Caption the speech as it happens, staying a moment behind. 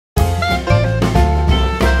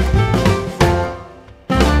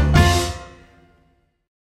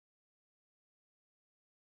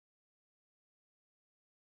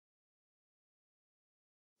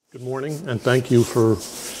Good morning, and thank you for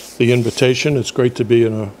the invitation. It's great to be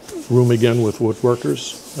in a room again with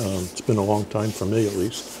woodworkers. It's been a long time for me, at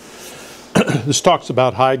least. This talks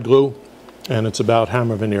about hide glue, and it's about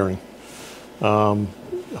hammer veneering.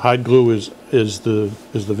 Hide glue is the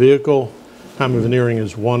vehicle. Hammer veneering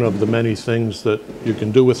is one of the many things that you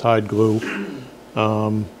can do with hide glue.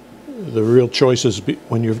 The real choice is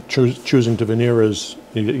when you're choosing to veneer is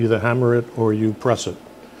you either hammer it or you press it.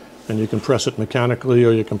 And you can press it mechanically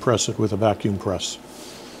or you can press it with a vacuum press.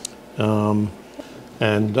 I'm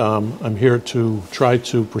here to try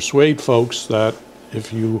to persuade folks that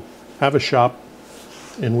if you have a shop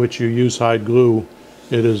in which you use hide glue,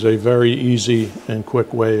 it is a very easy and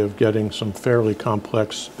quick way of getting some fairly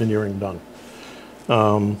complex veneering done.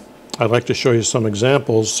 I'd like to show you some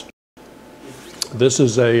examples. This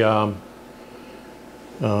is a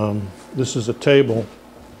table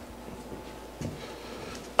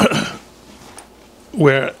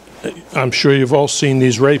where I'm sure you've all seen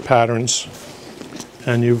these ray patterns,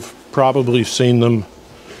 and you've probably seen them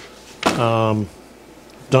done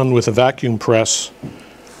with a vacuum press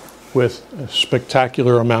with a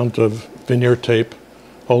spectacular amount of veneer tape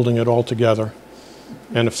holding it all together,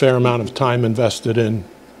 and a fair amount of time invested in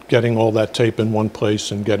getting all that tape in one place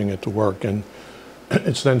and getting it to work, and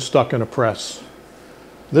it's then stuck in a press.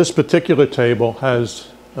 This particular table has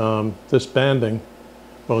this banding.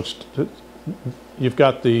 Well, you've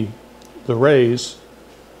got the rays,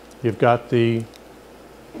 you've got the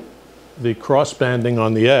cross banding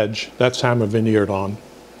on the edge, that's hammer veneered on,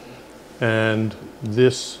 and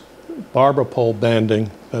this barber pole banding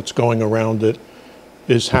that's going around it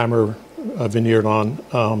is hammer veneered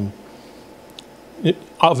on.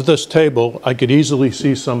 Of this table, I could easily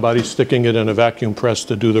see somebody sticking it in a vacuum press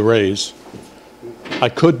to do the rays. I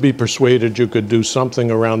could be persuaded you could do something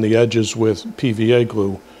around the edges with PVA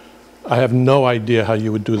glue. I have no idea how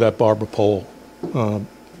you would do that barber pole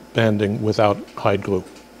banding without hide glue.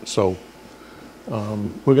 So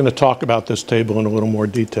we're going to talk about this table in a little more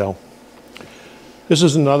detail. This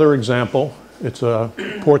is another example. It's a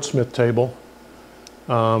Portsmouth table.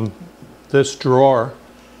 This drawer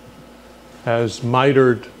has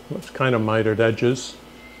mitered, it's kind of mitered edges.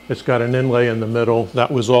 It's got an inlay in the middle. That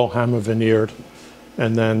was all hammer veneered.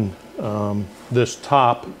 And then this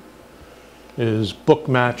top is book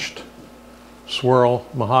matched swirl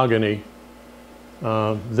mahogany.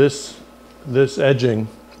 This edging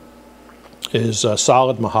is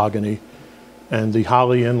solid mahogany, and the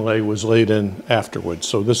holly inlay was laid in afterwards.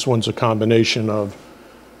 So this one's a combination of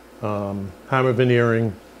hammer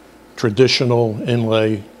veneering, traditional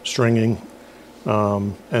inlay stringing,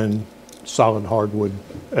 and solid hardwood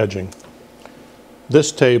edging.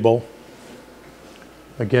 This table,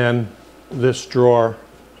 again, this drawer,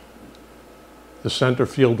 the center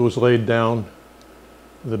field was laid down,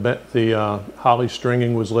 the holly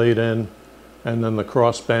stringing was laid in, and then the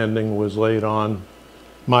cross banding was laid on,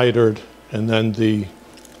 mitered, and then the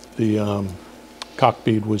cock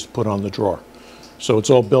bead was put on the drawer. So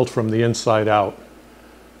it's all built from the inside out.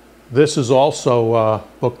 This is also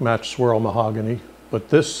book match swirl mahogany, but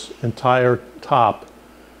this entire top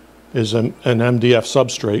is an MDF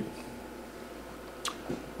substrate.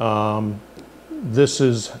 This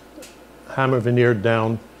is hammer veneered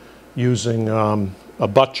down using a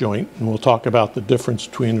butt joint, and we'll talk about the difference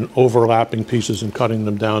between overlapping pieces and cutting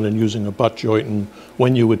them down and using a butt joint, and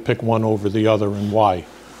when you would pick one over the other and why.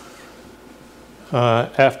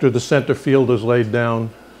 After the center field is laid down,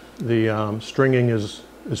 the stringing is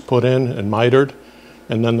put in and mitered,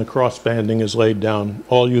 and then the cross banding is laid down,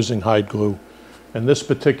 all using hide glue. And this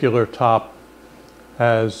particular top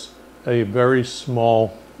has a very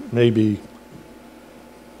small, maybe,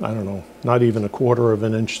 I don't know, not even 1/4 of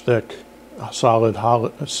an inch thick, solid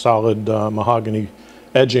mahogany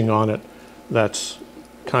edging on it that's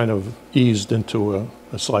kind of eased into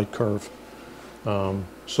a slight curve.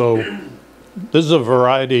 So this is a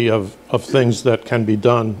variety of things that can be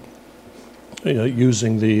done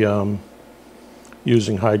using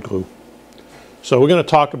hide glue. So we're going to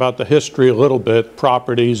talk about the history a little bit,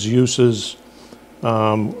 properties, uses.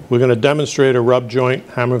 We're going to demonstrate a rub joint,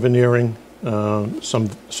 hammer veneering, some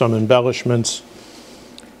embellishments,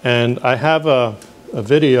 and I have a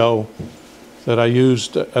video that I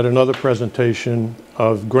used at another presentation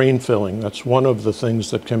of grain filling. That's one of the things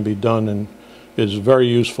that can be done and is very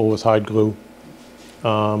useful with hide glue.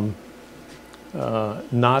 Not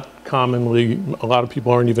commonly, a lot of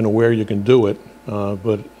people aren't even aware you can do it,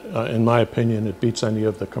 but in my opinion it beats any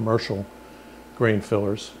of the commercial grain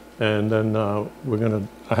fillers. And then I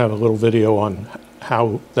have a little video on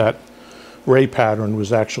how that ray pattern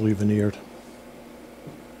was actually veneered.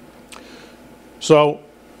 So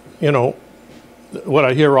you know, what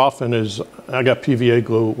I hear often is, I got PVA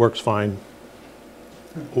glue, it works fine.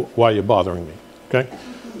 Why are you bothering me? Okay?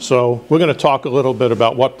 So we're going to talk a little bit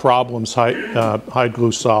about what problems hide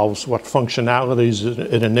glue solves, what functionalities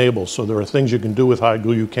it enables. So there are things you can do with hide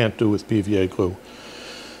glue you can't do with PVA glue.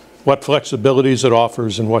 What flexibilities it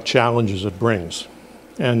offers and what challenges it brings.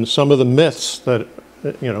 And some of the myths that,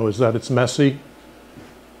 you know, is that it's messy,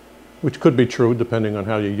 which could be true depending on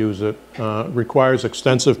how you use it. Requires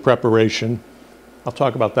extensive preparation. I'll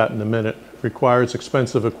talk about that in a minute. Requires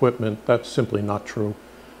expensive equipment. That's simply not true.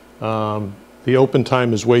 The open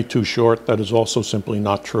time is way too short. That is also simply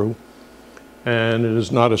not true. And it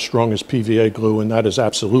is not as strong as PVA glue, and that is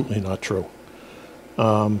absolutely not true.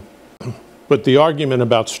 But the argument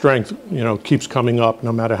about strength, you know, keeps coming up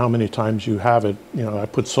no matter how many times you have it. You know, I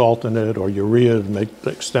put salt in it or urea to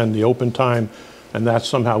extend the open time, and that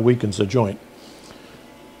somehow weakens the joint.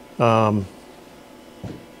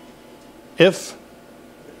 If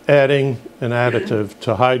adding an additive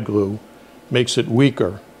to hide glue makes it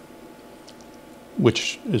weaker,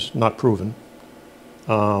 which is not proven,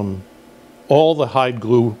 all the hide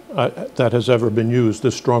glue that has ever been used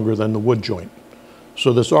is stronger than the wood joint.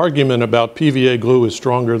 So this argument about PVA glue is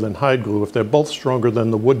stronger than hide glue, if they're both stronger than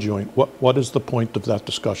the wood joint, what is the point of that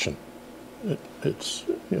discussion? It's,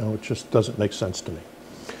 you know, it just doesn't make sense to me.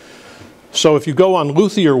 So if you go on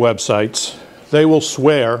luthier websites, they will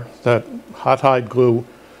swear that hot hide glue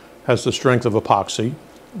has the strength of epoxy.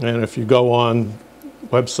 And if you go on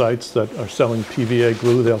websites that are selling PVA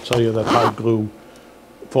glue, they'll tell you that hide glue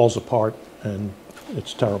falls apart and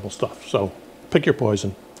it's terrible stuff. So pick your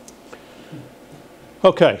poison.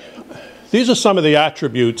 Okay, these are some of the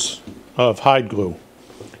attributes of hide glue.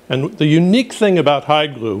 And the unique thing about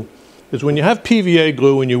hide glue is when you have PVA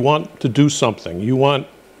glue and you want to do something, you want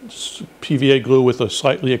PVA glue with a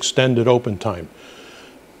slightly extended open time,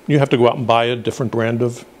 you have to go out and buy a different brand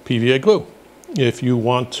of PVA glue. If you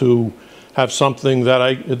want to have something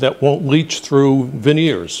that won't leach through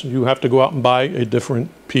veneers, you have to go out and buy a different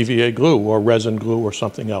PVA glue or resin glue or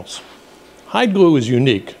something else. Hide glue is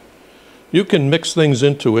unique. You can mix things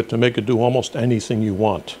into it to make it do almost anything you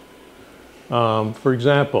want. For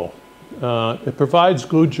example, it provides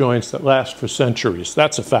glue joints that last for centuries.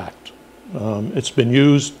 That's a fact. It's been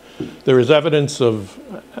used. There is evidence of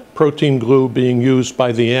protein glue being used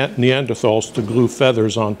by the Neanderthals to glue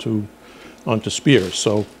feathers onto spears.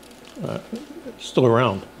 So it's still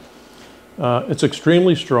around. It's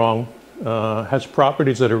extremely strong, has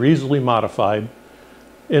properties that are easily modified.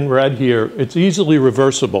 In red here, it's easily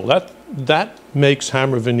reversible. That makes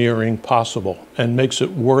hammer veneering possible and makes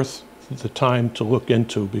it worth the time to look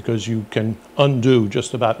into because you can undo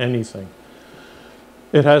just about anything.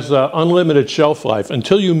 It has unlimited shelf life.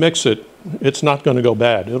 Until you mix it, it's not going to go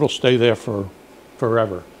bad. It'll stay there for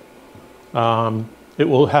forever. It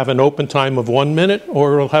will have an open time of 1 minute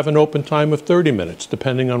or it'll have an open time of 30 minutes,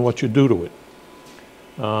 depending on what you do to it.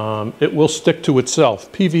 It will stick to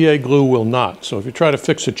itself. PVA glue will not. So if you try to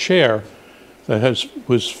fix a chair that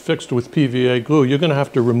was fixed with PVA glue, you're going to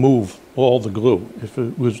have to remove all the glue. If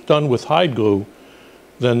it was done with hide glue,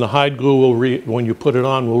 then the hide glue will, when you put it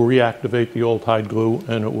on, will reactivate the old hide glue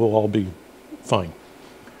and it will all be fine.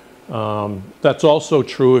 That's also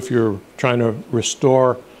true if you're trying to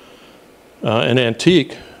restore an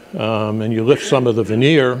antique and you lift some of the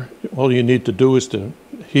veneer. All you need to do is to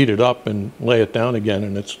heat it up and lay it down again,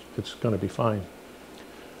 and it's going to be fine.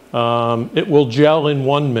 It will gel in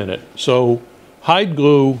 1 minute. So hide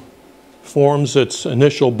glue forms its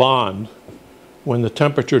initial bond when the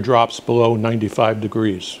temperature drops below 95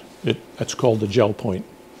 degrees. That's called the gel point.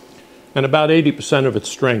 And about 80% of its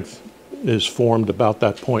strength is formed about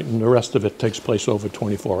that point, and the rest of it takes place over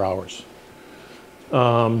 24 hours.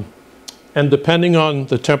 And depending on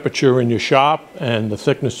the temperature in your shop and the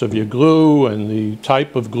thickness of your glue and the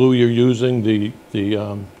type of glue you're using, the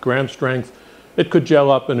gram strength, it could gel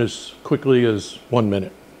up in as quickly as 1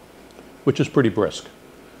 minute, which is pretty brisk.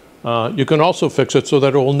 You can also fix it so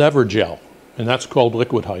that it will never gel, and that's called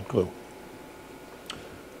liquid hide glue.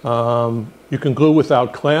 You can glue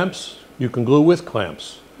without clamps. You can glue with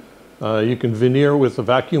clamps. You can veneer with a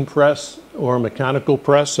vacuum press or a mechanical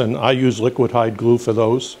press, and I use liquid hide glue for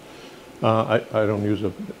those. I don't use a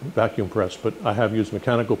vacuum press, but I have used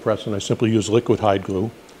mechanical press, and I simply use liquid hide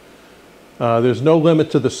glue. There's no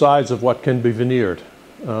limit to the size of what can be veneered.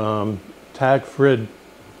 Tag Frid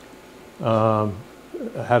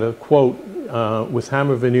had a quote, with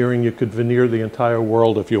hammer veneering you could veneer the entire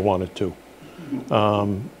world if you wanted to,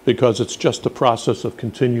 because it's just a process of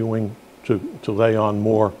continuing to lay on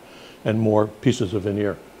more and more pieces of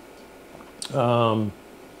veneer.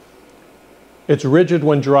 It's rigid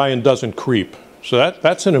when dry and doesn't creep. So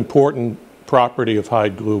that's an important property of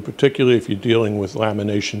hide glue, particularly if you're dealing with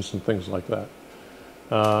laminations and things like that.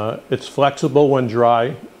 It's flexible when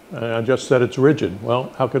dry. I just said it's rigid.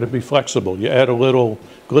 Well, how could it be flexible? You add a little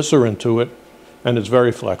glycerin to it, and it's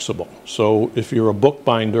very flexible. So if you're a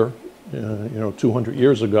bookbinder, 200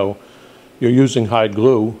 years ago, you're using hide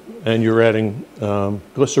glue, and you're adding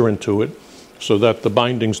glycerin to it so that the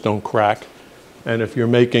bindings don't crack. And if you're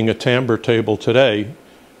making a timbre table today,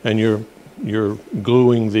 and you're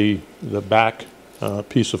gluing the back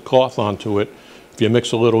piece of cloth onto it, if you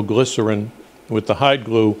mix a little glycerin with the hide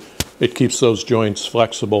glue, it keeps those joints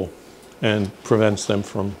flexible and prevents them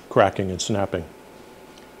from cracking and snapping.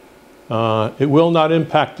 It will not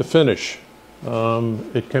impact the finish.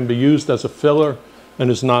 It can be used as a filler and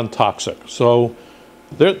is non-toxic. So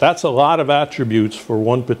that's a lot of attributes for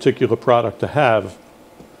one particular product to have.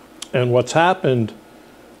 And what's happened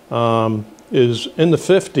is in the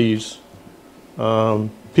 50s,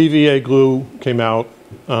 PVA glue came out.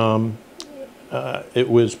 It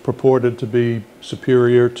was purported to be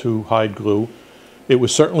superior to hide glue. It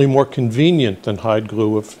was certainly more convenient than hide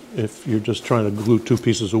glue if you're just trying to glue two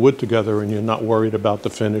pieces of wood together and you're not worried about the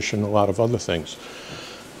finish and a lot of other things.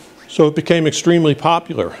 So it became extremely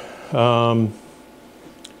popular.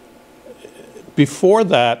 Before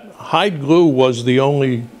that, hide glue was the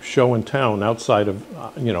only show in town outside of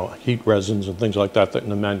heat resins and things like that in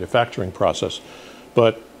the manufacturing process.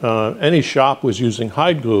 But any shop was using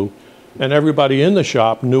hide glue, and everybody in the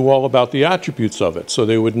shop knew all about the attributes of it. So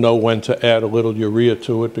they would know when to add a little urea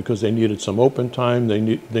to it because they needed some open time.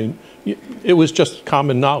 It was just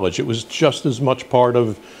common knowledge. It was just as much part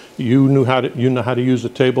of you know how to use a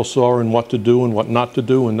table saw and what to do and what not to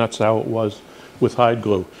do, and that's how it was with hide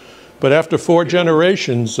glue. But after 4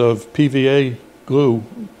 generations of PVA glue,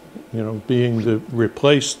 being the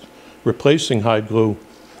replacing hide glue,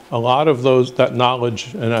 a lot of that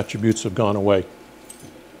knowledge and attributes have gone away.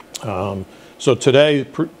 So today,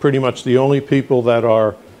 pretty much the only people that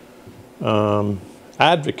are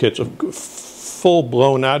advocates,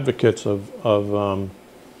 full-blown advocates of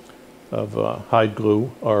hide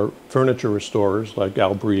glue are furniture restorers like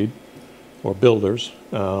Al Breed or builders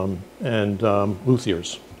and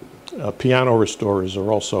luthiers. Piano restorers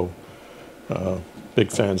are also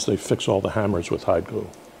big fans. They fix all the hammers with hide glue.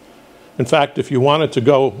 In fact, if you wanted to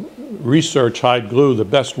go research hide glue, the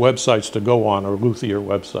best websites to go on are luthier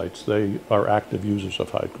websites. They are active users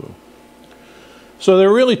of hide glue. So there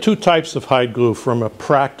are really 2 types of hide glue from a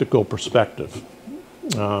practical perspective.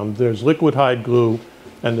 There's liquid hide glue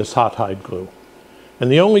and there's hot hide glue.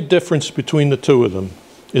 And the only difference between the 2 of them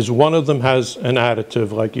is one of them has an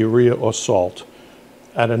additive like urea or salt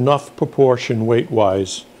at enough proportion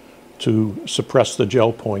weight-wise to suppress the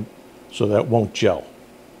gel point so that it won't gel.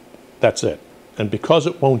 That's it. And because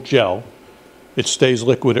it won't gel, it stays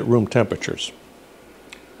liquid at room temperatures.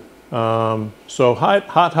 So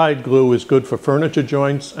hot hide glue is good for furniture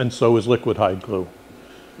joints, and so is liquid hide glue.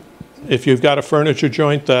 If you've got a furniture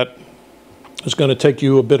joint that is going to take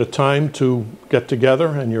you a bit of time to get together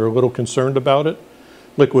and you're a little concerned about it,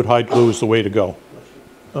 liquid hide glue is the way to go.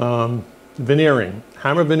 Veneering.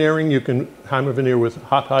 Hammer veneering, you can hammer veneer with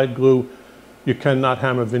hot hide glue. You cannot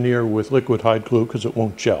hammer veneer with liquid hide glue because it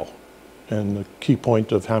won't gel. And the key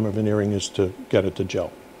point of hammer veneering is to get it to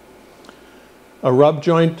gel. A rub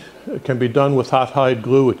joint can be done with hot hide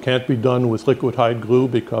glue. It can't be done with liquid hide glue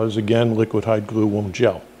because, again, liquid hide glue won't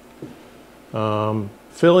gel.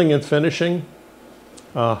 Filling and finishing,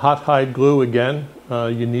 hot hide glue, again,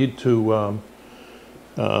 you need to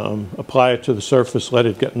apply it to the surface, let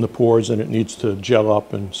it get in the pores, and it needs to gel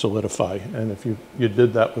up and solidify. And if you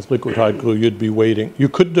did that with liquid hide glue, you'd be waiting. You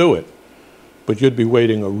could do it, but you'd be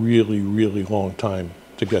waiting a really, really long time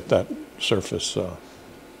to get that surface.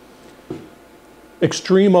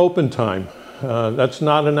 Extreme open time. That's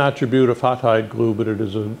not an attribute of hot hide glue, but it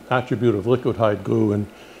is an attribute of liquid hide glue. And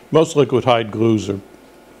most liquid hide glues are,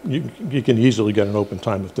 you can easily get an open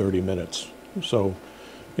time of 30 minutes. So,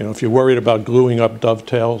 if you're worried about gluing up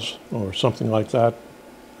dovetails or something like that,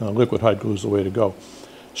 liquid hide glue is the way to go.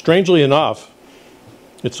 Strangely enough,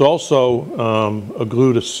 it's also a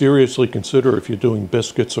glue to seriously consider if you're doing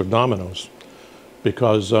biscuits or dominoes,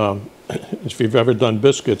 because if you've ever done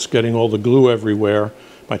biscuits, getting all the glue everywhere,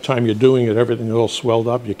 by the time you're doing it, everything is all swelled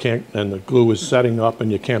up, and the glue is setting up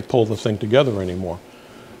and you can't pull the thing together anymore.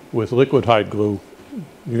 With liquid hide glue,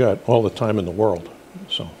 you got all the time in the world.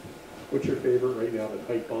 So. What's your favorite right now, the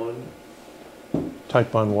Type-On?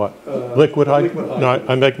 Type-On what? Liquid hide? Liquid hide. No,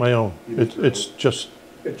 I make my own. It's just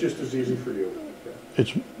as easy for you. Okay.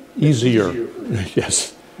 It's easier. It's easier for you.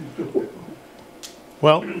 Yes.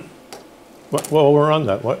 Well, Well, we're on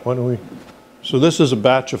that. Why don't we? So this is a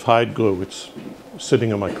batch of hide glue. It's sitting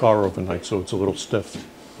in my car overnight, so it's a little stiff.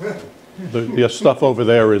 The stuff over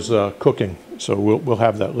there is cooking, so we'll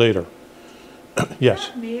have that later. Yes. Is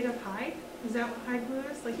that made of hide? Is that what hide glue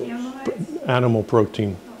is? Like animal hides? Animal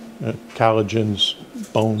protein, collagens,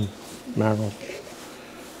 bone marrow.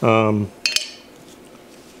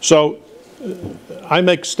 So I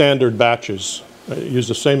make standard batches. I use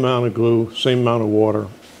the same amount of glue, same amount of water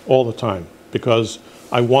all the time because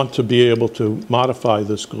I want to be able to modify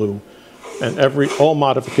this glue, and all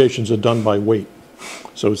modifications are done by weight.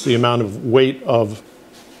 So it's the amount of weight of,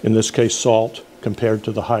 in this case, salt compared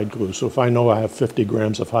to the hide glue. So if I know I have 50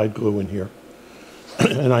 grams of hide glue in here,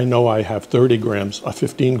 and I know I have 15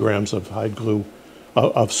 grams of hide glue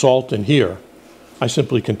of salt in here, I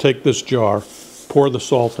simply can take this jar, pour the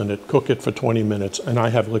salt in it, cook it for 20 minutes, and I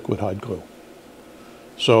have liquid hide glue.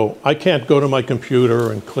 So I can't go to my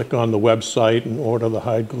computer and click on the website and order the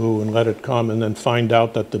hide glue and let it come and then find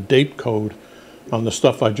out that the date code on the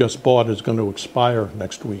stuff I just bought is going to expire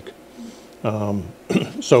next week.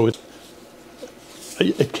 So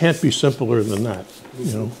it can't be simpler than that,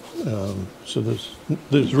 you know. So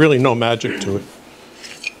there's really no magic to it.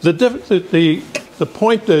 The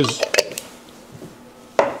point is,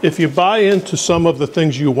 if you buy into some of the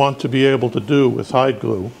things you want to be able to do with hide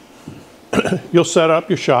glue, you'll set up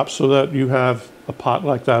your shop so that you have a pot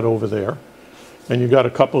like that over there, and you've got a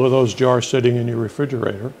couple of those jars sitting in your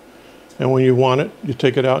refrigerator, and when you want it, you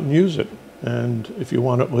take it out and use it. And if you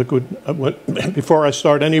want it liquid, before I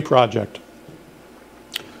start any project,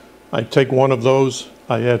 I take one of those,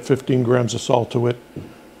 I add 15 grams of salt to it,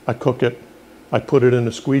 I cook it, I put it in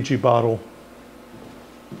a squeegee bottle,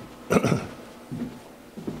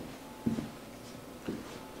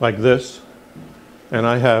 like this, and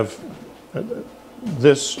I have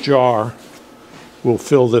this jar will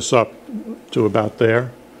fill this up to about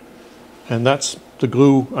there, and that's the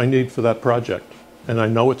glue I need for that project. And I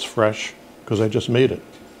know it's fresh because I just made it.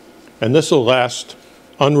 And this will last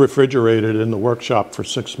unrefrigerated in the workshop for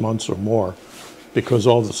 6 months or more because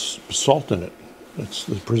all the salt in it. It's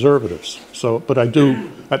the preservatives. So, but I do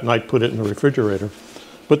at night put it in the refrigerator.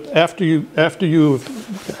 But after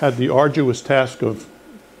you've had the arduous task of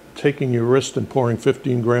taking your wrist and pouring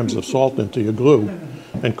 15 grams of salt into your glue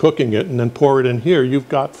and cooking it and then pour it in here, you've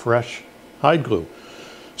got fresh hide glue.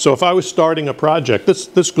 So if I was starting a project,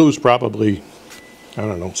 this glue's probably, I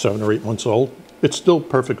don't know, 7 or 8 months old. It's still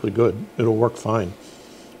perfectly good. It'll work fine.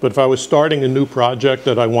 But if I was starting a new project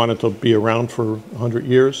that I wanted to be around for 100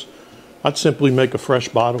 years, I'd simply make a fresh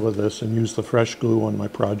bottle of this and use the fresh glue on my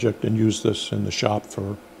project and use this in the shop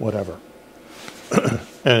for whatever.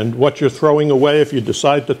 And what you're throwing away if you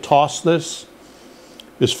decide to toss this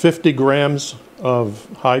is 50 grams of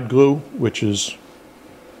hide glue, which is,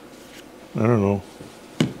 I don't know,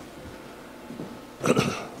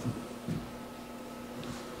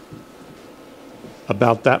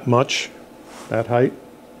 about that much, that height.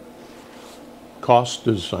 Cost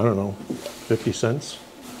is, I don't know, 50 cents.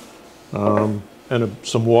 And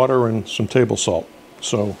some water and some table salt.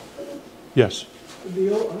 So, yes?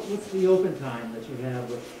 What's the open time that you have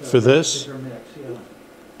with for this? Mix? Yeah.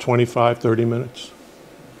 25, 30 minutes.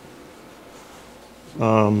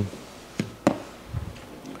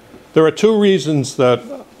 There are two reasons that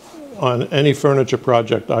on any furniture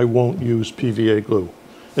project I won't use PVA glue.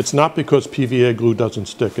 It's not because PVA glue doesn't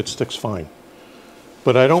stick, it sticks fine.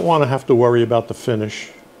 But I don't want to have to worry about the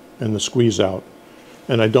finish and the squeeze out.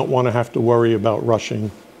 And I don't want to have to worry about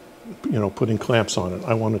rushing, you know, putting clamps on it.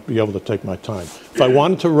 I want to be able to take my time. If I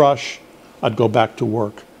wanted to rush, I'd go back to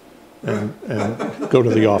work and go to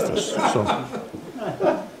the office. So.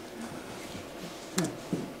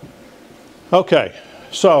 Okay,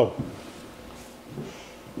 so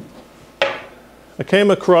I came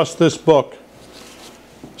across this book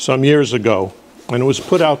some years ago, and it was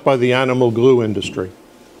put out by the animal glue industry.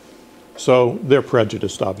 So they're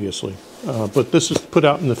prejudiced, obviously. But this is put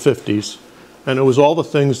out in the 50s, and it was all the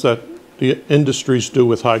things that the industries do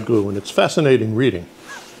with hide glue, and it's fascinating reading.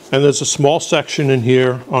 And there's a small section in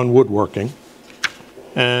here on woodworking,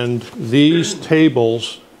 and these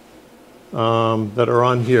tables that are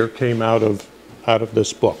on here came out of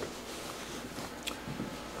this book.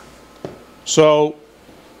 So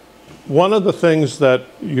one of the things that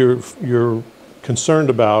you're concerned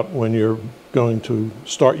about when you're going to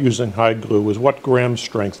start using hide glue is what gram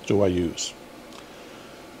strength do I use?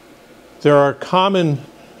 There are common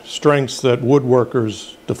strengths that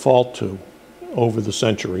woodworkers default to over the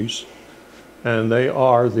centuries, and they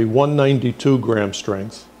are the 192 gram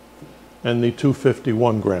strength and the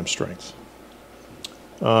 251 gram strength.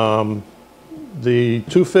 The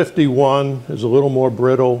 251 is a little more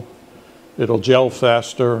brittle. It'll gel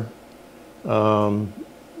faster.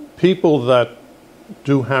 People that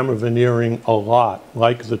do hammer veneering a lot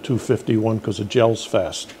like the 251 because it gels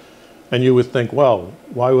fast. And you would think, well,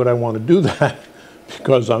 why would I want to do that?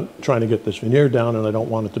 Because I'm trying to get this veneer down and I don't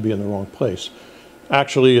want it to be in the wrong place.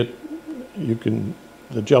 Actually,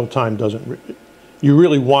 the gel time doesn't, you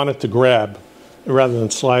really want it to grab rather than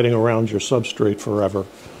sliding around your substrate forever.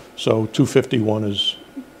 So 251 is,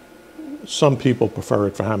 some people prefer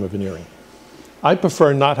it for hammer veneering. I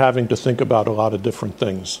prefer not having to think about a lot of different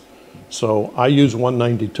things. So I use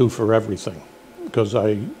 192 for everything because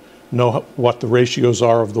I know what the ratios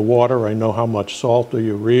are of the water. I know how much salt or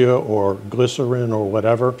urea or glycerin or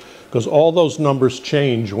whatever, because all those numbers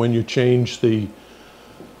change when you change the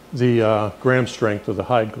gram strength of the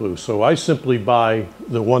hide glue. So I simply buy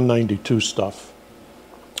the 192 stuff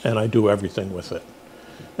and I do everything with it.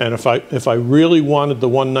 And if I really wanted the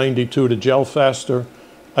 192 to gel faster,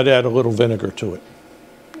 I'd add a little vinegar to it.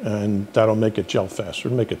 And that'll make it gel faster,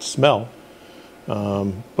 make it smell,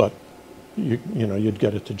 but you'd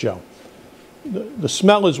get it to gel. The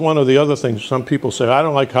smell is one of the other things. Some people say, I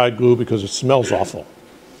don't like hide glue because it smells awful.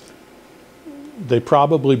 They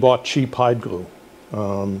probably bought cheap hide glue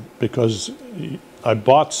because I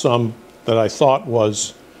bought some that I thought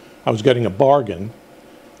I was getting a bargain,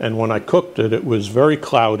 and when I cooked it, it was very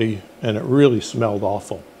cloudy and it really smelled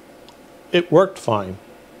awful. It worked fine,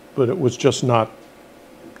 but it was just not,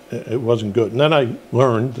 it wasn't good. And then I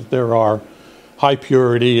learned that there are high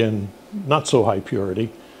purity and not so high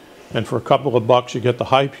purity. And for a couple of bucks, you get the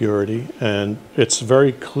high purity, and it's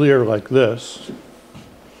very clear like this.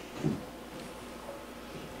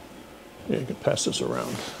 Yeah, you can pass this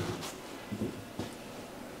around.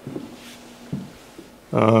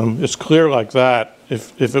 It's clear like that.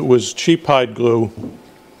 If it was cheap hide glue,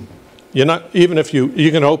 you're not, even if you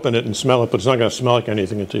can open it and smell it, but it's not going to smell like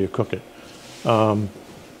anything until you cook it.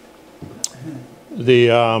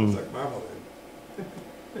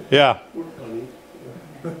 Yeah.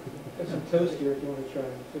 Got some toast here if you want to try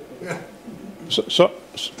and cook it. So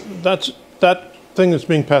that's that thing that's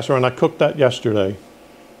being passed around. I cooked that yesterday,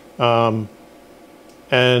 and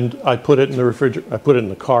I put it in the refrigerator. I put it in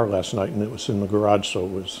the car last night, and it was in the garage, so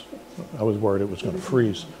I was worried it was going to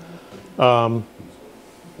freeze.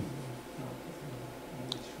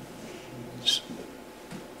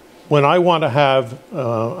 When I want to have,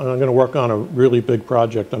 I'm going to work on a really big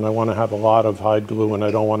project and I want to have a lot of hide glue and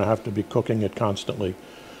I don't want to have to be cooking it constantly,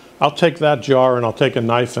 I'll take that jar and I'll take a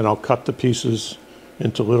knife and I'll cut the pieces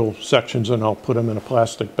into little sections and I'll put them in a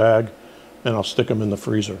plastic bag and I'll stick them in the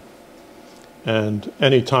freezer. And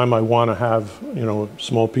anytime I want to have, a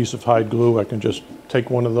small piece of hide glue, I can just take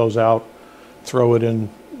one of those out, throw it in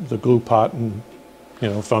the glue pot, and,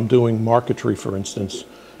 if I'm doing marquetry, for instance,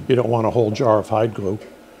 you don't want a whole jar of hide glue.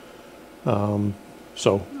 Is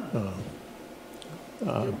there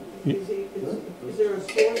a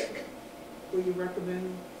source where you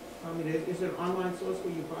recommend, is there an online source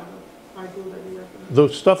where you buy the hide glue that you recommend? The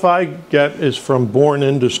stuff I get is from Born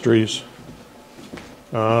Industries.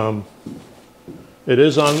 It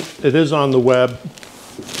is on the web.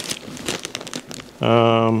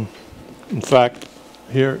 In fact,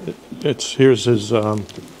 here's his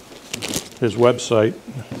website,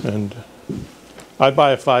 and I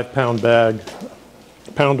buy a 5-pound bag.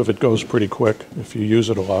 A pound of it goes pretty quick if you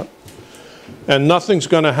use it a lot. And nothing's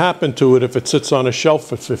going to happen to it if it sits on a shelf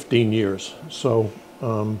for 15 years. So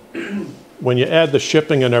when you add the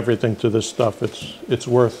shipping and everything to this stuff, it's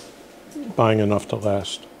worth buying enough to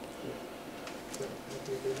last.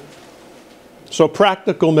 So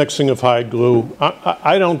practical mixing of hide glue.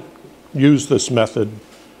 I don't use this method.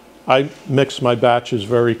 I mix my batches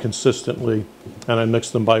very consistently, and I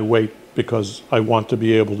mix them by weight because I want to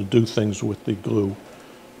be able to do things with the glue.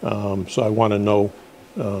 So I want to know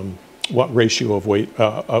what ratio of weight,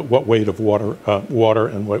 what weight of water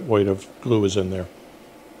and what weight of glue is in there.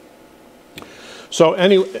 So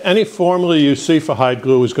any formula you see for hide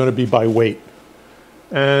glue is going to be by weight.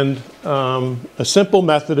 And a simple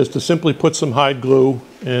method is to simply put some hide glue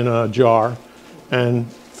in a jar and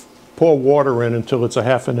pour water in until it's a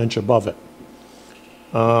 ½ inch above it.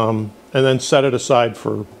 And then set it aside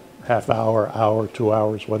for half hour, 2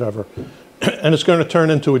 hours, whatever. And it's going to turn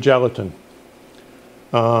into a gelatin.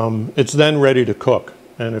 It's then ready to cook.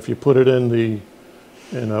 And if you put it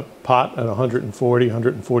in a pot at 140,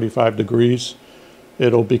 145 degrees,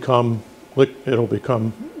 it'll become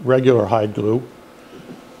regular hide glue.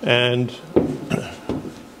 And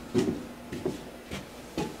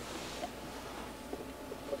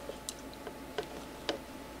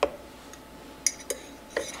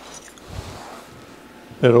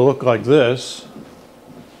it'll look like this.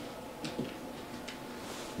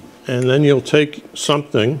 And then you'll take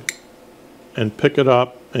something and pick it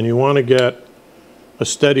up, and you want to get a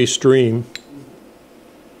steady stream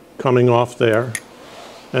coming off there.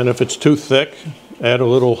 And if it's too thick, add a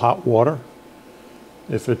little hot water.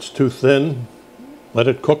 If it's too thin, let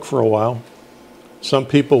it cook for a while. Some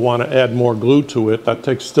people want to add more glue to it.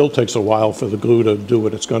 That still takes a while for the glue to do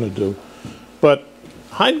what it's going to do. But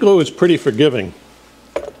hide glue is pretty forgiving.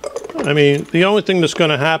 I mean, the only thing that's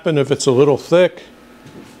going to happen if it's a little thick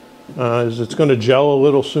is it's going to gel a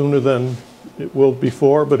little sooner than it will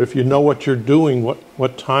before. But if you know what you're doing,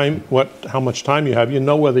 how much time you have, you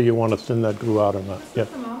know whether you want to thin that glue out or not. What's Yeah.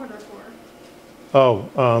 the thermometer for?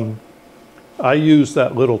 Oh, I use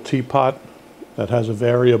that little teapot that has a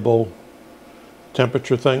variable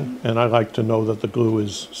temperature thing, and I like to know that the glue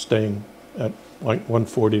is staying at like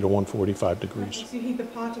 140 to 145 degrees. Okay, so you heat the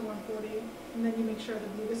pot to 140, and then you make sure the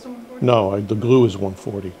glue is to 140? No, the glue is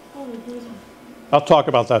 140. Oh, the glue is 140. I'll talk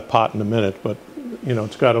about that pot in a minute, but you know,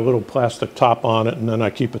 it's got a little plastic top on it, and then I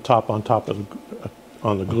keep a top on top of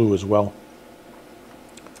on the glue as well.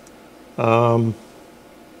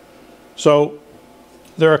 So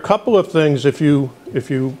there are a couple of things. If you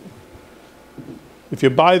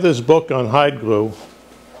buy this book on hide glue,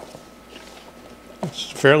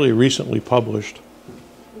 it's fairly recently published.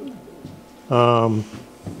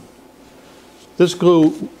 This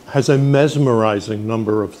glue has a mesmerizing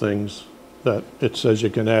number of things that it says you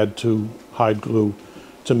can add to hide glue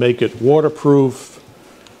to make it waterproof,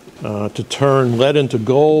 to turn lead into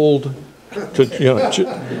gold,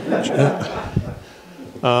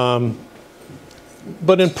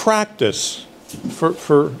 but in practice,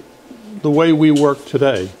 for the way we work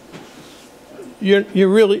today, you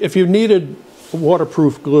really, if you needed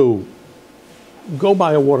waterproof glue, go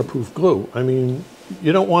buy a waterproof glue. I mean,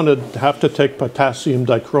 you don't want to have to take potassium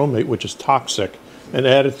dichromate, which is toxic, and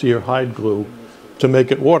add it to your hide glue to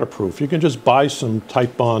make it waterproof. You can just buy some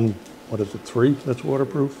Type-On, what is it, 3 that's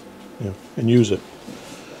waterproof? Yeah, and use it.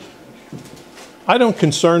 I don't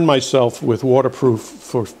concern myself with waterproof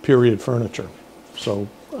for period furniture, so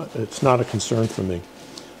it's not a concern for me.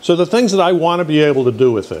 So the things that I want to be able to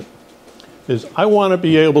do with it is I want to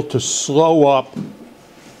be able to slow up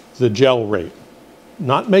the gel rate,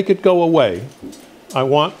 not make it go away.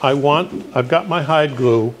 I've got my hide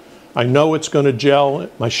glue. I know it's going to gel.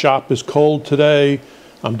 My shop is cold today.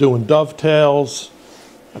 I'm doing dovetails.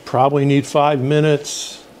 I probably need 5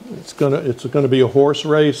 minutes. It's gonna be a horse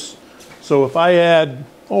race. So if I add,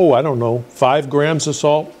 I don't know, 5 grams of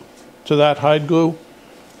salt to that hide glue,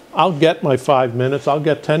 I'll get my 5 minutes. I'll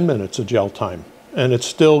get 10 minutes of gel time, and it's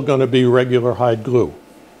still going to be regular hide glue.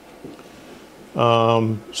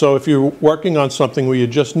 So if you're working on something where you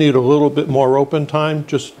just need a little bit more open time,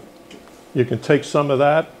 you can take some of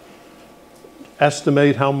that,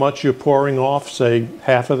 estimate how much you're pouring off, say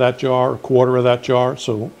half of that jar, a quarter of that jar.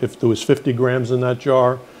 So if there was 50 grams in that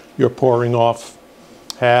jar, you're pouring off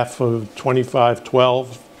half of 25,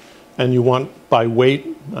 12, and you want by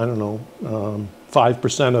weight, I don't know,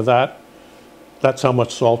 5% of that. That's how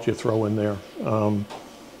much salt you throw in there.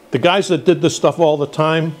 The guys that did this stuff all the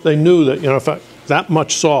time, they knew that, if that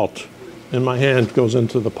much salt in my hand goes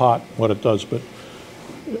into the pot, what it does. But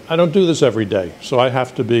I don't do this every day, so I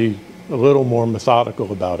have to be a little more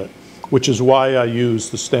methodical about it, which is why I use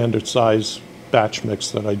the standard size batch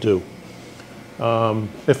mix that I do.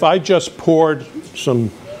 If I just poured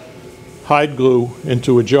some hide glue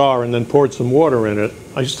into a jar and then poured some water in it,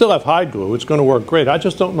 I still have hide glue. It's going to work great. I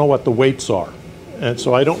just don't know what the weights are. And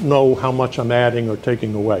so I don't know how much I'm adding or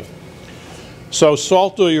taking away. So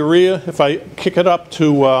salt or urea, if I kick it up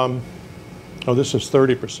to, this is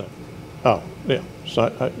 30%. Oh, yeah,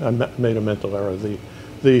 so I made a mental error. The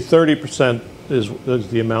 30% is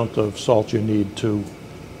the amount of salt you need to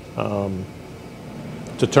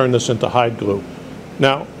turn this into hide glue.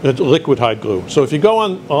 Now, it's liquid hide glue. So if you go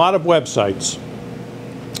on a lot of websites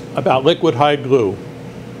about liquid hide glue,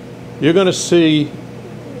 you're going to see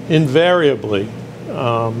invariably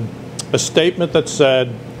a statement that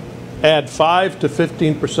said, add 5 to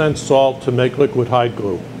 15% salt to make liquid hide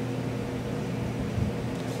glue.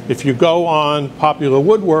 If you go on Popular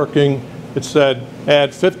Woodworking, it said,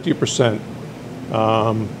 add 50%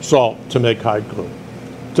 salt to make hide glue,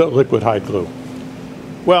 to liquid hide glue.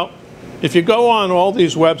 Well, if you go on all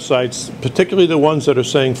these websites, particularly the ones that are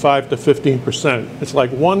saying 5 to 15%, it's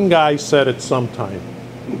like one guy said it sometime,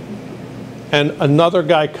 and another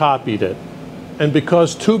guy copied it. And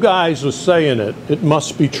because 2 guys were saying it, it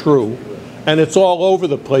must be true. And it's all over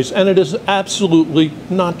the place, and it is absolutely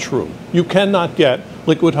not true. You cannot get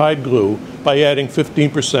liquid hide glue by adding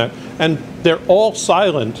 15%. And they're all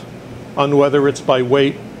silent on whether it's by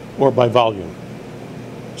weight or by volume.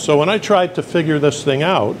 So when I tried to figure this thing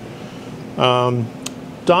out,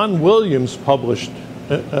 Don Williams published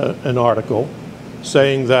an article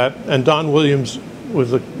saying that, and Don Williams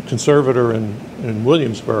was a conservator in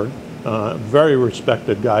Williamsburg, very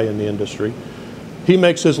respected guy in the industry. He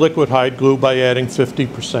makes his liquid hide glue by adding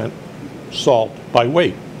 50% salt by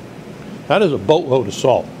weight. That is a boatload of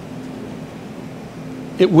salt.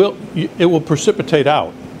 It will precipitate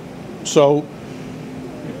out. So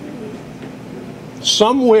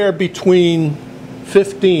somewhere between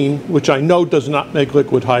 15, which I know does not make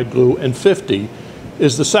liquid hide glue, and 50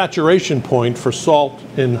 is the saturation point for salt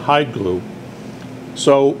in hide glue.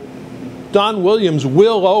 So Don Williams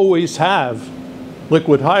will always have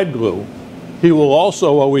liquid hide glue. He will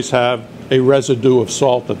also always have a residue of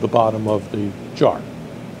salt at the bottom of the jar,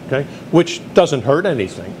 okay? Which doesn't hurt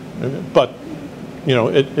anything, but you know,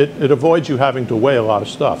 it avoids you having to weigh a lot of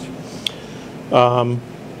stuff.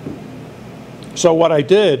 So what I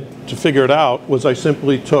did to figure it out was I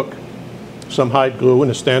simply took some hide glue in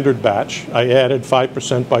a standard batch. I added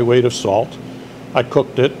 5% by weight of salt. I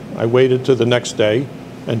cooked it. I waited to the next day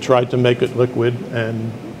and tried to make it liquid,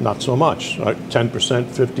 and not so much. 10%,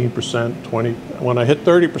 15%, 20. When I hit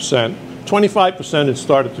 30%, 25%, it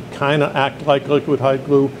started to kind of act like liquid hide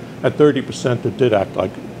glue. At 30%, it did act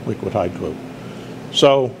like liquid hide glue.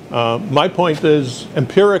 So my point is,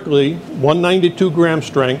 empirically, 192 gram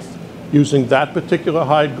strength, using that particular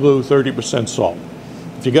hide glue, 30% salt.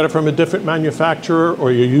 If you get it from a different manufacturer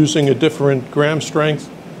or you're using a different gram strength,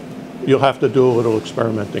 you'll have to do a little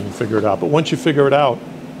experimenting and figure it out. But once you figure it out,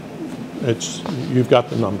 you've got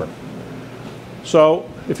the number. So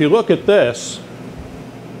if you look at this,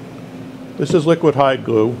 this is liquid hide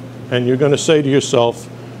glue, and you're going to say to yourself,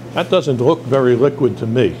 that doesn't look very liquid to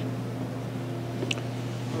me.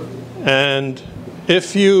 And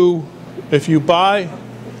if you buy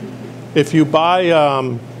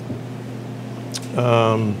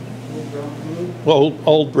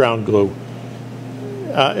old brown glue,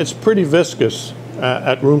 it's pretty viscous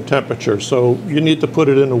at room temperature, so you need to put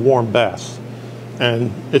it in a warm bath.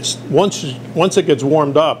 And it's once it gets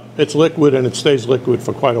warmed up, it's liquid, and it stays liquid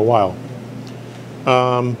for quite a while.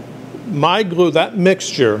 My glue, that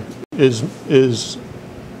mixture is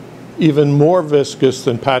even more viscous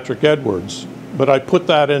than Patrick Edwards, but I put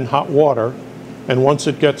that in hot water, and once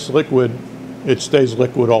it gets liquid, it stays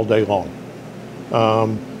liquid all day long.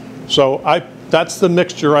 So that's the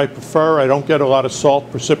mixture I prefer. I don't get a lot of salt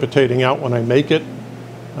precipitating out when I make it,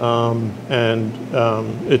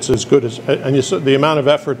 it's as good as, and the amount of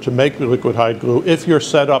effort to make the liquid hide glue, if you're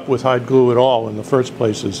set up with hide glue at all in the first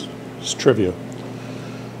place, is trivial.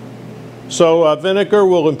 So vinegar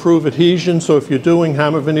will improve adhesion. So if you're doing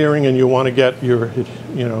hammer veneering and you want to get your,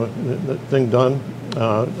 the thing done,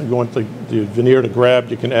 you want the veneer to grab,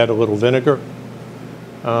 you can add a little vinegar.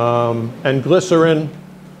 And glycerin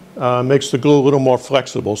makes the glue a little more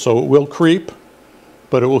flexible. So it will creep,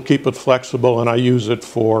 but it will keep it flexible, and I use it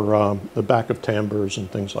for the back of timbers and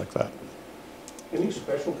things like that. Any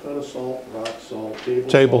special kind of salt, rock salt,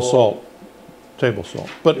 table salt? Table salt.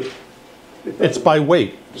 But it's by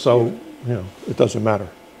weight, so it doesn't matter.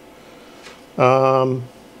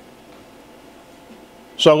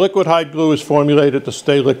 So liquid hide glue is formulated to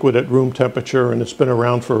stay liquid at room temperature, and it's been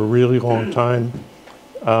around for a really long time.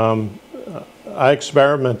 I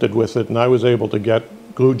experimented with it, and I was able to get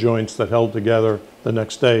glue joints that held together the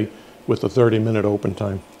next day with a 30-minute open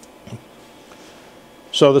time.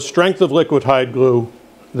 So the strength of liquid hide glue,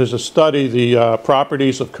 there's a study, the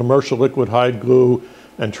properties of commercial liquid hide glue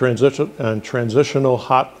and transitional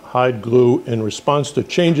hot hide glue in response to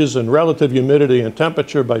changes in relative humidity and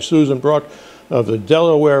temperature, by Susan Brock of the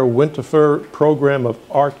Delaware Winterfur Program of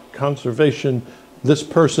Art Conservation. This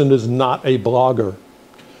person is not a blogger.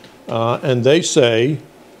 And they say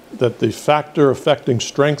that the factor affecting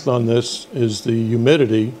strength on this is the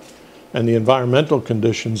humidity and the environmental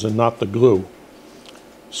conditions, and not the glue.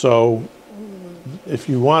 So if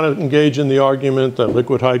you want to engage in the argument that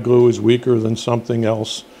liquid hide glue is weaker than something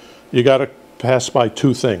else, you got to pass by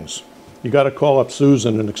two things. You got to call up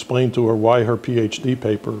Susan and explain to her why her PhD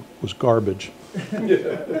paper was garbage.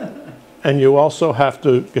 And you also have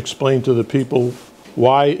to explain to the people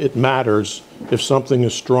why it matters if something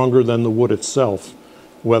is stronger than the wood itself,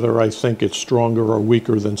 whether I think it's stronger or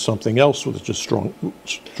weaker than something else which is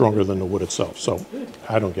stronger than the wood itself. So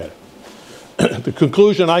I don't get it. The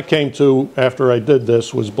conclusion I came to after I did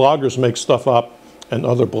this was bloggers make stuff up and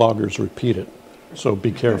other bloggers repeat it. So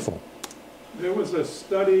be careful. There was a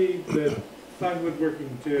study that Fine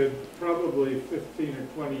Woodworking did probably 15 or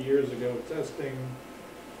 20 years ago, testing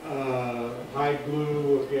high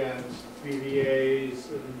glue against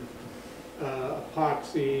PVAs and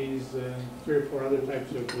epoxies and 3 or 4 other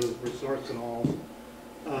types of glues, resorcinols.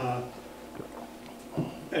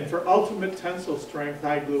 And for ultimate tensile strength,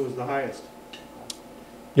 high glue is the highest.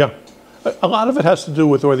 Yeah. A lot of it has to do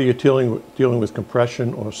with whether you're dealing with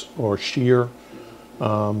compression or shear,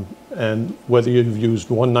 and whether you've used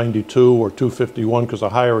 192 or 251, because the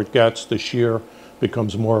higher it gets, the shear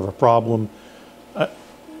becomes more of a problem.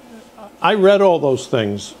 I read all those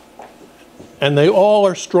things, and they all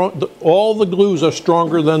are strong. All the glues are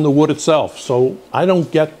stronger than the wood itself, so I don't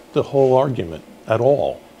get the whole argument at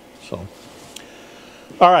all. So,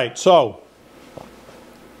 all right, so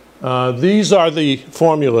these are the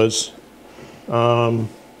formulas.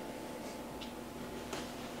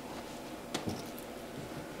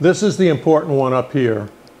 This is the important one up here,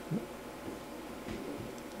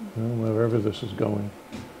 wherever this is going.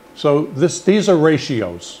 So these are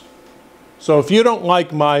ratios. So if you don't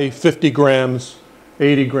like my 50 grams,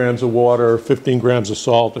 80 grams of water, 15 grams of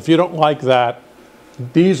salt, if you don't like that,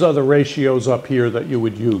 these are the ratios up here that you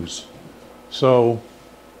would use. So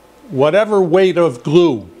whatever weight of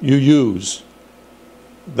glue you use,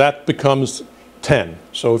 that becomes 10.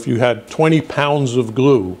 So if you had 20 pounds of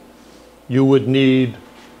glue, you would need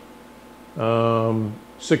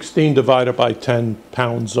 16 divided by 10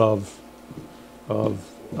 pounds of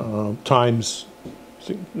times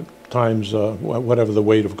whatever the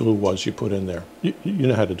weight of glue was you put in there. You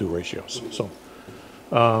know how to do ratios.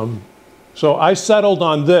 So I settled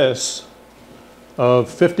on this of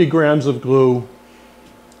 50 grams of glue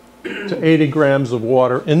to 80 grams of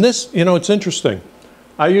water. And this, you know, it's interesting.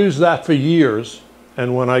 I used that for years,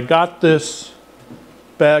 and when I got this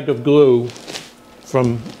bag of glue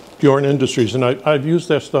from Bjorn Industries, and I've used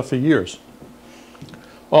their stuff for years,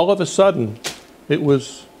 all of a sudden it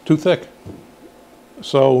was too thick.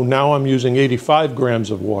 So now I'm using 85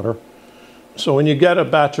 grams of water. So when you get a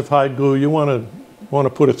batch of hide glue, you want to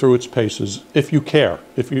put it through its paces if you care.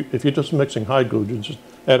 If you're just mixing hide glue, you just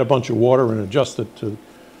add a bunch of water and adjust it to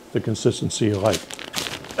the consistency you like.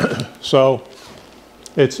 So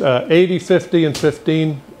it's 80, 50, and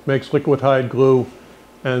 15 makes liquid hide glue,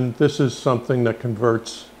 and this is something that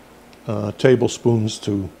converts tablespoons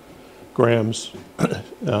to grams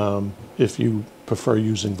if you prefer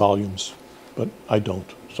using volumes, but I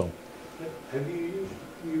don't. So. Have you used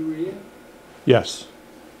urea? Yes.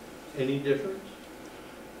 Any difference?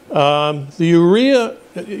 The urea,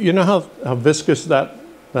 you know how viscous that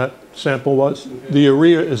sample was? Okay. The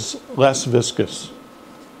urea is less viscous,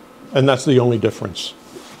 and that's the only difference.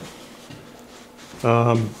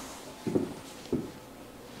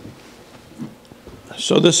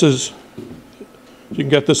 So this is, you can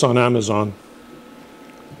get this on Amazon.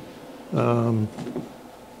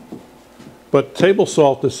 But table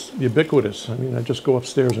salt is ubiquitous. I mean, I just go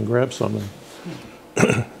upstairs and grab some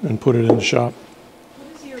and put it in the shop.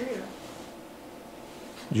 What is urea?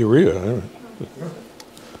 Urea, I don't know.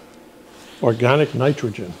 Organic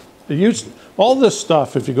nitrogen. They used all this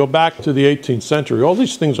stuff. If you go back to the 18th century, all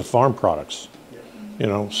these things are farm products. You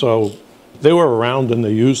know, so they were around and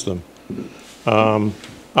they used them.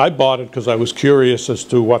 I bought it because I was curious as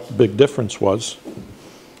to what the big difference was,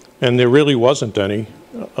 and there really wasn't any,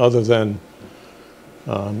 other than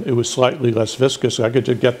it was slightly less viscous. I could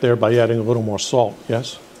just get there by adding a little more salt.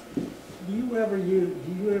 Yes. Do you ever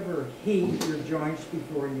heat your joints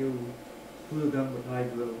before you glue them with high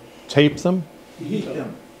glue? Tape them? Heat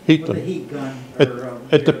them. Heat with them. a heat gun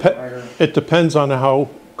It depends on how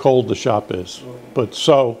cold the shop is. Okay. But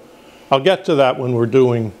so I'll get to that when we're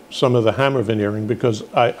doing some of the hammer veneering, because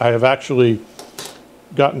I have actually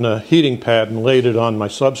gotten a heating pad and laid it on my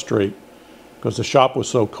substrate because the shop was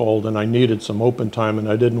so cold and I needed some open time and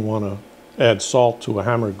I didn't want to add salt to a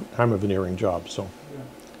hammer veneering job. So,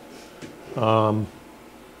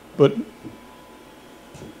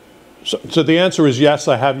 so the answer is yes,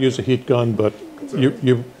 I have used a heat gun, but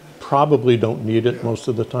you probably don't need it most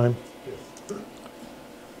of the time.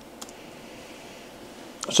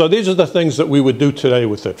 So these are the things that we would do today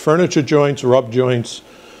with it: furniture joints, rub joints,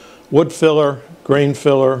 wood filler, grain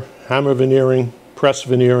filler, hammer veneering, press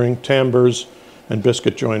veneering, timbers, and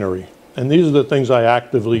biscuit joinery. And these are the things I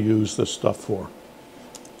actively use this stuff for.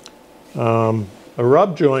 A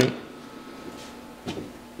rub joint,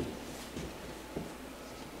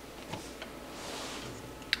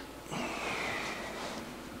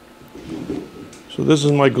 so this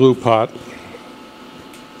is my glue pot.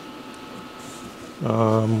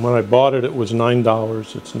 When I bought it, it was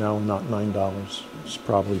 $9. It's now not $9. It's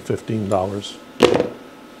probably $15.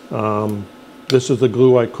 This is the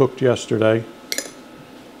glue I cooked yesterday.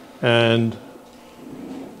 And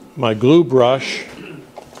my glue brush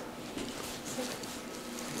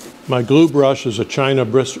is a China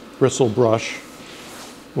bristle brush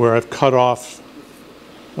where I've cut off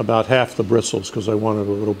about half the bristles because I want it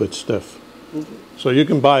a little bit stiff. So you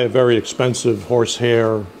can buy a very expensive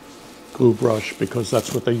horsehair glue brush because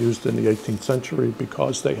that's what they used in the 18th century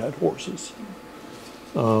because they had horses.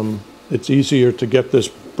 It's easier to get this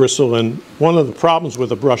bristle, and one of the problems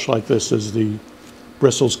with a brush like this is the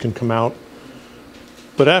bristles can come out.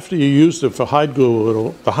 But after you used it for hide glue a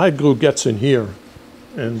little, the hide glue gets in here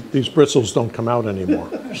and these bristles don't come out anymore.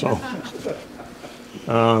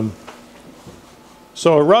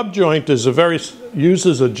 So a rub joint is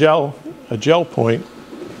uses a gel point.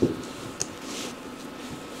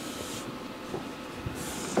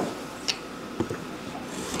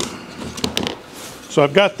 So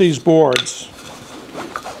I've got these boards.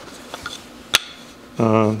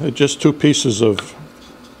 They're just 2 pieces of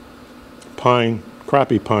pine,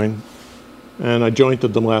 crappy pine, and I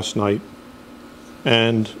jointed them last night.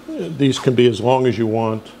 And these can be as long as you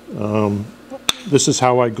want. This is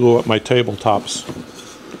how I glue up my tabletops.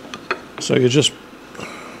 So you just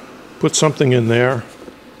put something in there,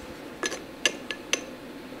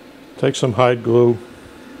 take some hide glue,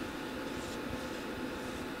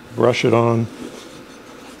 brush it on.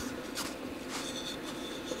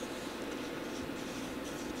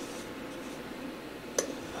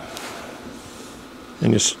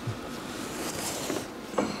 And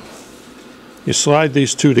you slide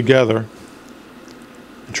these 2 together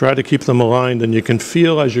and try to keep them aligned, and you can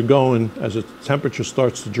feel as you're going, as the temperature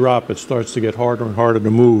starts to drop, it starts to get harder and harder to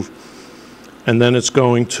move, and then it's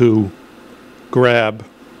going to grab,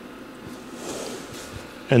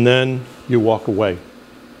 and then you walk away,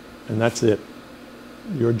 and that's it.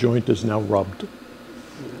 Your joint is now rubbed.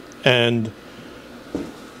 And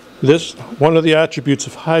one of the attributes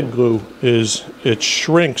of hide glue is it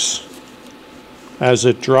shrinks as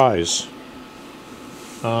it dries.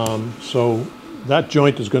 So that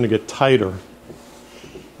joint is going to get tighter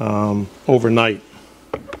overnight.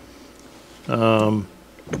 Some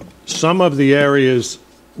of the areas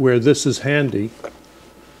where this is handy,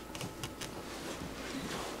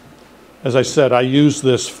 as I said, I use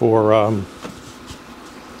this for,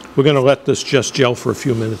 we're going to let this just gel for a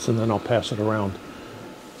few minutes and then I'll pass it around.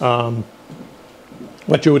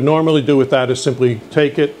 What you would normally do with that is simply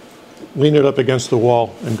take it, lean it up against the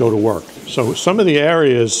wall, and go to work. So some of the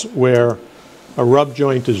areas where a rub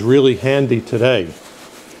joint is really handy today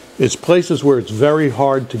is places where it's very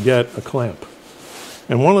hard to get a clamp.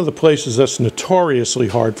 And one of the places that's notoriously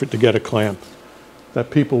hard to get a clamp that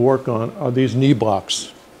people work on are these knee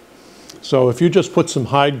blocks. So if you just put some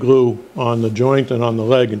hide glue on the joint and on the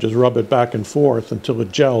leg and just rub it back and forth until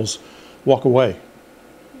it gels, walk away.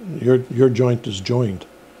 Your joint is joined.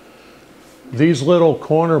 These little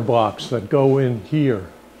corner blocks that go in here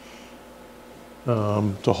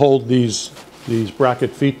to hold these bracket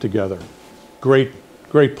feet together, great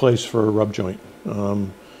place for a rub joint.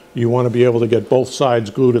 You want to be able to get both sides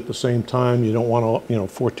glued at the same time. You don't want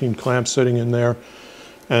 14 clamps sitting in there.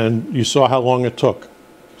 And you saw how long it took.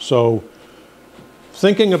 So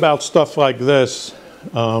thinking about stuff like this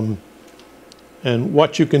and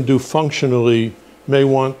what you can do functionally may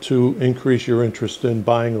want to increase your interest in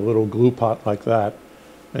buying a little glue pot like that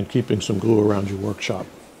and keeping some glue around your workshop.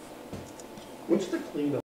 What's the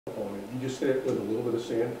cleanup on it? You just hit it with a little bit of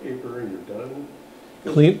sandpaper and you're done?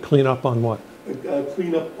 Clean up on what?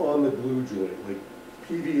 Clean up on the glue joint. Like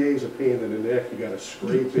PVA is a pain in the neck. You got to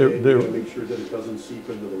scrape it. You got to make sure that it doesn't seep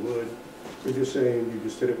into the wood. You're just saying you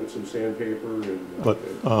just hit it with some sandpaper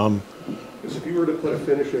and. Because if you were to put a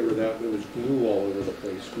finish over that and there was glue all over the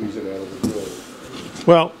place, squeeze it out of the glue.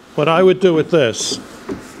 Well, what I would do with this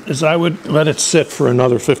is I would let it sit for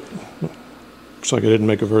another 50. Looks like I didn't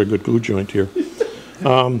make a very good glue joint here.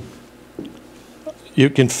 You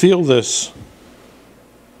can feel this.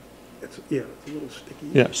 It's a little sticky.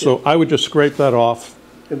 Yeah, so I would just scrape that off,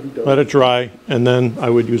 let it dry, and then I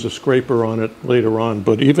would use a scraper on it later on.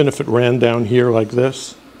 But even if it ran down here like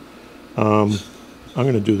this, I'm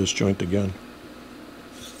going to do this joint again.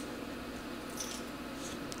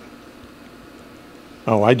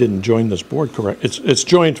 Oh, I didn't join this board correct. It's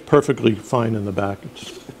joined perfectly fine in the back.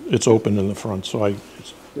 It's open in the front, so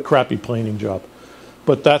it's a crappy planing job.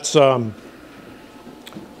 But that's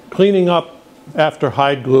cleaning up after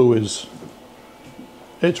hide glue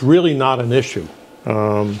it's really not an issue.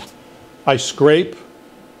 I scrape.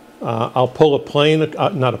 I'll pull a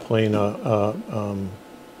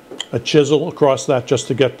chisel across that just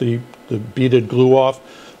to get the beaded glue off.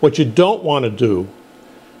 What you don't want to do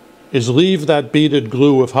is leave that beaded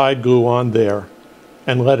glue with hide glue on there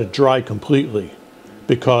and let it dry completely,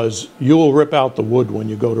 because you will rip out the wood when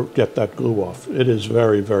you go to get that glue off. It is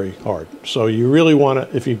very, very hard. So you really want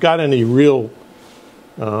to, if you've got any real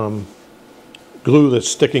glue that's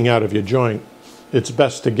sticking out of your joint, it's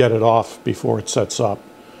best to get it off before it sets up.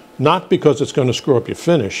 Not because it's going to screw up your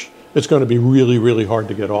finish, it's going to be really, really hard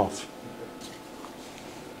to get off.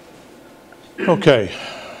 Okay,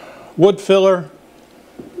 wood filler.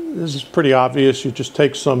 This is pretty obvious. You just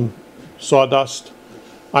take some sawdust.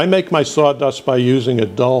 I make my sawdust by using a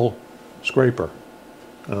dull scraper.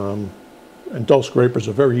 And dull scrapers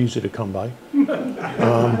are very easy to come by.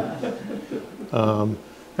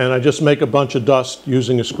 And I just make a bunch of dust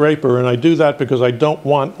using a scraper, and I do that because I don't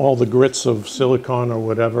want all the grits of silicone or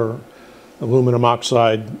whatever, aluminum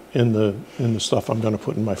oxide, in the stuff I'm going to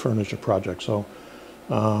put in my furniture project. So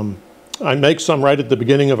I make some right at the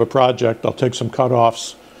beginning of a project. I'll take some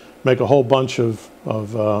cut-offs, make a whole bunch of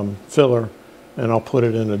filler, and I'll put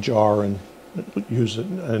it in a jar and use it.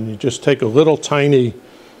 And you just take a little tiny,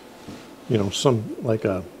 you know, like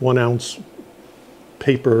a 1 ounce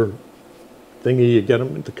paper thingy. You get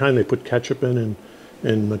them, the kind they put ketchup in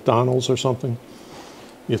McDonald's or something.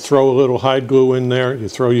 You throw a little hide glue in there. You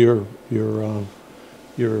throw your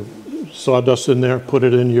sawdust in there. Put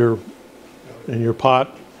it in your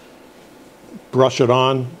pot. Brush it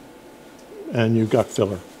on, and you've got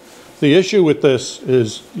filler. The issue with this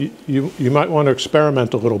is you might want to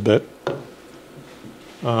experiment a little bit,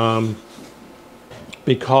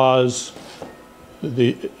 because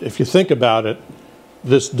if you think about it,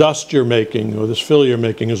 this dust you're making, or this fill you're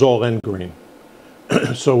making, is all end green.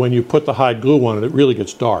 So when you put the hide glue on it, it really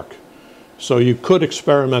gets dark. So you could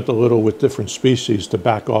experiment a little with different species to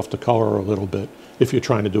back off the color a little bit if you're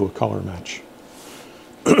trying to do a color match.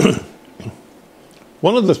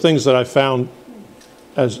 One of the things that I found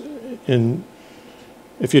if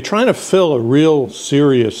you're trying to fill a real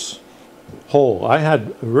serious hole, I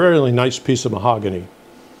had a really nice piece of mahogany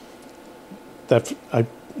that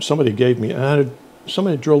somebody gave me, and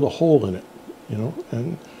somebody drilled a hole in it, you know,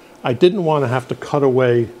 and I didn't want to have to cut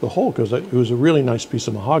away the hole because it was a really nice piece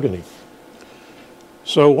of mahogany.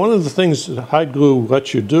 So one of the things that hide glue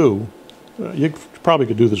lets you do, you probably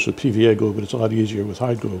could do this with PVA glue, but it's a lot easier with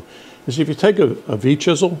hide glue, is if you take a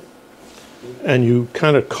V-chisel and you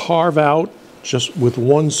kind of carve out just with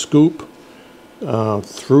one scoop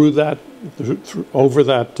over that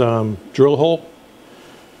drill hole,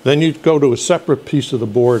 then you go to a separate piece of the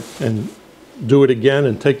board and do it again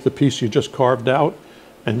and take the piece you just carved out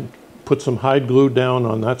and put some hide glue down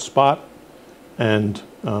on that spot and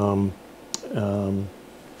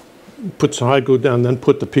put some hide glue down, then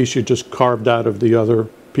put the piece you just carved out of the other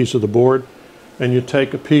piece of the board, and you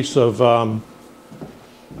take a piece of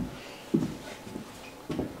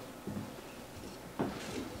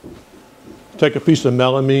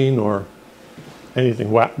melamine or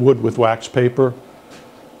anything, wood with wax paper,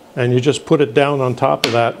 and you just put it down on top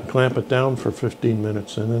of that, clamp it down for 15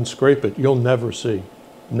 minutes, and then scrape it. You'll never see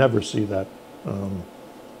that.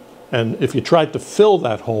 And if you tried to fill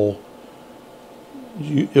that hole,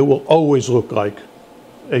 it will always look like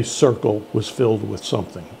a circle was filled with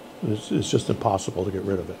something. It's just impossible to get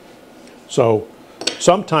rid of it. So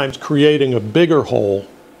sometimes creating a bigger hole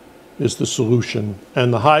is the solution,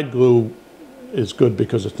 and the hide glue is good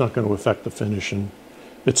because it's not going to affect the finish and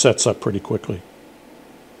it sets up pretty quickly.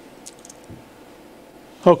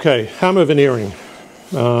 Okay, hammer veneering.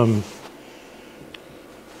 We're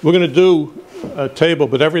going to do a table,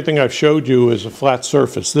 but everything I've showed you is a flat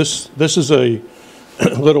surface. This is a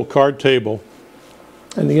little card table,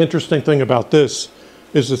 and the interesting thing about this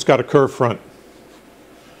is it's got a curved front,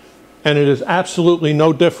 and it is absolutely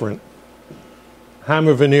no different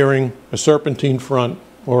hammer veneering a serpentine front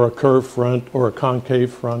or a curved front or a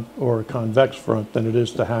concave front or a convex front than it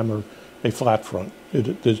is to hammer a flat front.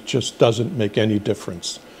 It just doesn't make any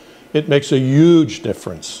difference. It makes a huge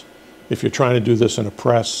difference if you're trying to do this in a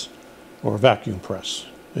press or a vacuum press.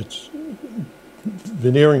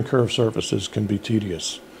 Veneering curved surfaces can be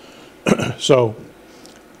tedious. So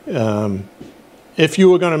if you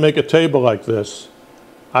were going to make a table like this,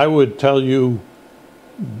 I would tell you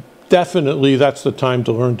definitely that's the time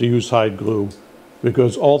to learn to use hide glue,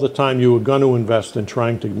 because all the time you were going to invest in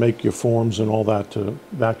trying to make your forms and all that to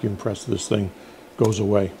vacuum press this thing goes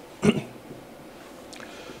away.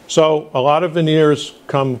 So a lot of veneers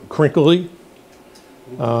come crinkly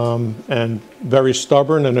and very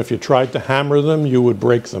stubborn, and if you tried to hammer them, you would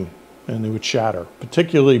break them and they would shatter,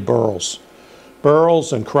 particularly burls.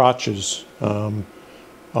 Burls and crotches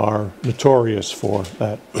are notorious for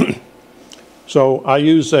that. So I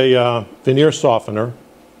use a veneer softener,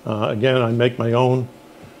 Again, I make my own,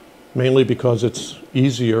 mainly because it's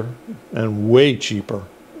easier and way cheaper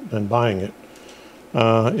than buying it.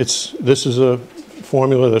 This is a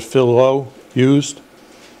formula that Phil Lowe used.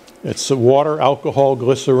 It's water, alcohol,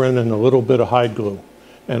 glycerin, and a little bit of hide glue.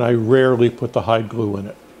 And I rarely put the hide glue in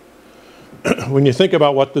it. When you think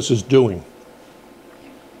about what this is doing,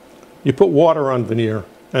 you put water on veneer,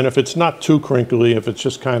 and if it's not too crinkly, if it's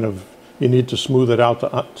just kind of, you need to smooth it out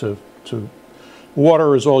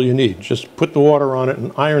water is all you need. Just put the water on it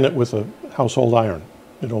and iron it with a household iron.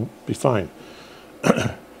 It'll be fine.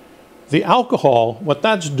 The alcohol, what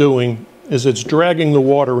that's doing is it's dragging the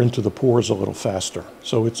water into the pores a little faster.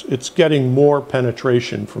 So it's getting more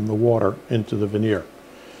penetration from the water into the veneer.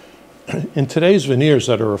 In today's veneers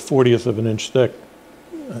that are a 1/40 of an inch thick,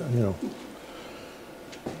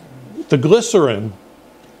 the glycerin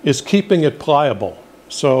is keeping it pliable.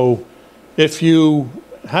 So if you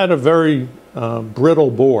had a very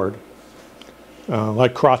brittle board,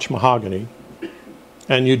 like crotch mahogany,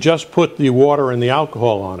 and you just put the water and the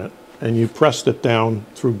alcohol on it, and you pressed it down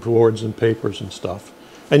through boards and papers and stuff,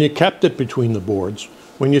 and you kept it between the boards,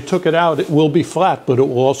 when you took it out, it will be flat, but it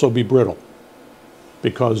will also be brittle,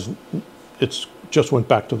 because it's just went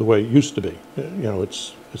back to the way it used to be.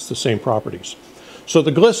 It's the same properties. So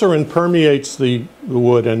the glycerin permeates the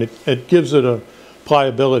wood, and it gives it a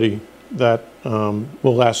pliability that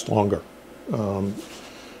will last longer.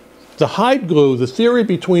 The hide glue, the theory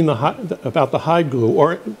between about the hide glue,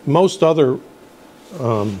 or most other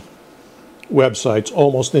websites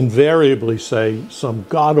almost invariably say some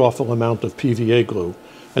god-awful amount of PVA glue.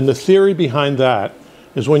 And the theory behind that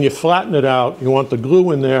is when you flatten it out, you want the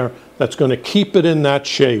glue in there that's going to keep it in that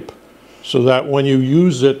shape so that when you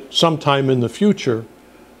use it sometime in the future,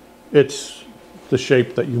 it's the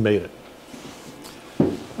shape that you made it.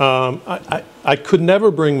 I could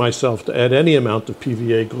never bring myself to add any amount of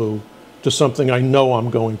PVA glue to something I know I'm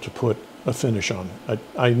going to put a finish on.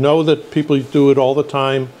 I know that people do it all the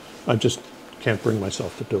time. I just can't bring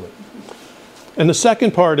myself to do it. And the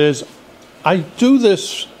second part is I do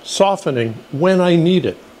this softening when I need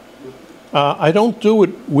it. I don't do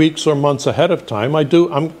it weeks or months ahead of time.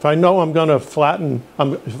 If I know I'm going to flatten,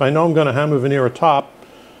 if I know I'm going to hammer veneer atop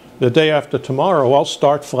the day after tomorrow, I'll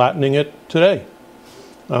start flattening it today.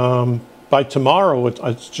 By tomorrow,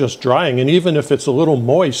 it's just drying, and even if it's a little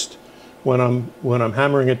moist when I'm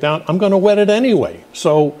hammering it down, I'm going to wet it anyway.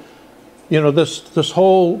 So, this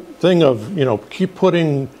whole thing of keep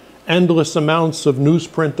putting endless amounts of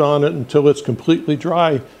newsprint on it until it's completely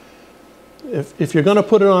dry. If you're going to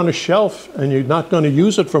put it on a shelf and you're not going to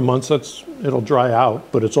use it for months, it'll dry out,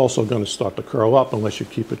 but it's also going to start to curl up unless you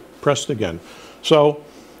keep it pressed again. So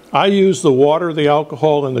I use the water, the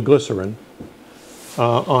alcohol, and the glycerin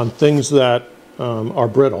on things that are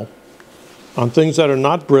brittle. On things that are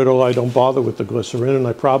not brittle, I don't bother with the glycerin, and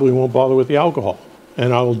I probably won't bother with the alcohol.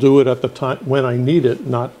 And I will do it at the time when I need it,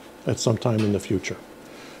 not at some time in the future.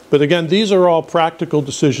 But again, these are all practical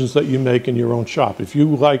decisions that you make in your own shop. If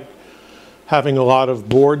you like having a lot of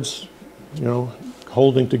boards,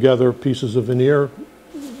 holding together pieces of veneer,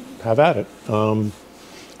 have at it.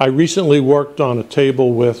 I recently worked on a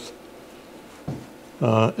table with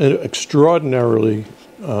an extraordinarily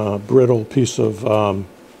brittle piece of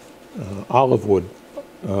olive wood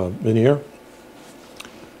veneer.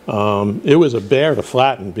 It was a bear to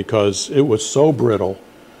flatten because it was so brittle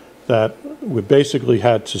that we basically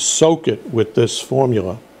had to soak it with this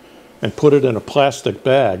formula and put it in a plastic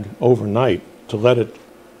bag overnight to let it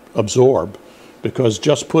absorb, because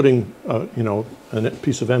just putting a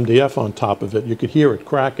piece of MDF on top of it, you could hear it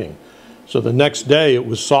cracking. So the next day it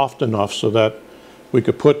was soft enough so that we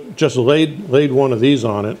could just laid one of these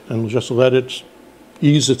on it and just let it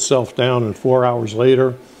ease itself down, and 4 hours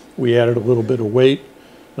later we added a little bit of weight,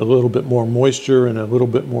 a little bit more moisture, and a little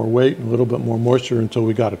bit more weight and a little bit more moisture until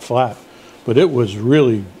we got it flat. But it was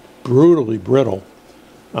really brutally brittle,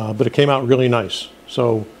 but it came out really nice.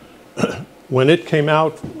 So when it came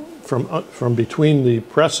out from between the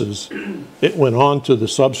presses, it went onto the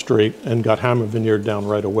substrate and got hammer veneered down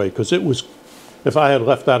right away, because it was, if I had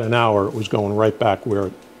left that an hour, it was going right back where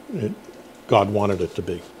God wanted it to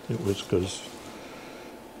be. It was because,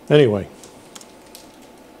 anyway.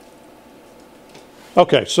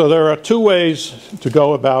 Okay, so there are two ways to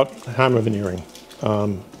go about hammer veneering.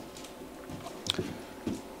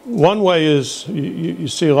 One way is, you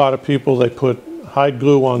see a lot of people, they put hide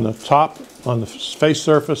glue on the top, on the face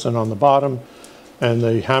surface and on the bottom, and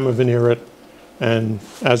they hammer veneer it, and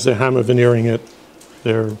as they're hammer veneering it,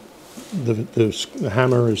 the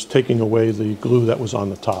hammer is taking away the glue that was on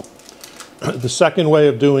the top. The second way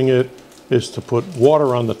of doing it is to put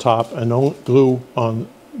water on the top and glue on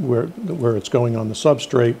where it's going on the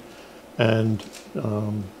substrate and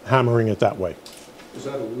hammering it that way. Is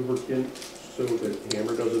that a lubricant so the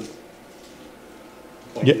hammer doesn't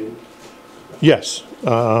bite Yeah. in? Yes,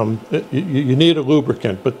 you need a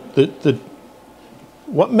lubricant, but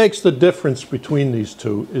what makes the difference between these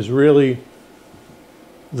two is really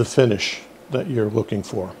the finish that you're looking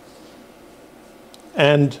for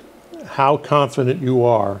and how confident you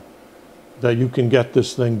are that you can get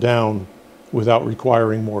this thing down without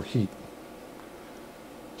requiring more heat.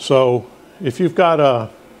 So if you've got a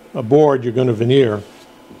board you're going to veneer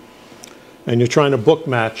and you're trying to book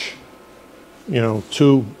match, you know,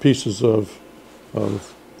 two pieces of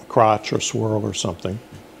crotch or swirl or something,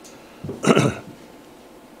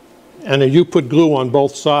 and you put glue on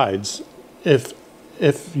both sides,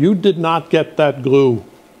 if you did not get that glue,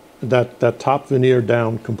 that top veneer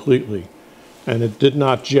down completely, and it did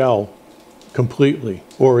not gel completely,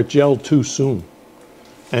 or it gelled too soon,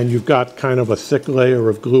 and you've got kind of a thick layer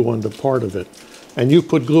of glue under part of it, and you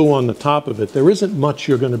put glue on the top of it, there isn't much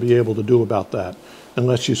you're going to be able to do about that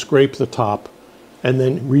unless you scrape the top and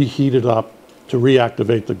then reheat it up to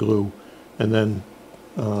reactivate the glue and then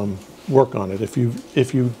work on it. If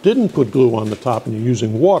you didn't put glue on the top and you're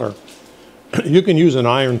using water, you can use an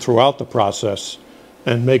iron throughout the process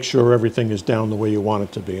and make sure everything is down the way you want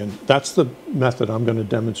it to be. And that's the method I'm going to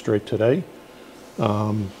demonstrate today.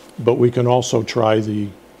 But we can also try the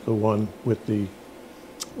one with the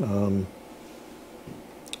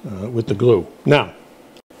glue. Now,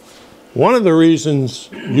 one of the reasons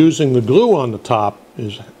using the glue on the top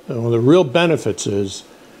is, one of the real benefits is,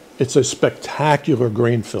 it's a spectacular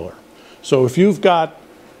grain filler. So if you've got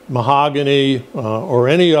mahogany or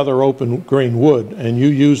any other open grain wood and you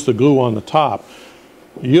use the glue on the top,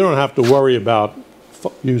 you don't have to worry about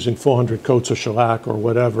using 400 coats of shellac or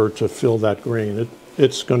whatever to fill that grain.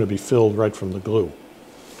 It's going to be filled right from the glue.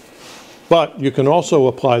 But you can also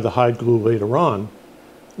apply the hide glue later on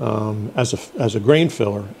as a grain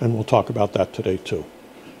filler, and we'll talk about that today too.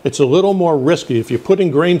 It's a little more risky. If you're putting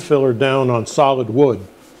grain filler down on solid wood,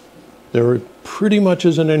 there pretty much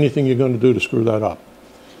isn't anything you're going to do to screw that up.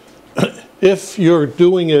 If you're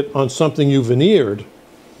doing it on something you veneered,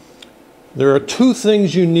 there are two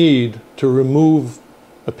things you need to remove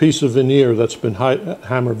a piece of veneer that's been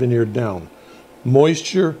hammer veneered down: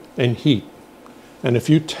 moisture and heat. And if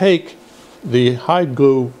you take the hide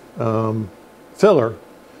glue filler,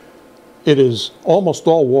 it is almost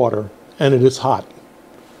all water and it is hot.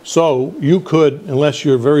 So you could, unless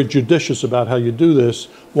you're very judicious about how you do this,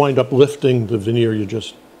 wind up lifting the veneer you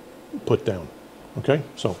just put down. Okay,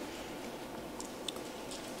 so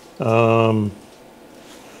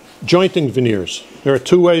jointing veneers. There are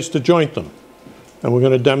two ways to joint them, and we're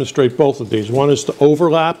going to demonstrate both of these. One is to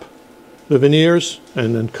overlap the veneers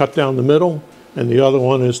and then cut down the middle, and the other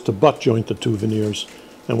one is to butt joint the two veneers,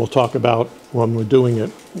 and we'll talk about, when we're doing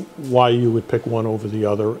it, why you would pick one over the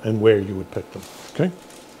other and where you would pick them. Okay.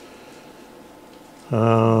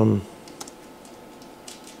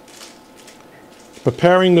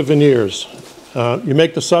 Preparing the veneers. You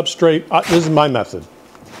make the substrate. This is my method.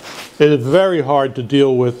 It is very hard to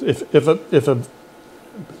deal with. If a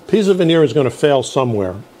piece of veneer is going to fail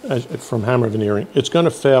somewhere from hammer veneering, it's going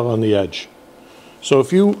to fail on the edge. So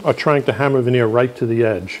if you are trying to hammer veneer right to the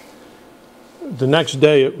edge, the next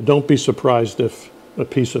day, don't be surprised if a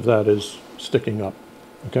piece of that is sticking up.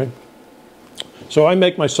 Okay? So I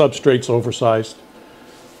make my substrates oversized.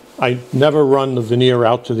 I never run the veneer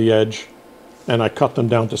out to the edge, and I cut them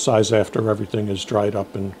down to size after everything is dried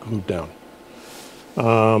up and glued down.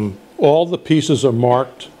 All the pieces are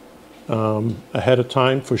marked ahead of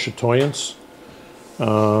time for chatoyance.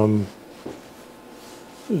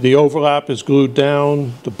 The overlap is glued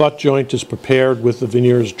down. The butt joint is prepared with the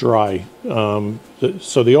veneers dry.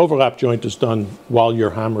 So the overlap joint is done while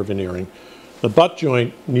you're hammer veneering. The butt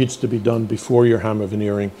joint needs to be done before you're hammer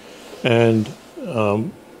veneering. And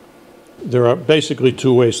there are basically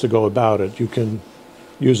two ways to go about it. You can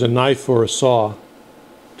use a knife or a saw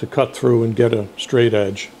to cut through and get a straight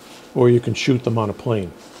edge, or you can shoot them on a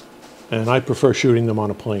plane. And I prefer shooting them on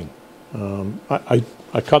a plane. I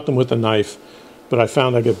cut them with a knife, but I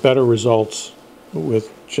found I get better results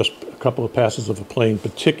with just a couple of passes of a plane,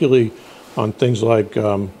 particularly on things like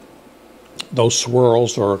those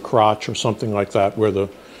swirls or a crotch or something like that, where the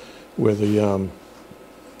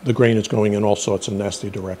grain is going in all sorts of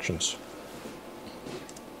nasty directions.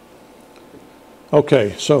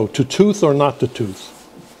 Okay, so to tooth or not to tooth.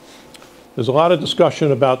 There's a lot of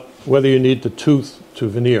discussion about whether you need to tooth to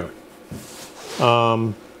veneer.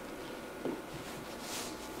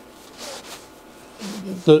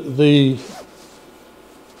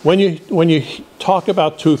 When you talk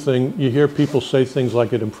about toothing, you hear people say things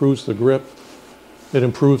like it improves the grip, it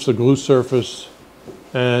improves the glue surface,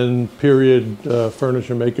 and period,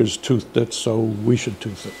 furniture makers toothed it, so we should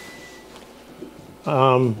tooth it.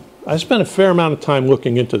 I spent a fair amount of time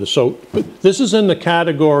looking into this. So this is in the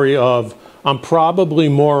category of, I'm probably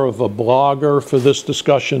more of a blogger for this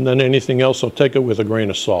discussion than anything else, so take it with a grain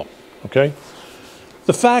of salt, okay?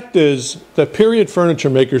 The fact is that period furniture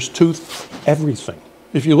makers tooth everything.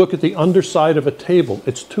 If you look at the underside of a table,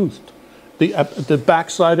 it's toothed. The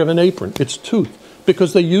backside of an apron, it's toothed,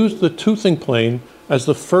 because they use the toothing plane as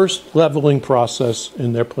the first leveling process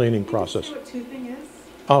in their planing process. Can you say what toothing is?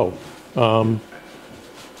 Oh,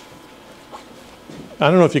 I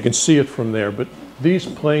don't know if you can see it from there, but these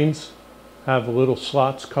planes have little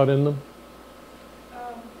slots cut in them.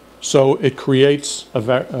 So it creates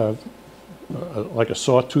like a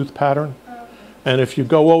sawtooth pattern. And if you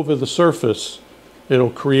go over the surface, it'll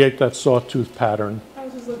create that sawtooth pattern. Oh,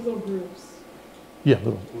 it's just like little grooves. Yeah,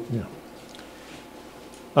 little, yeah.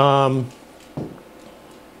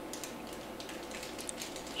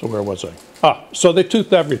 So where was I? So they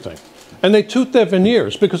toothed everything. And they toothed their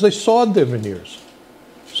veneers because they sawed their veneers.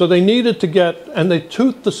 So they needed to get, and they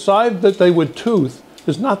toothed the side that they would tooth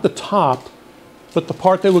is not the top, but the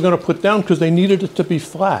part they were going to put down because they needed it to be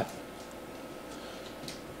flat.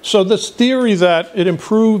 So this theory that it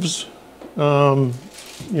improves, you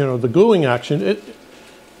know, the gluing action,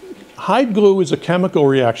 hide glue is a chemical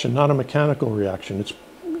reaction, not a mechanical reaction.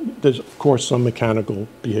 There's of course some mechanical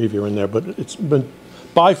behavior in there, but it's been,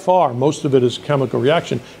 by far, most of it is chemical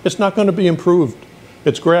reaction. It's not going to be improved.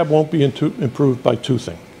 Its grab won't be improved by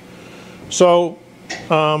toothing. So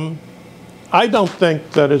I don't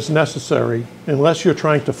think that it's necessary, unless you're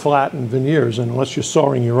trying to flatten veneers and unless you're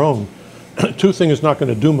sawing your own. Toothing is not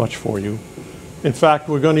going to do much for you. In fact,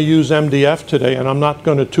 we're going to use MDF today, and I'm not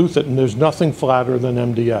going to tooth it, and there's nothing flatter than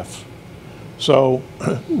MDF. So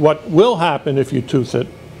what will happen if you tooth it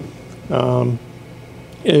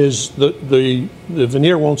is the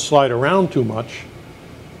veneer won't slide around too much,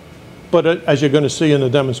 but as you're going to see in the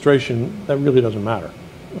demonstration, that really doesn't matter,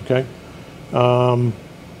 okay?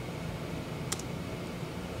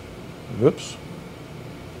 Oops.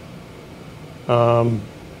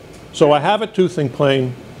 So I have a toothing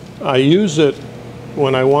plane. I use it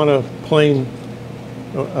when I want to plane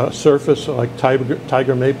a surface like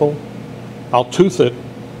tiger maple. I'll tooth it,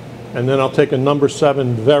 and then I'll take a number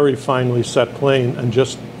 7 very finely set plane, and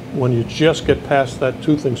just when you just get past that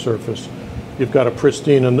toothing surface, you've got a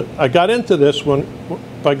pristine. And I got into this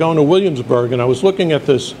by going to Williamsburg, and I was looking at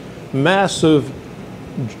this massive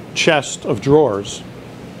chest of drawers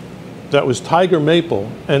that was tiger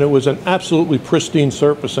maple, and it was an absolutely pristine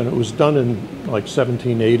surface, and it was done in like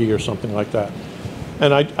 1780 or something like that.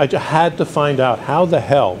 And I had to find out how the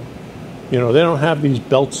hell, you know, they don't have these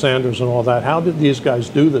belt sanders and all that. How did these guys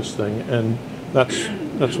do this thing? And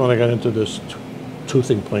that's when I got into this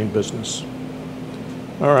toothing plane business.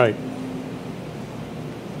 All right.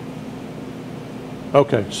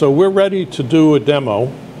 Okay, so we're ready to do a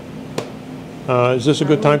demo. Is this a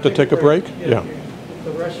good time to take a break? Yeah.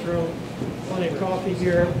 The restroom, plenty of coffee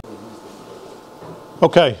here.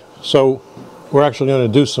 Okay, so we're actually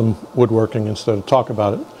going to do some woodworking instead of talk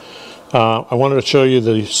about it. I wanted to show you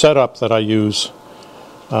the setup that I use.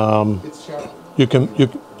 You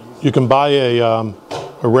can buy a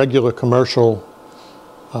regular commercial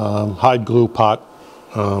hide glue pot.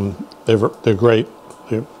 They're great.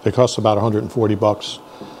 They cost about 140 bucks.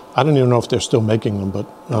 I don't even know if they're still making them, but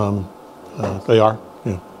they are.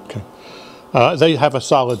 Yeah. Okay. They have a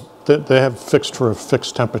solid. They have fixed for a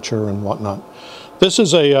fixed temperature and whatnot. This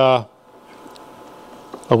is a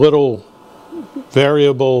little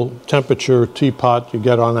variable temperature teapot you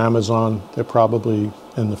get on Amazon. They're probably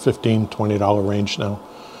in the $15, $20 range now.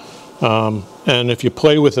 And if you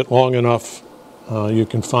play with it long enough, you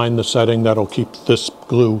can find the setting that'll keep this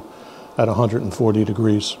glue at 140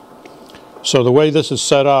 degrees. So the way this is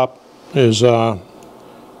set up is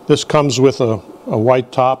this comes with a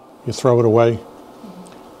white top. You throw it away.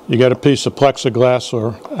 You get a piece of plexiglass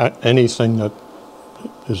or anything that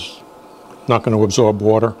is not going to absorb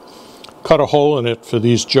water. Cut a hole in it for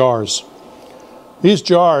these jars. These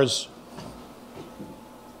jars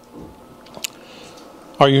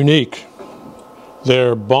are unique.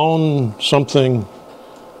 They're bone something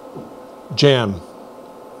jam.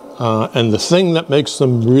 And the thing that makes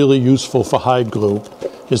them really useful for hide glue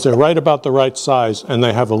is they're right about the right size, and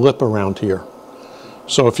they have a lip around here.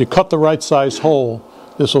 So if you cut the right size hole,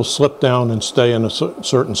 this will slip down and stay in a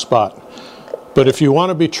certain spot. But if you want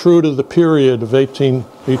to be true to the period of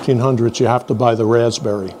 1800s, you have to buy the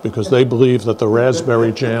raspberry, because they believe that the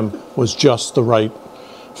raspberry jam was just the right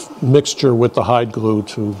mixture with the hide glue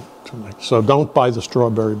to make. So don't buy the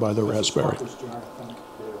strawberry, buy the raspberry.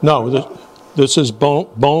 No, this is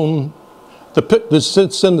bone. This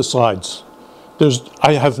sits in the slides.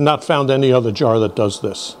 I have not found any other jar that does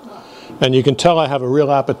this. And you can tell I have a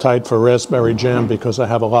real appetite for raspberry jam because I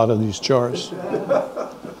have a lot of these jars. And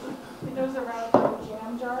those are rather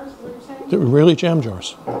jam jars, what you're saying? They're really jam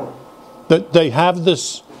jars. They have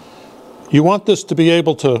this, you want this to be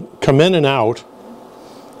able to come in and out,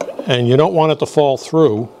 and you don't want it to fall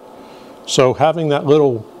through. So having that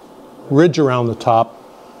little ridge around the top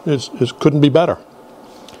couldn't be better.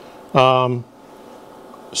 So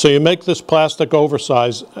you make this plastic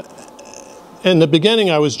oversize. In the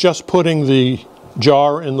beginning, I was just putting the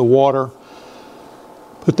jar in the water,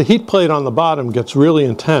 but the heat plate on the bottom gets really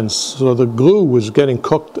intense, so the glue was getting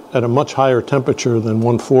cooked at a much higher temperature than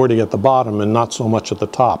 140 at the bottom and not so much at the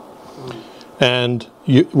top. And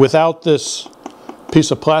without this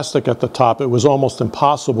piece of plastic at the top, it was almost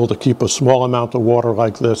impossible to keep a small amount of water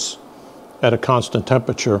like this at a constant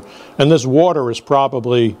temperature. And this water is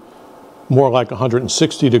probably more like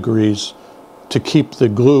 160 degrees to keep the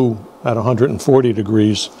glue at 140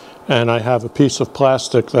 degrees. And I have a piece of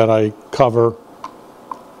plastic that I cover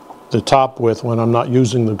the top with when I'm not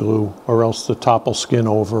using the glue, or else the top will skin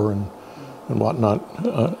over and whatnot.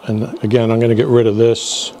 And again, I'm going to get rid of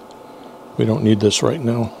this. We don't need this right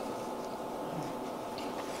now.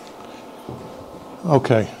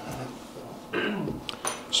 Okay.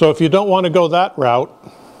 So if you don't want to go that route,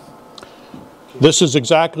 this is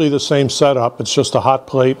exactly the same setup. It's just a hot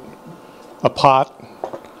plate, a pot,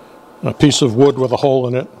 a piece of wood with a hole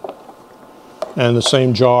in it, and the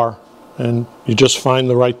same jar. And you just find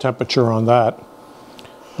the right temperature on that.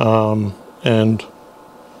 And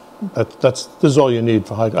this is all you need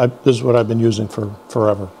for this is what I've been using for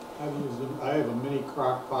forever. I have a mini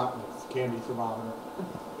crock pot with candy thermometer.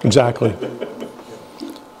 Exactly.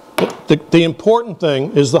 The important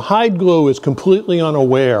thing is the hide glue is completely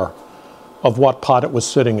unaware of what pot it was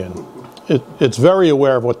sitting in. It's very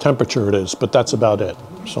aware of what temperature it is, but that's about it.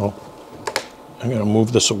 So I'm going to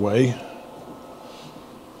move this away.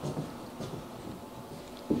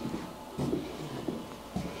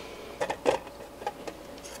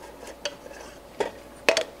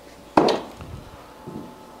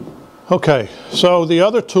 Okay, so the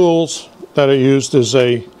other tools that are used is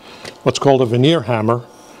what's called a veneer hammer.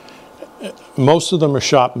 Most of them are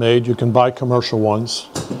shop made. You can buy commercial ones.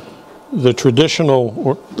 The traditional,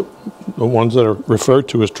 or the ones that are referred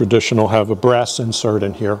to as traditional, have a brass insert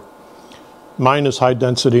in here. Mine is high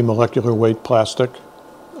density molecular weight plastic.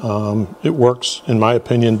 It works, in my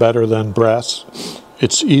opinion, better than brass.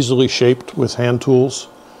 It's easily shaped with hand tools,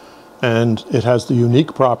 and it has the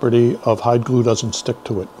unique property of hide glue doesn't stick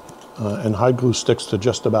to it. And hide glue sticks to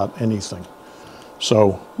just about anything.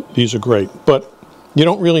 So these are great. But you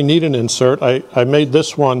don't really need an insert. I made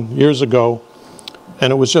this one years ago,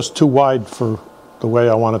 and it was just too wide for the way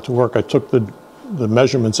I want it to work. I took the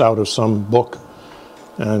measurements out of some book,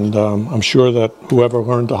 and I'm sure that whoever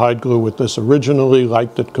learned to hide glue with this originally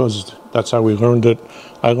liked it because that's how we learned it.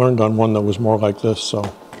 I learned on one that was more like this. So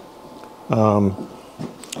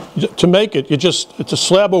to make it, it's a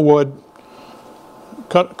slab of wood.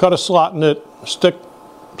 Cut a slot in it, stick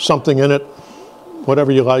something in it,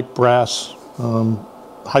 whatever you like, brass,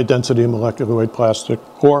 high density molecular weight plastic,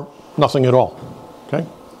 or nothing at all, okay?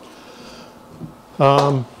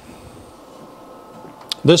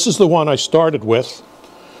 This is the one I started with.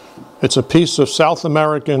 It's a piece of South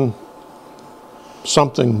American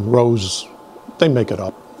something rose. They make it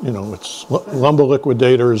up, you know, it's lumber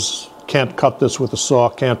liquidators, can't cut this with a saw,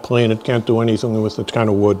 can't plane it, can't do anything with it kind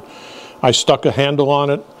of wood. I stuck a handle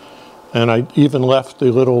on it, and I even left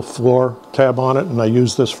the little floor tab on it, and I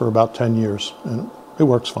used this for about 10 years, and it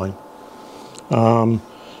works fine.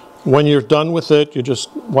 When you're done with it, you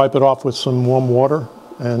just wipe it off with some warm water,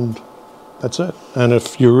 and that's it. And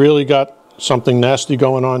if you really got something nasty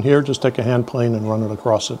going on here, just take a hand plane and run it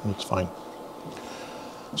across it, and it's fine.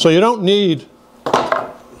 So you don't need,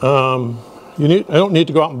 I don't need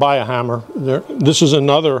to go out and buy a hammer. This is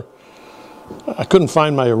another. I couldn't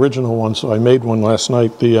find my original one, so I made one last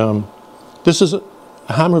night. This is a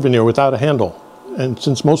hammer veneer without a handle. And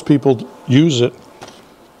since most people use it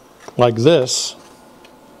like this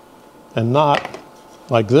and not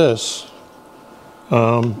like this,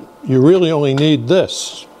 you really only need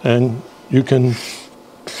this, and you can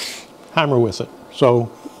hammer with it.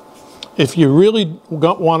 So if you really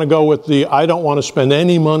want to go with I don't want to spend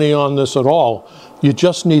any money on this at all, You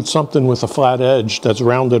just need something with a flat edge that's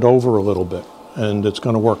rounded over a little bit, and it's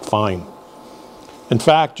going to work fine. In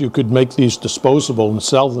fact, you could make these disposable and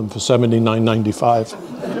sell them for $79.95.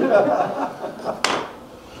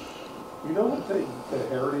 You know what the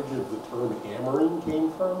heritage of the term hammering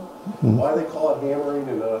came from? Why they call it hammering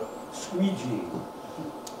and squeegeeing?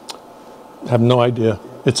 I have no idea.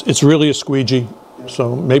 It's really a squeegee,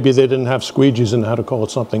 so maybe they didn't have squeegees and had to call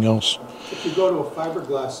it something else. If you go to a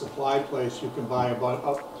fiberglass supply place, you can buy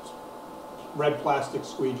about red plastic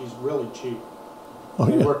squeegees really cheap. Oh,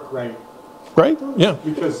 They yeah. work great Right? Yeah.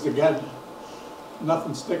 because, again,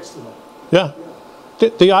 nothing sticks to them. Yeah.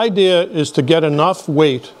 The idea is to get enough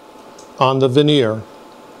weight on the veneer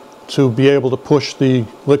to be able to push the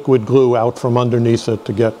liquid glue out from underneath it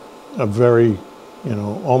to get a very, you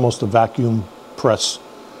know, almost a vacuum press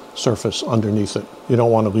surface underneath it. You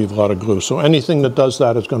don't want to leave a lot of glue. So anything that does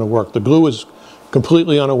that is going to work. The glue is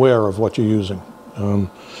completely unaware of what you're using.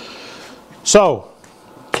 So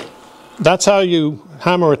that's how you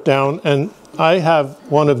hammer it down. And I have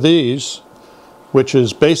one of these, which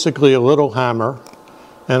is basically a little hammer.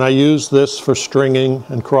 And I use this for stringing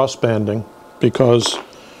and cross banding because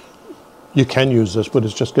you can use this, but it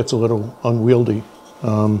just gets a little unwieldy.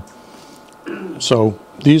 So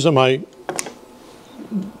these are my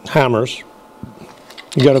hammers.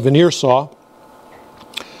 You got a veneer saw,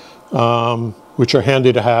 which are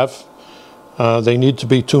handy to have. They need to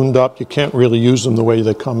be tuned up. You can't really use them the way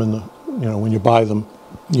they come in the, you know, when you buy them.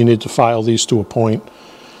 You need to file these to a point,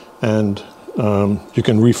 and you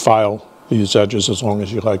can refile these edges as long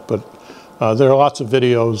as you like. But there are lots of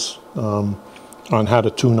videos on how to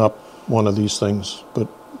tune up one of these things. But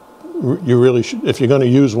you really should, if you're going to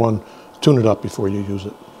use one, tune it up before you use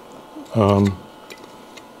it.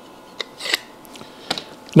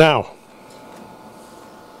 Now,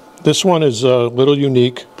 this one is a little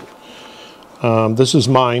unique. This is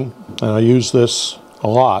mine, and I use this a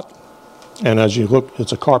lot. And as you look,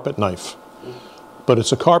 it's a carpet knife. But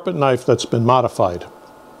it's a carpet knife that's been modified.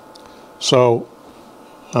 So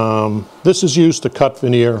this is used to cut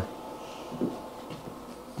veneer.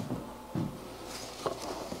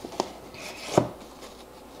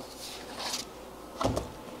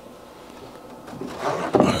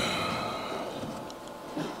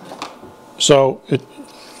 So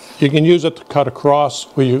you can use it to cut across,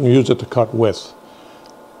 or you can use it to cut width.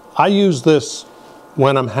 I use this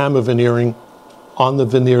when I'm hammer veneering on the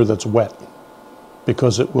veneer that's wet,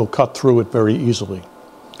 because it will cut through it very easily.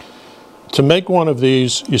 To make one of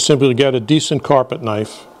these, you simply get a decent carpet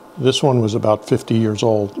knife. This one was about 50 years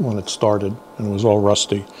old when it started, and it was all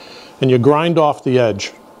rusty. And you grind off the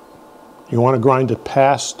edge. You want to grind it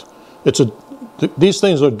past. These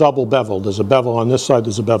things are double beveled. There's a bevel on this side,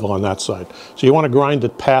 there's a bevel on that side. So you want to grind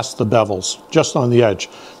it past the bevels, just on the edge.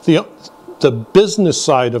 The business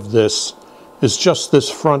side of this is just this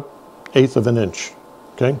front 1/8 of an inch,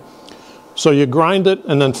 okay? So you grind it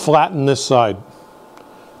and then flatten this side.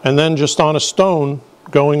 And then just on a stone,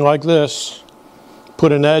 going like this,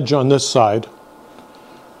 put an edge on this side.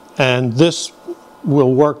 And this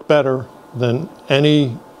will work better than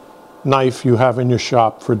any knife you have in your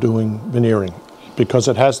shop for doing veneering, because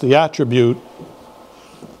it has the attribute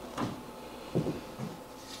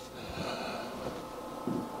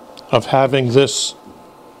of having this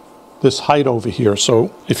height over here. So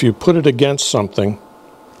if you put it against something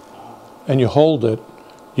and you hold it,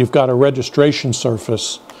 you've got a registration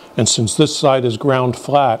surface, and since this side is ground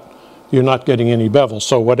flat, you're not getting any bevel.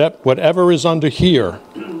 So whatever is under here,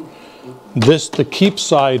 the keep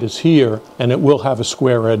side is here, and it will have a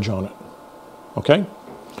square edge on it. Okay?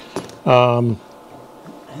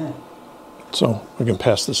 So I can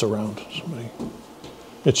pass this around.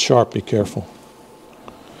 It's sharp, be careful.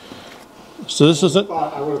 So this isn't...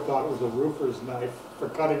 I would have thought it was a roofer's knife for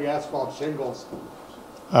cutting asphalt shingles.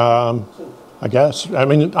 I guess. I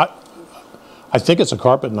mean, I think it's a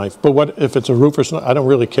carpet knife, but what if it's a roofer's knife? I don't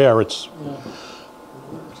really care. It's...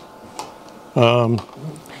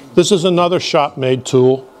 this is another shop-made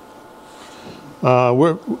tool.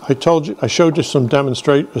 I showed you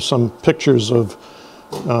some pictures of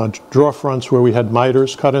drawer fronts where we had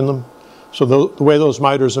miters cut in them. So the way those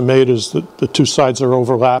miters are made is that the two sides are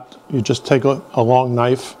overlapped. You just take a long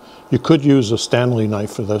knife. You could use a Stanley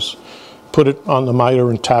knife for this. Put it on the miter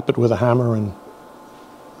and tap it with a hammer, and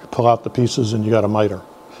pull out the pieces, and you got a miter.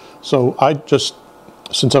 So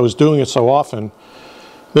since I was doing it so often,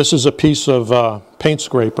 this is a piece of paint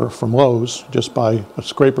scraper from Lowe's. Just buy a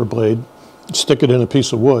scraper blade, stick it in a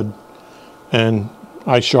piece of wood, and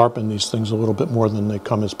I sharpen these things a little bit more than they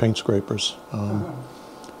come as paint scrapers.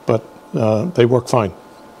 But they work fine.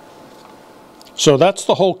 So that's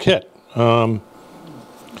the whole kit.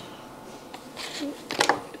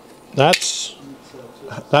 that's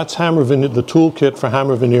hammer veneer, the toolkit for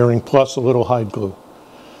hammer veneering plus a little hide glue.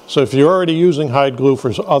 So if you're already using hide glue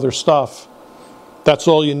for other stuff, that's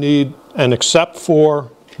all you need, and except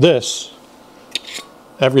for this,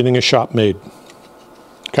 everything is shop made.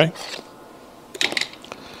 Okay?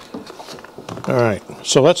 All right,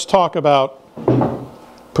 so let's talk about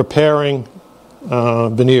preparing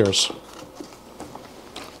veneers.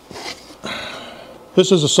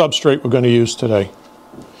 This is a substrate we're going to use today.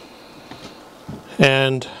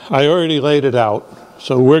 And I already laid it out.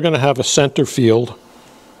 So we're going to have a center field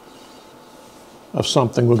of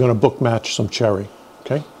something. We're going to book match some cherry,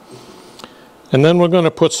 okay? And then we're going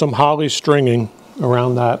to put some holly stringing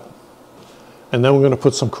around that. And then we're going to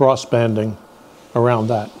put some cross banding around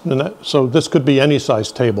that. And so this could be any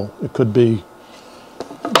size table. It could be,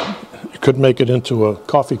 you could make it into a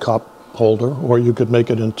coffee cup holder, or you could make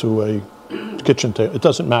it into a kitchen table. It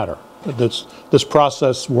doesn't matter. This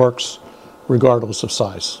process works regardless of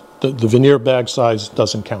size. The veneer bag size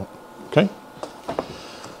doesn't count, okay?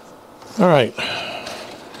 All right,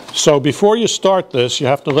 so before you start this, you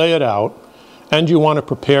have to lay it out, and you want to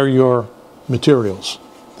prepare your materials.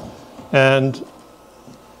 And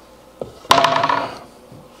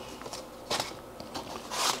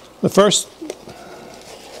the first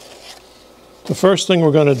thing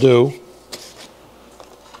we're going to do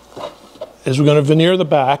is we're going to veneer the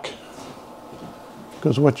back,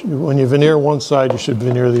 because when you veneer one side, you should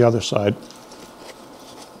veneer the other side.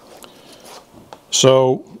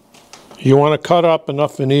 So you want to cut up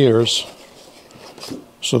enough veneers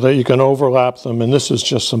so that you can overlap them, and this is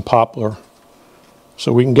just some poplar.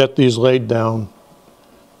 So we can get these laid down,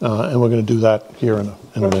 and we're going to do that here in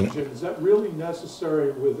a minute. Is that really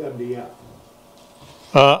necessary with MDF?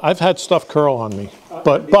 I've had stuff curl on me,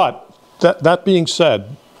 but that being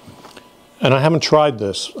said, and I haven't tried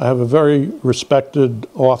this. I have a very respected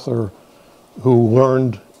author who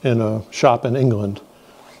learned in a shop in England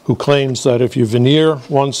who claims that if you veneer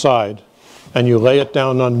one side and you lay it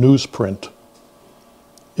down on newsprint,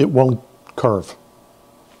 it won't curve.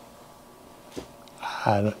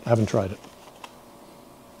 I haven't tried it.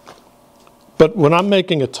 But when I'm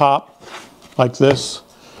making a top like this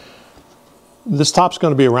top's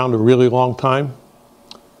going to be around a really long time,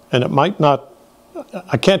 and it might not,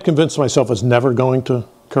 I can't convince myself it's never going to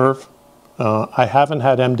curve. I haven't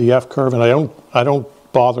had MDF curve, and I don't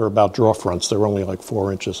bother about draw fronts. They're only like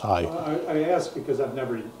 4 inches high. I ask because I've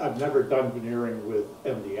never done veneering with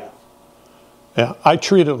MDF. Yeah, I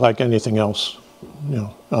treat it like anything else.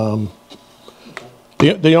 You know,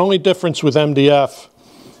 the only difference with MDF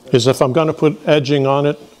is if I'm going to put edging on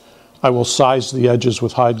it, I will size the edges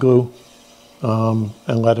with hide glue and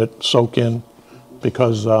let it soak in,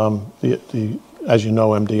 because as you know,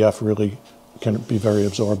 MDF really can be very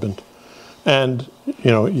absorbent. And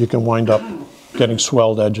you know, you can wind up getting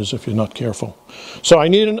swelled edges if you're not careful. So I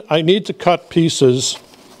need to cut pieces,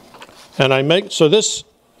 and I make, so this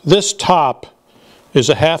top is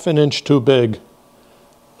a ½ an inch too big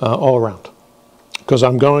all around, because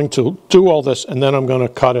I'm going to do all this and then I'm going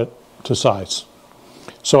to cut it to size.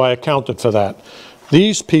 So I accounted for that.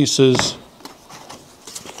 These pieces,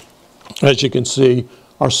 as you can see,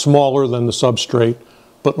 are smaller than the substrate,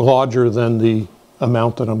 but larger than the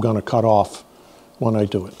amount that I'm going to cut off when I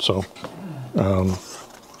do it. So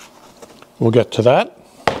we'll get to that.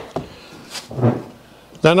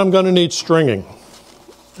 Then I'm going to need stringing.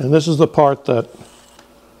 And this is the part that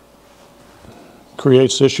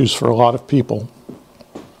creates issues for a lot of people.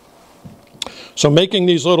 So making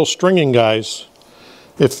these little stringing guys,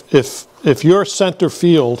 if your center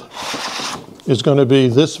field is going to be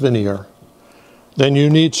this veneer, then you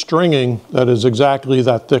need stringing that is exactly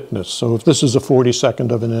that thickness. So if this is a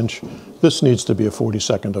 42nd of an inch, this needs to be a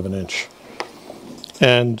 42nd of an inch.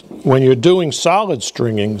 And when you're doing solid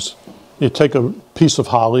stringings, you take a piece of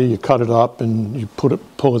holly, you cut it up, and you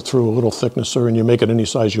pull it through a little thicknesser, and you make it any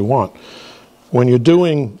size you want. When you're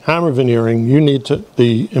doing hammer veneering, you need to,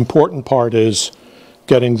 the important part is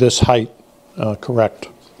getting this height correct.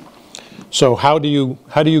 So how do you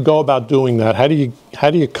go about doing that? How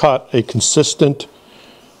do you cut a consistent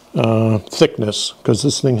thickness? Because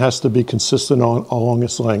this thing has to be consistent along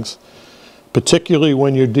its length, particularly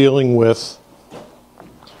when you're dealing with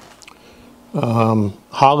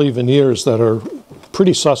holly veneers that are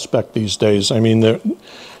pretty suspect these days. I mean,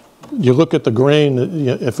 you look at the grain.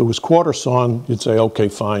 If it was quarter sawn, you'd say, okay,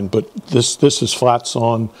 fine. But this is flat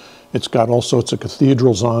sawn. It's got all sorts of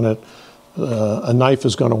cathedrals on it. A knife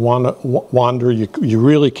is going to wander. You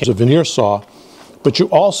really can't use a veneer saw, but you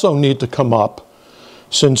also need to come up,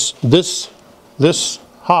 since this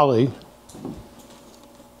holly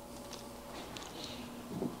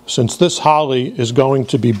since this holly is going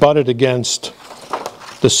to be butted against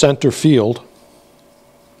the center field,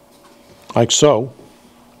 like so,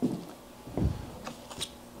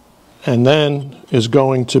 and then is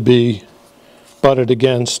going to be butted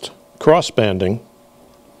against crossbanding,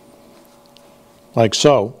 like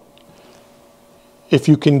so. If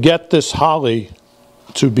you can get this holly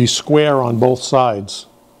to be square on both sides,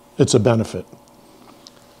 it's a benefit.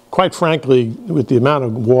 Quite frankly, with the amount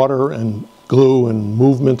of water and glue and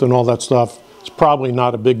movement and all that stuff, it's probably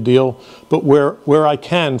not a big deal. But where I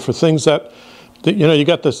can, for things that you know, you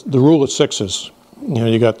got the rule of sixes. You know,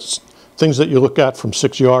 you got things that you look at from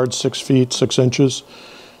 6 yards, 6 feet, 6 inches.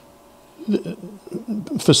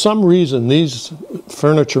 For some reason, these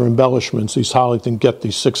furniture embellishments, these holly things, get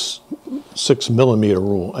these 6 millimeter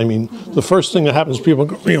rule. I mean, the first thing that happens, people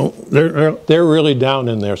go, you know, they're really down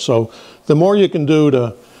in there. So the more you can do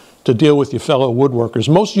to deal with your fellow woodworkers,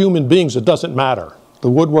 most human beings, it doesn't matter. The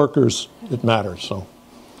woodworkers, it matters. So,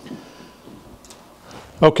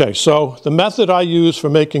 okay, so the method I use for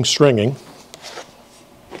making stringing .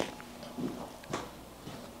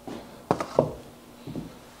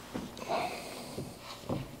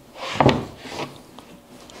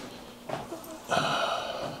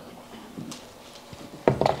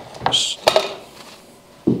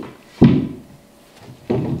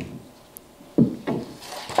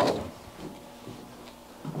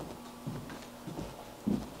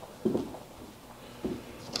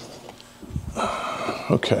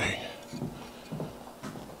 Okay.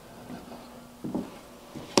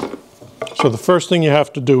 So the first thing you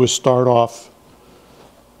have to do is start off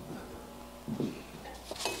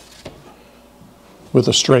with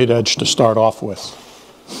a straight edge to start off with.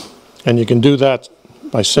 And you can do that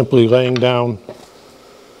by simply laying down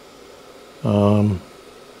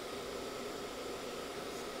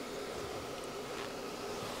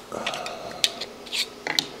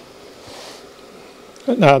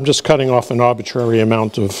now I'm just cutting off an arbitrary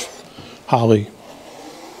amount of holly.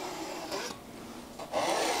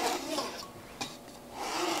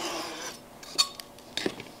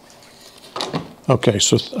 Okay,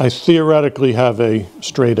 so I theoretically have a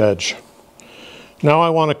straight edge. Now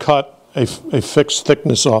I want to cut a fixed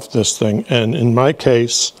thickness off this thing, and in my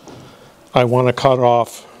case, I want to cut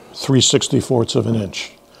off 3/64 of an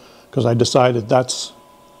inch, because I decided that's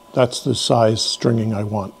the size stringing I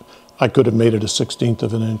want. I could have made it a 1/16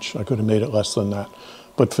 of an inch. I could have made it less than that.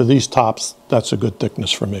 But for these tops, that's a good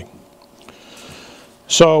thickness for me.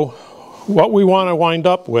 So what we want to wind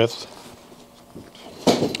up with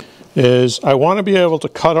is I want to be able to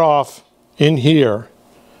cut off in here,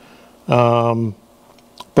 but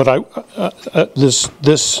I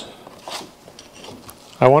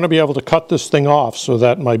want to be able to cut this thing off so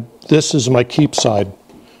that this is my keep side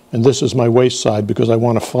and this is my waste side, because I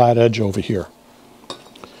want a flat edge over here.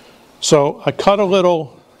 So I cut a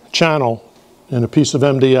little channel in a piece of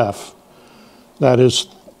MDF that is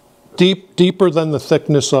deeper than the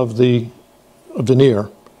thickness of the veneer,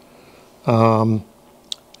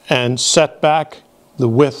 and set back the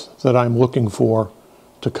width that I'm looking for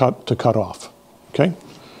to cut off. Okay,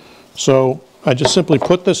 so I just simply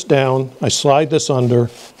put this down. I slide this under,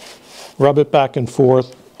 rub it back and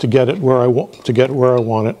forth to get it where I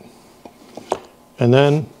want it, and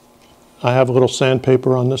then I have a little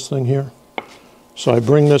sandpaper on this thing here. So I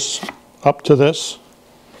bring this up to this,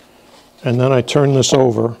 and then I turn this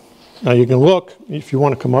over. Now you can look, if you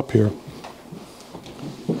want to come up here,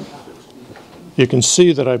 you can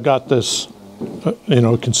see that I've got this,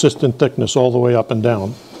 consistent thickness all the way up and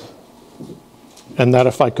down. And that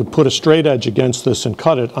if I could put a straight edge against this and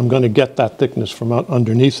cut it, I'm going to get that thickness from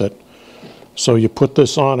underneath it. So you put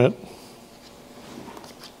this on it,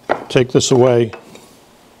 take this away,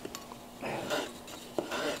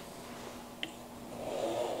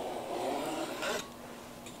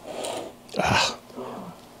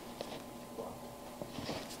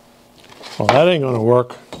 well, that ain't going to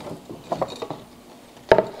work.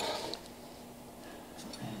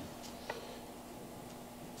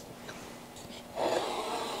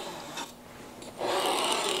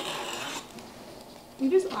 You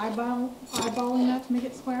just eyeballing that to make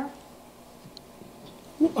it square?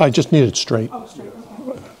 I just need it straight. Oh, straight,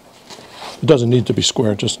 okay. It doesn't need to be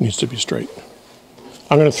square, it just needs to be straight.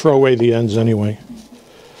 I'm going to throw away the ends anyway.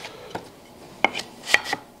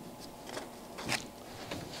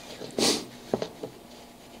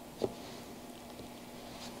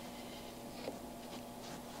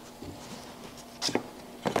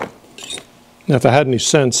 Now, if I had any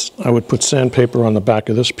sense, I would put sandpaper on the back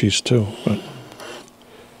of this piece too. But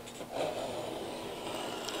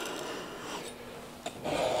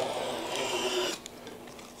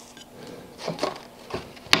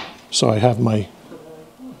So I have my,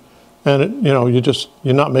 and it, you know,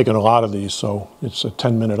 you're not making a lot of these, so it's a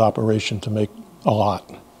 10-minute operation to make a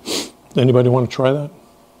lot. Anybody want to try that?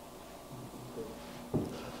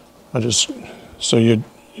 So you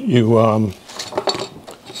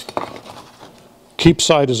keep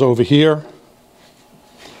side is over here.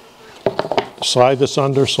 Slide this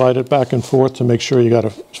under, slide it back and forth to make sure you got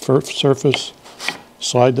a surface.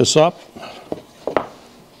 Slide this up,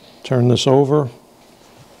 turn this over.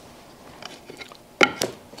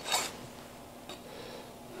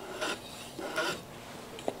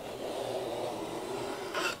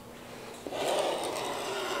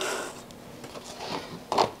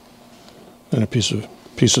 And a piece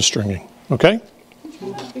of stringing, okay?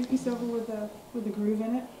 That big piece over with the groove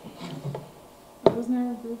in it. Wasn't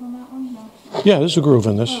there a groove on that one? No. Yeah, there's a groove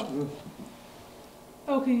in this.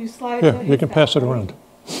 Oh, can you slide? Yeah, you can pass it around.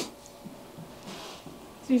 So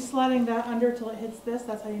you're sliding that under till it hits this.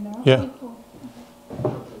 That's how you know it. Yeah. Oh,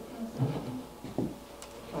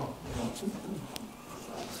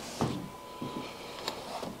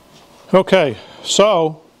 cool. Okay,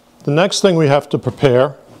 so the next thing we have to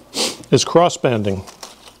prepare is cross banding.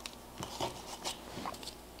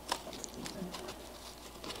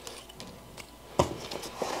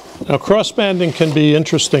 Now, cross banding can be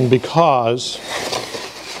interesting because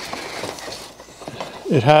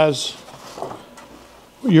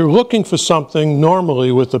you're looking for something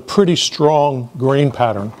normally with a pretty strong grain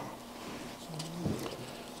pattern,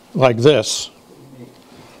 like this.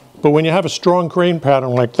 But when you have a strong grain pattern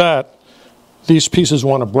like that, these pieces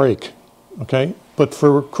want to break, okay? But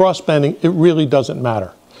for cross banding, it really doesn't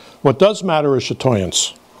matter. What does matter is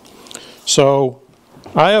chatoyance. So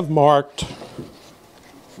I have marked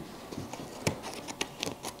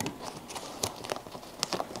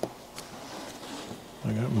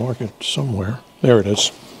mark it somewhere. There it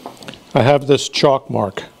is. I have this chalk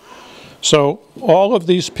mark. So all of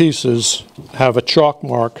these pieces have a chalk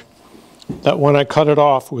mark that when I cut it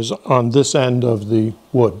off was on this end of the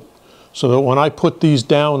wood. So that when I put these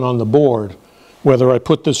down on the board, whether I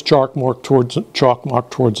put this chalk mark towards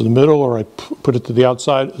the middle or I put it to the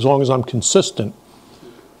outside, as long as I'm consistent,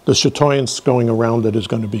 the chatoyance going around it is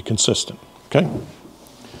going to be consistent, okay?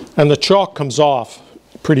 And the chalk comes off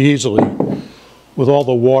pretty easily with all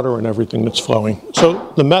the water and everything that's flowing.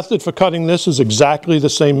 So the method for cutting this is exactly the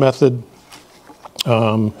same method.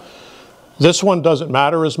 This one doesn't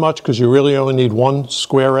matter as much because you really only need one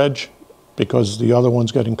square edge because the other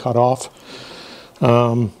one's getting cut off.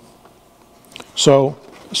 So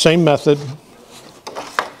same method.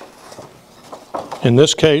 In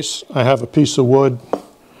this case, I have a piece of wood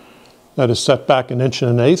that is set back 1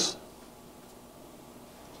 1/8 inches.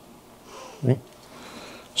 Okay.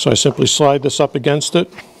 So I simply slide this up against it.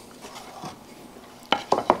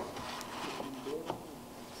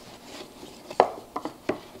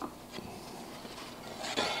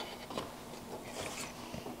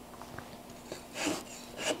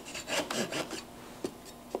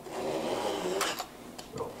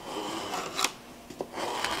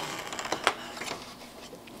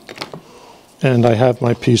 And I have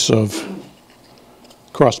my piece of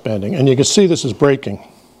cross banding. And you can see this is breaking.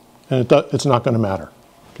 And it's not going to matter.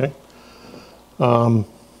 Okay? One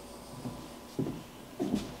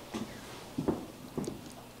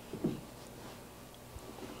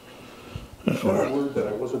word that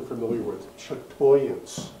I wasn't familiar with,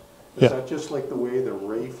 chatoyance. Is that just like the way the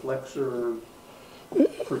ray flecks are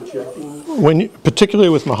projecting? Particularly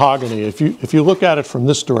with mahogany, if you look at it from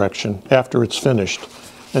this direction after it's finished,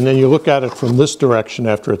 and then you look at it from this direction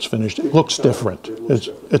after it's finished, it looks different.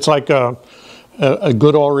 It's like a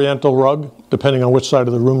good oriental rug, depending on which side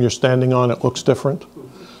of the room you're standing on, it looks different.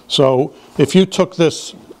 So if you took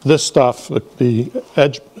this stuff, the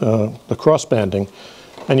edge, the cross banding,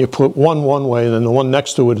 and you put one way, and then the one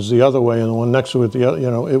next to it is the other way, and the one next to it the other, you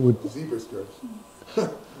know, it would. Zebra strips.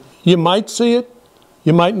 You might see it,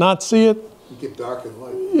 you might not see it. You get dark and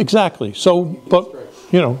light. Exactly. So, but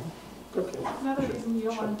you know. Another reason you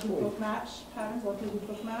don't want to do book match patterns, or do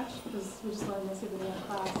book match, because we're just learning this every day in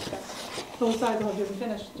class. That both sides will have different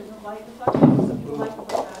finish, different light reflection. Some people like the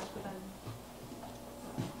book match, but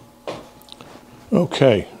then.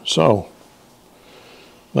 Okay, so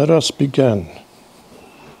let us begin.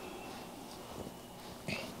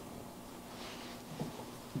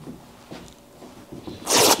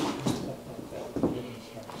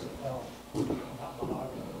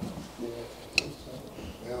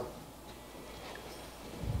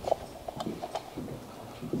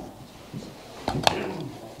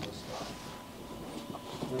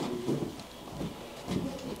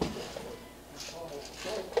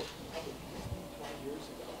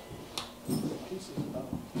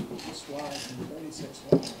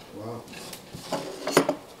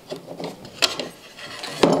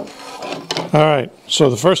 All right, so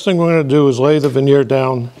the first thing we're going to do is lay the veneer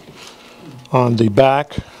down on the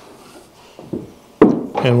back,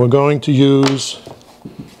 and we're going to use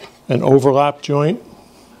an overlap joint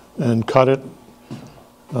and cut it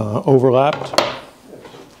overlapped.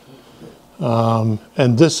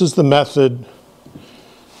 And this is the method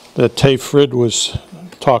that Frid was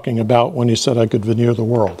talking about when he said I could veneer the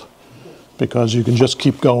world, because you can just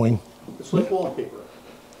keep going. It's like wallpaper.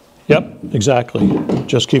 Yep, exactly.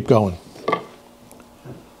 Just keep going.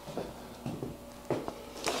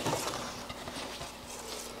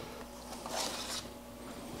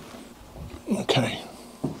 Okay.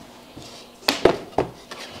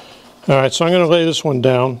 All right, so I'm going to lay this one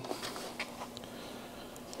down.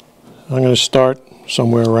 I'm going to start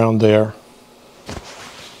somewhere around there.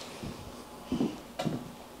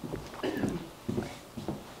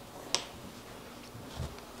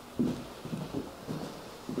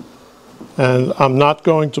 And I'm not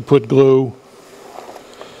going to put glue.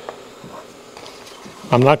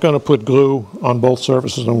 I'm not going to put glue on both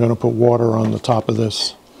surfaces. I'm going to put water on the top of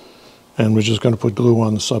this. And we're just going to put glue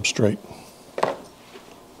on the substrate.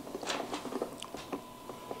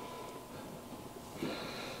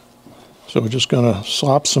 So we're just going to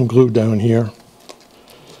slop some glue down here.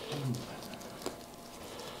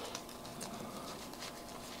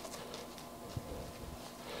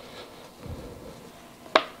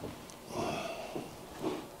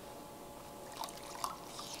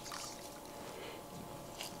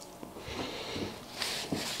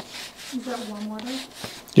 Is that warm water?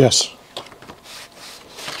 Yes.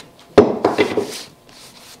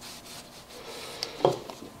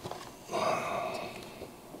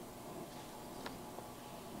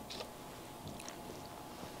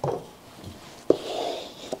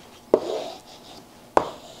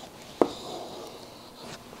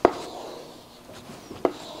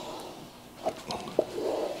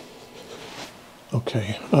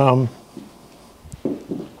 Okay.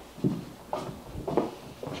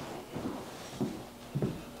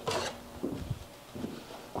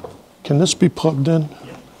 Can this be plugged in?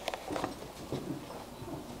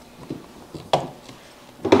 All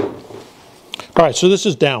right, so this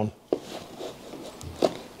is down.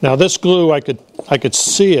 Now this glue, I could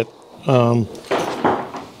see it.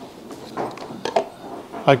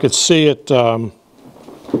 I could see it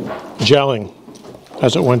gelling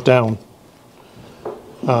as it went down.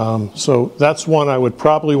 So that's one I would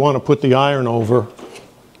probably want to put the iron over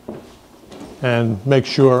and make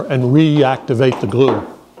sure and reactivate the glue.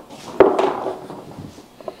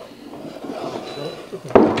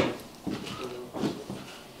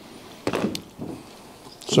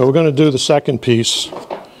 So we're going to do the second piece.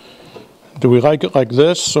 Do we like it like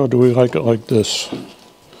this, or do we like it like this?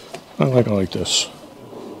 I like it like this.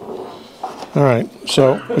 All right,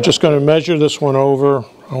 so we're just going to measure this one over.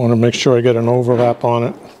 I want to make sure I get an overlap on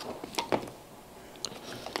it.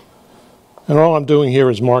 And all I'm doing here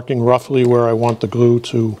is marking roughly where I want the glue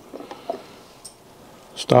to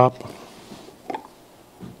stop.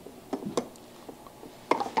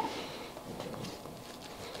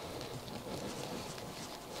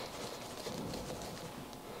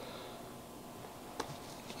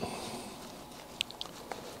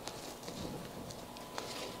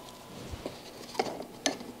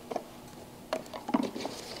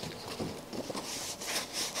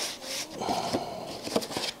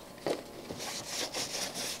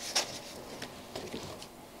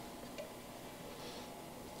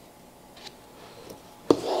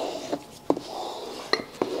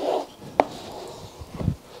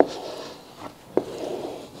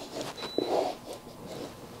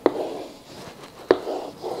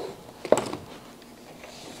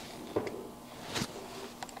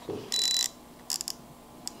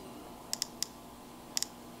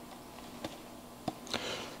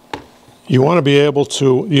 You want to be able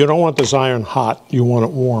to, you don't want this iron hot, you want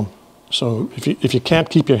it warm. So if you can't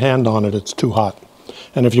keep your hand on it, it's too hot.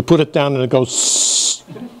 And if you put it down and it goes,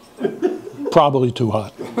 probably too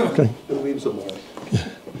hot. Okay, It leaves them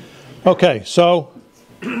all. okay, so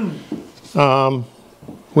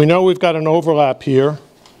we know we've got an overlap here.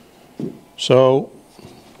 So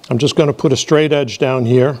I'm just going to put a straight edge down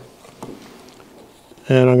here.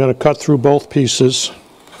 And I'm going to cut through both pieces.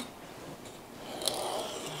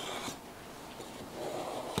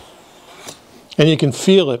 And you can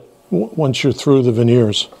feel it once you're through the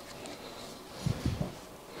veneers.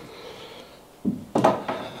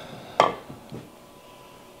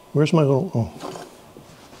 Where's my little, oh.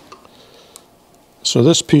 So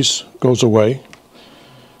this piece goes away,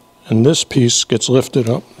 and this piece gets lifted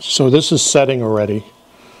up. So this is setting already.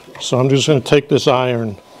 So I'm just going to take this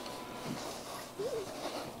iron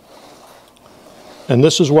And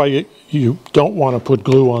this is why you don't want to put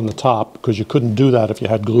glue on the top, because you couldn't do that if you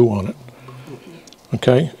had glue on it.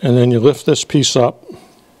 Okay, and then you lift this piece up.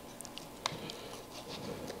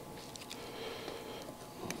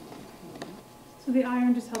 So the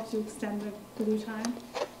iron just helps you extend the glue time?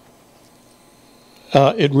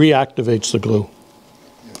 It reactivates the glue.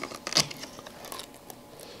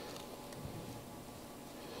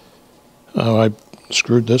 Oh, I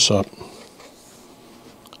screwed this up.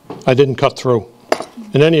 I didn't cut through.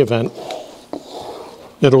 In any event,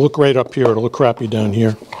 it'll look great up here. It'll look crappy down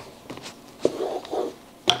here.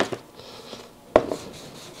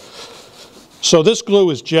 So this glue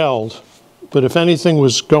is gelled, but if anything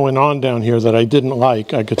was going on down here that I didn't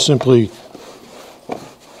like, I could simply...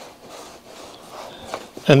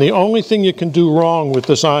 And the only thing you can do wrong with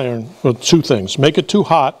this iron, well, two things. Make it too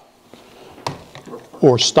hot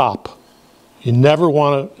or stop. You never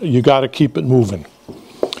want to, you got to keep it moving.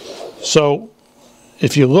 So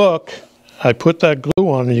if you look, I put that glue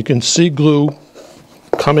on and you can see glue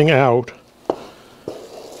coming out.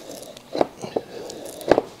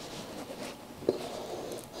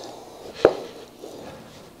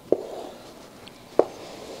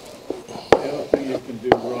 The other thing you can do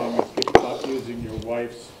wrong is get caught using your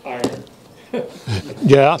wife's iron.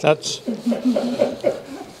 Yeah, that's...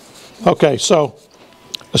 Okay, so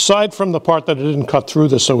aside from the part that it didn't cut through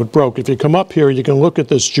this so it broke, if you come up here, you can look at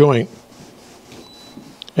this joint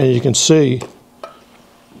and you can see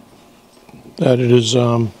that it is...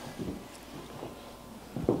 and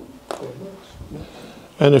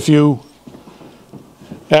if you,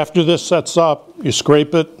 after this sets up, you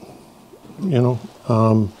scrape it, you know,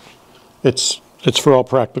 it's for all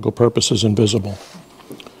practical purposes invisible.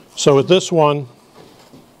 So with this one,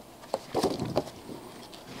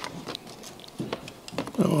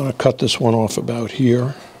 I want to cut this one off about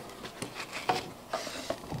here.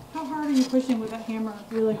 How hard are you pushing with that hammer?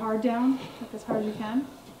 Really hard down? Like as hard as you can?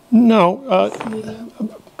 No, Medium?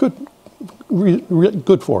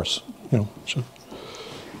 good force, you know. So.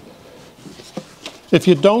 If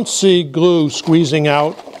you don't see glue squeezing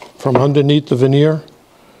out from underneath the veneer,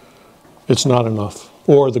 it's not enough,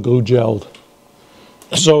 or the glue gelled.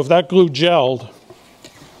 So if that glue gelled,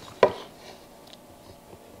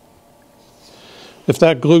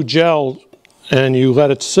 and you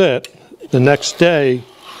let it sit, the next day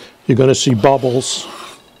you're going to see bubbles.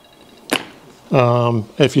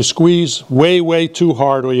 If you squeeze way too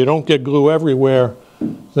hard or you don't get glue everywhere,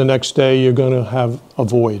 the next day you're going to have a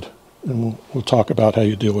void. And we'll talk about how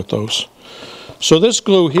you deal with those. So this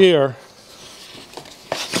glue here,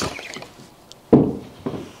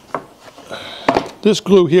 is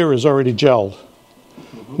already gelled.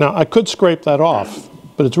 Now I could scrape that off,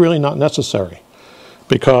 but it's really not necessary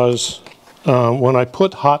because when I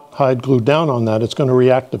put hot hide glue down on that, it's going to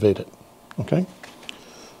reactivate it. Okay?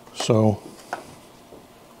 So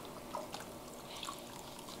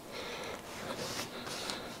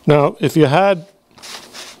now if you had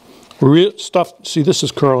real stuff, see this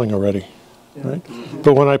is curling already, right?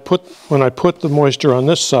 But when I put the moisture on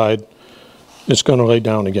this side, it's going to lay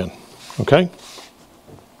down again. Okay?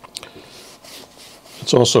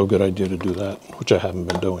 It's also a good idea to do that, which I haven't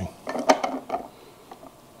been doing.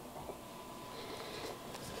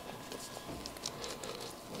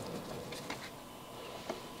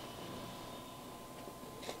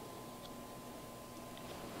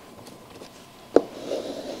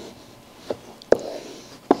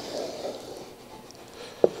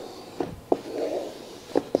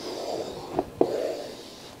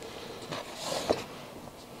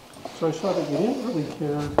 So I saw that you didn't really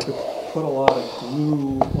care to put a lot of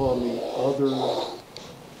glue on the other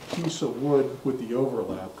piece of wood with the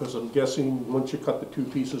overlap, because I'm guessing once you cut the two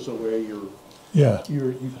pieces away, Yeah.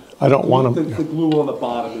 I don't want the them. glue on the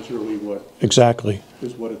bottom is really what Exactly.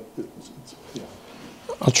 is what yeah.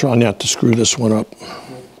 I'll try not to screw this one up.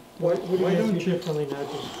 Why don't you differently now,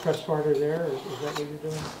 just press harder there, or is that what you're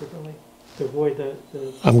doing differently? To avoid the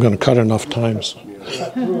I'm going to cut enough times.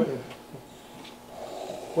 cut through it, or-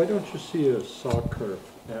 Why don't you see a saw curve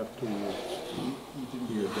after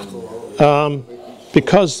you're done?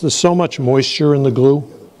 Because there's so much moisture in the glue,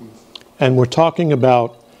 and we're talking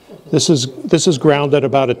about, this is ground at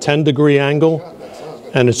about a 10-degree angle,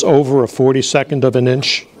 and it's over a 42nd of an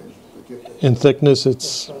inch in thickness.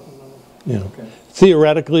 It's, you know,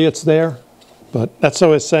 theoretically it's there, but that's what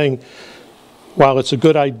I was saying. While it's a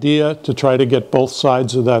good idea to try to get both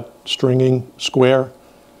sides of that stringing square,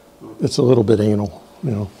 it's a little bit anal.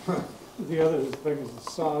 You know. The other thing is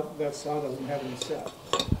that saw doesn't have any set.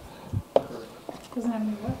 Doesn't have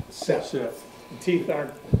any what? Set. The teeth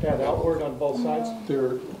aren't that outward on both sides.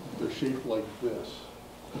 They're shaped like this.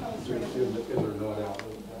 That was straight up. In or not out.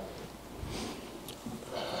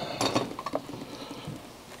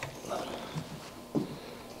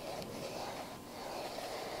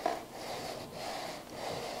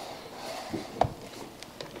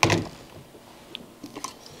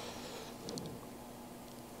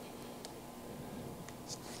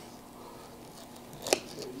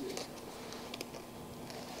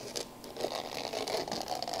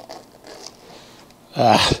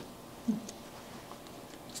 Ah.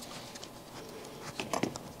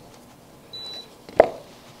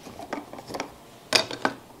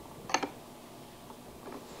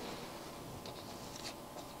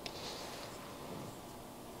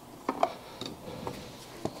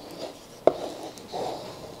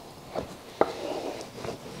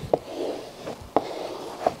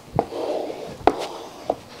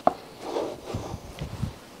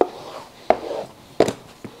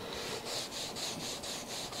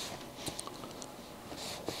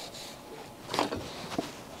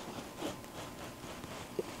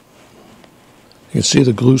 You can see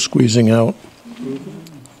the glue squeezing out.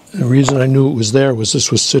 The reason I knew it was there was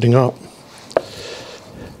this was sitting up.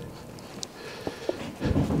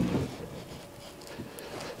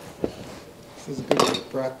 This is a good way to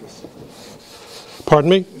practice. Pardon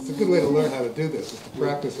me? It's a good way to learn how to do this, is to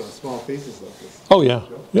practice on small pieces like this. Oh, yeah.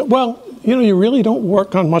 Yeah, well, you know, you really don't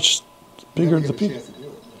work on much bigger Never the get a piece. chance to do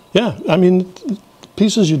it. Yeah, I mean, the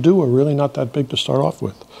pieces you do are really not that big to start off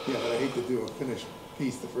with. Yeah, but I hate to do a finished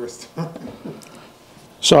piece the first time.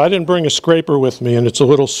 So I didn't bring a scraper with me, and it's a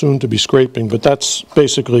little soon to be scraping, but that's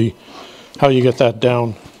basically how you get that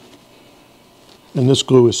down. And this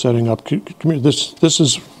glue is setting up. Come here. This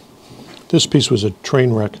piece was a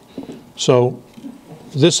train wreck. So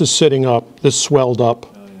this is sitting up. This swelled up.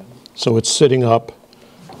 So it's sitting up.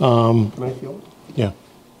 Can I feel it? Yeah.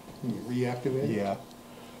 Can you reactivate it? Yeah.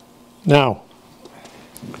 Now,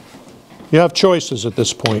 you have choices at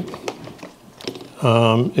this point.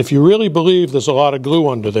 If you really believe there's a lot of glue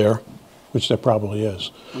under there, which there probably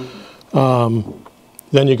is,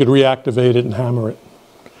 then you could reactivate it and hammer it,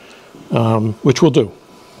 which we'll do.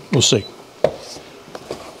 We'll see.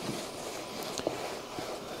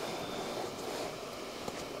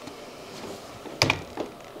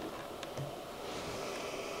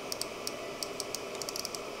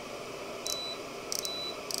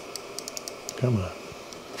 Come on.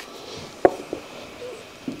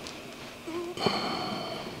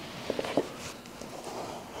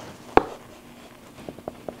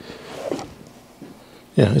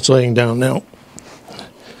 Yeah, it's laying down now.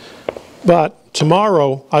 But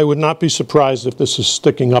tomorrow, I would not be surprised if this is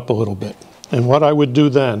sticking up a little bit. And what I would do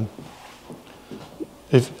then,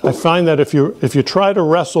 I find that if you try to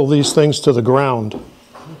wrestle these things to the ground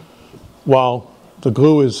while the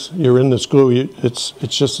glue is, you're in this glue, it's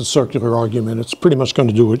just a circular argument. It's pretty much going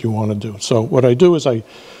to do what you want to do. So what I do is I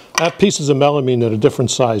have pieces of melamine that are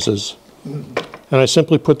different sizes, and I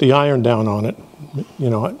simply put the iron down on it. You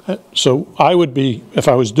know, so I would be, if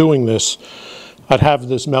I was doing this, I'd have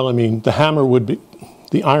this melamine, the hammer would be,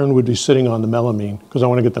 the iron would be sitting on the melamine, because I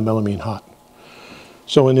want to get the melamine hot.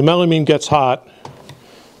 So when the melamine gets hot,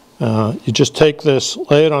 you just take this,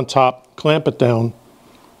 lay it on top, clamp it down,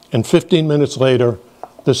 and 15 minutes later,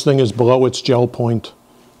 this thing is below its gel point,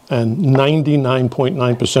 and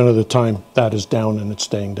 99.9% of the time, that is down and it's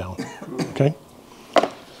staying down, okay?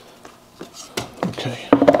 Okay,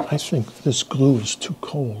 I think this glue is too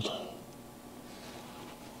cold.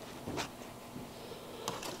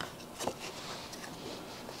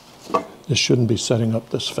 This shouldn't be setting up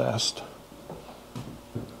this fast.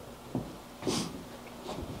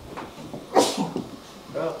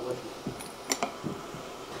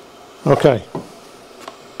 Okay.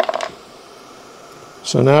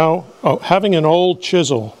 So now, having an old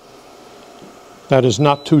chisel that is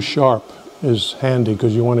not too sharp is handy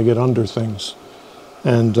because you want to get under things.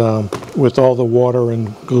 And with all the water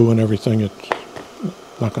and glue and everything, it's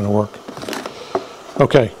not going to work.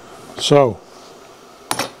 Okay, so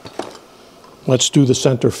let's do the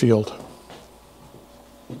center field.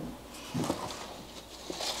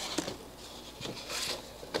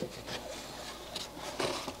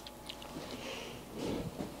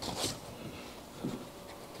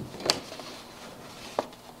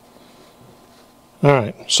 All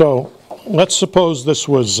right, so let's suppose this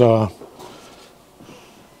was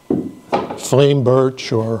flame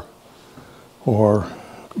birch or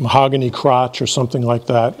mahogany crotch or something like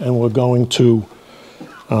that, and we're going to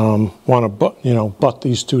want to butt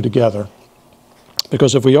these two together,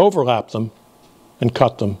 because if we overlap them and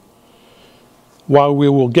cut them, while we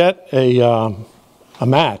will get a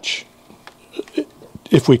match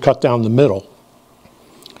if we cut down the middle,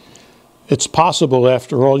 it's possible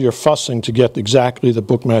after all your fussing to get exactly the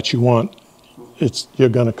book match you want. You're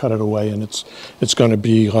going to cut it away, and it's going to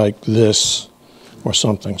be like this or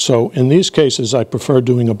something. So in these cases, I prefer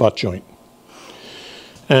doing a butt joint.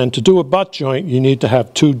 And to do a butt joint, you need to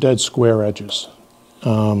have 2 dead square edges.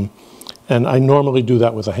 And I normally do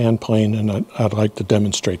that with a hand plane, and I'd like to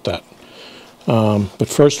demonstrate that. But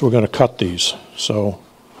first, we're going to cut these. So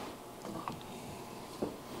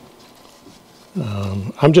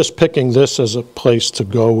I'm just picking this as a place to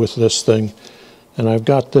go with this thing. And I've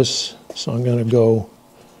got this, so I'm going to go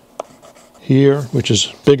here, which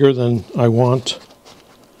is bigger than I want,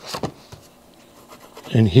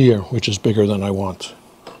 and here, which is bigger than I want.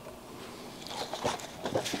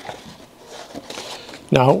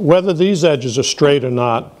 Now, whether these edges are straight or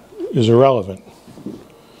not is irrelevant,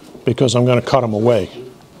 because I'm going to cut them away.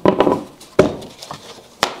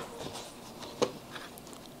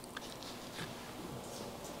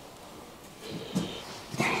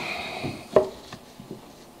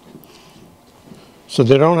 So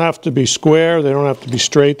they don't have to be square, they don't have to be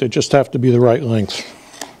straight, they just have to be the right length.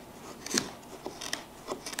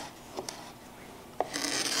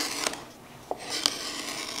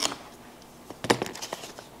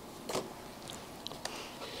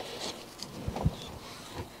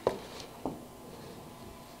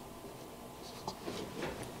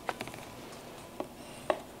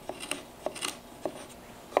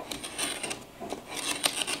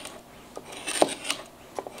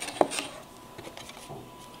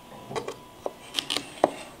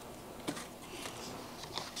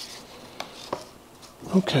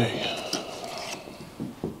 Okay.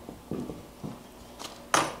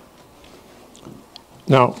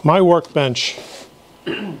 Now, my workbench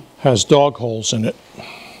has dog holes in it.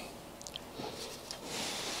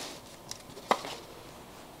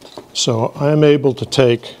 So I'm able to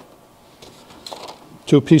take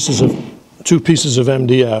two pieces of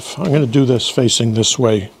MDF. I'm going to do this facing this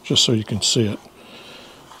way, just so you can see it.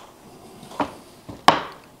 I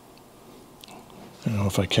don't know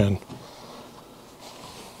if I can.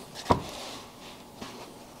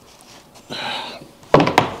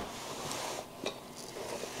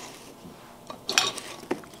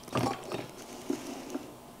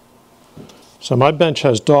 So my bench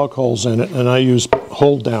has dog holes in it, and I use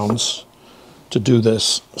hold downs to do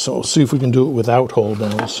this. So we'll see if we can do it without hold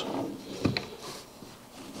downs.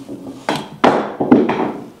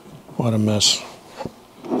 What a mess.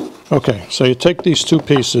 Okay, so you take these 2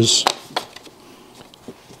 pieces.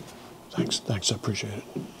 Thanks, I appreciate it.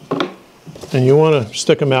 And you want to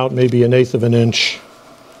stick them out maybe 1/8 of an inch.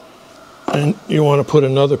 And you want to put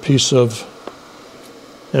another piece of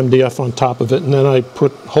MDF on top of it, and then I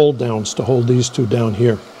put hold downs to hold these 2 down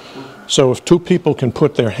here. So if 2 people can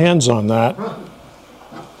put their hands on that.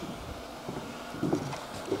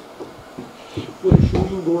 Would a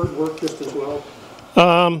shooting board work just as well?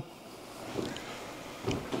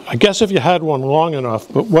 I guess if you had one long enough,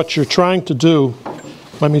 but what you're trying to do,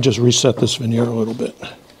 let me just reset this veneer a little bit.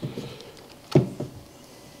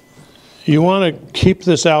 You want to keep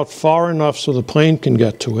this out far enough so the plane can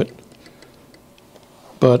get to it,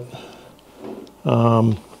 but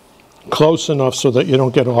close enough so that you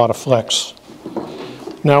don't get a lot of flex.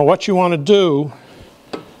 Now what you want to do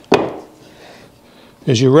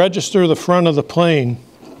is you register the front of the plane,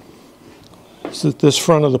 this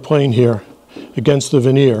front of the plane here, against the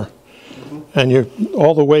veneer, and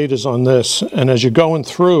all the weight is on this, and as you're going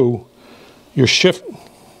through, you're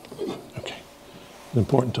okay, it's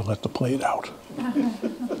important to let the plate out.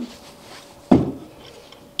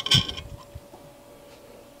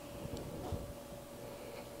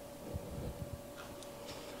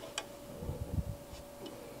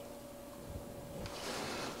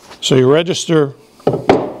 So you register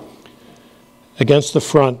against the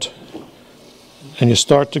front, and you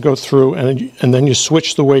start to go through, and then you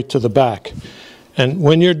switch the weight to the back. And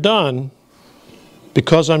when you're done,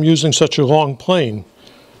 because I'm using such a long plane,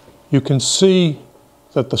 you can see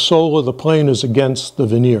that the sole of the plane is against the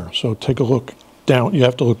veneer. So take a look down. You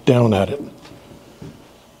have to look down at it.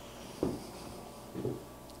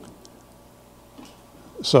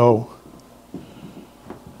 So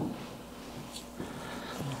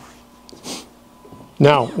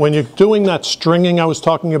now, when you're doing that stringing I was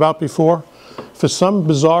talking about before, for some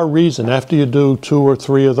bizarre reason, after you do 2 or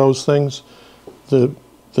 3 of those things, the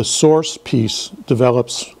source piece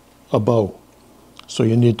develops a bow. So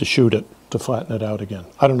you need to shoot it to flatten it out again.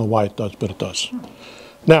 I don't know why it does, but it does.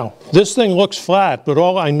 Now, this thing looks flat, but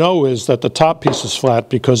all I know is that the top piece is flat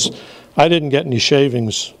because I didn't get any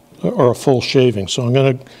shavings or a full shaving. So I'm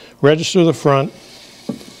going to register the front,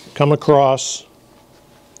 come across,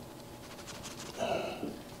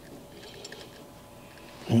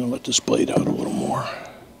 I'm gonna let this blade out a little more.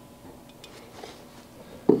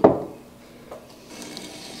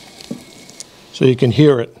 So you can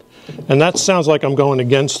hear it. And that sounds like I'm going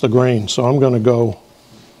against the grain, so I'm gonna go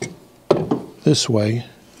this way.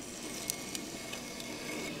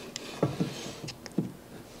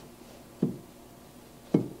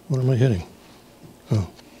 What am I hitting? Oh.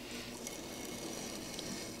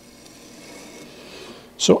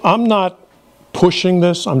 So I'm not pushing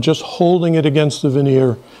this, I'm just holding it against the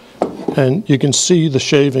veneer, and you can see the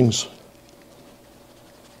shavings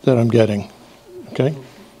that I'm getting, okay?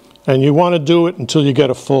 And you want to do it until you get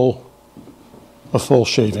a full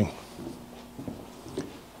shaving.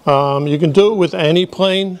 You can do it with any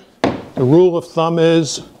plane. The rule of thumb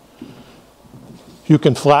is you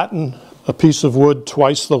can flatten a piece of wood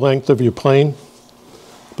twice the length of your plane,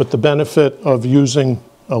 but the benefit of using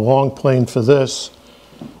a long plane for this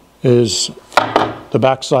is the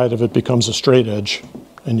back side of it becomes a straight edge,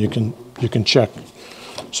 and you can check.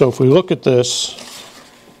 So if we look at this,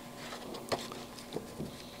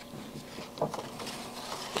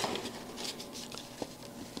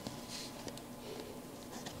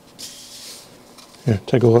 here,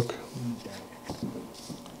 take a look.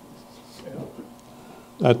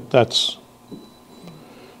 That's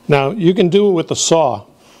now you can do it with the saw,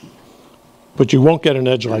 but you won't get an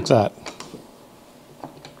edge like that.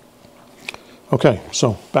 Okay,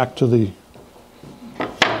 so back to the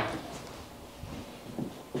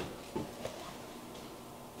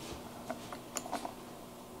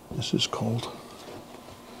this is cold.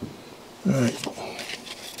 All right.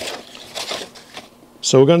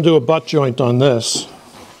 So we're going to do a butt joint on this.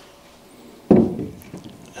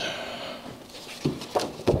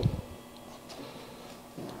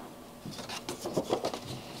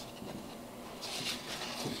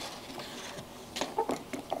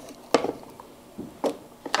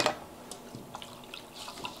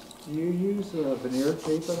 Do you use veneer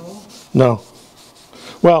tape at all? No.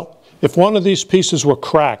 Well, if one of these pieces were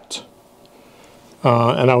cracked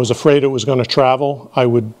and I was afraid it was going to travel, I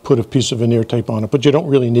would put a piece of veneer tape on it. But you don't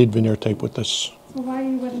really need veneer tape with this. So why are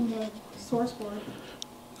you wetting the source board?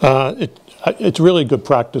 It's really good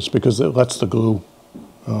practice because it lets the glue.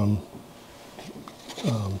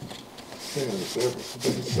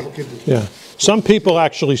 Yeah. Some people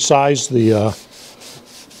actually size the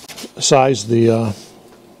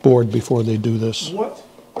board before they do this. What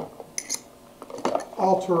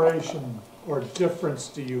alteration or difference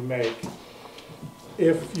do you make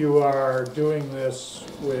if you are doing this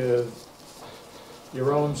with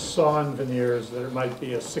your own sawn veneers that it might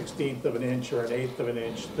be a 1/16 of an inch or an 1/8 of an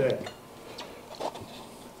inch thick?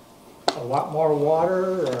 A lot more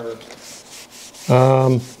water, or?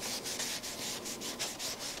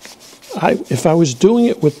 If I was doing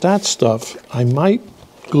it with that stuff, I might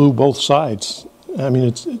glue both sides. I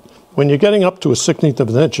mean, when you're getting up to a 1/16 of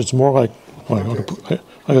an inch, it's more like, oh,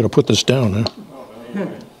 I got to put this down. Huh?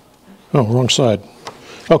 Oh, wrong side.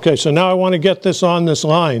 Okay, so now I want to get this on this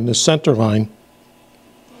line, this center line.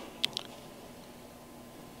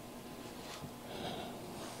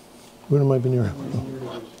 Where am I veneer? Oh.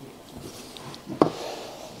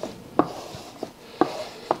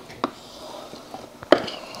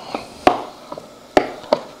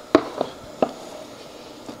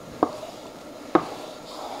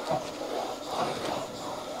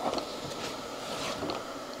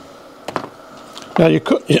 Now you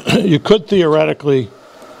could theoretically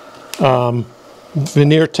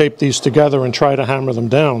veneer tape these together and try to hammer them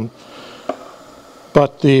down,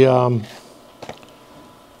 but the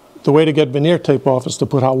way to get veneer tape off is to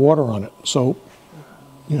put hot water on it. So,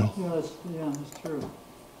 you know. Yeah, that's true.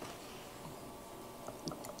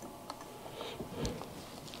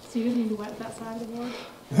 So you didn't need to wet that side of the board?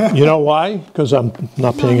 You know why? Because I'm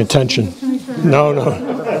not paying attention. No, no.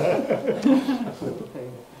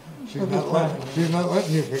 She's not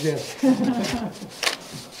letting you forget.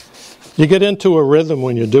 You get into a rhythm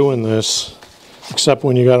when you're doing this, except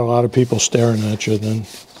when you got a lot of people staring at you, then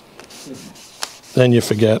you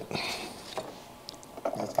forget.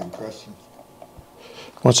 Asking questions.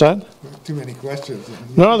 What's that? Too many questions.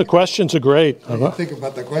 No, the questions are great. You think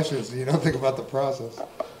about the questions, and you don't think about the process.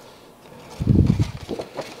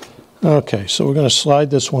 Okay, so we're going to slide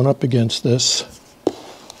this one up against this,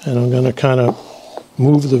 and I'm going to kind of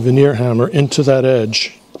move the veneer hammer into that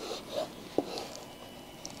edge.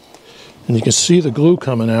 And you can see the glue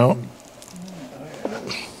coming out.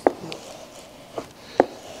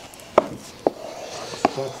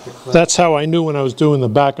 That's how I knew when I was doing the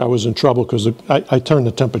back I was in trouble, because I turned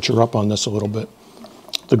the temperature up on this a little bit.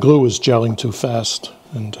 The glue was gelling too fast.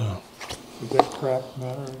 And Does that crack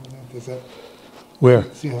matter? Does that? where?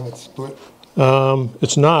 See how it's split?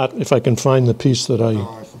 It's not, if I can find the piece that I,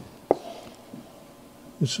 Oh, I see.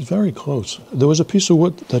 it's very close. There was a piece of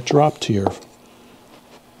wood that dropped here.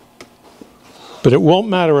 But it won't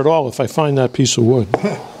matter at all if I find that piece of wood.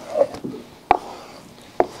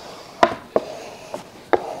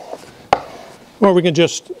 Or we can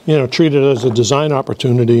just, you know, treat it as a design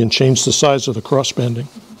opportunity and change the size of the crossbanding.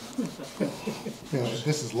 Yeah,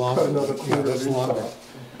 this is longer. Yeah, that's longer.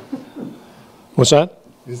 What's that?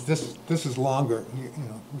 This is longer, you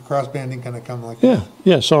know, the crossbanding kind of come like Yeah,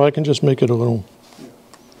 yeah, so I can just make it a little...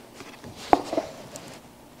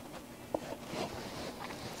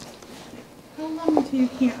 How long until you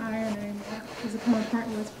can't iron anymore? Does it come apart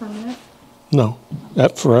and it's permanent? No,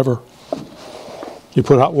 that forever. You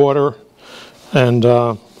put hot water and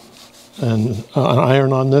an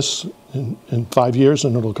iron on this in 5 years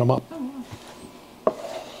and it'll come up.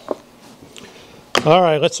 All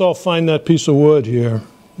right, let's all find that piece of wood here.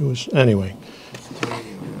 It was, anyway.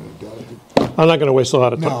 I'm not going to waste a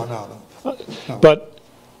lot of time. No. But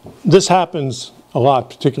this happens a lot,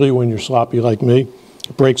 particularly when you're sloppy like me.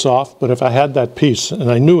 It breaks off, but if I had that piece, and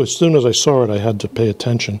I knew as soon as I saw it I had to pay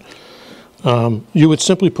attention, you would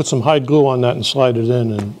simply put some hide glue on that and slide it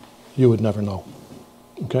in and you would never know,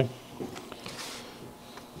 okay?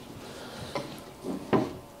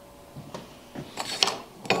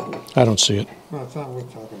 I don't see it. No, it's not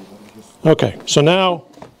worth talking about. Just, Okay, so now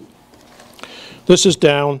this is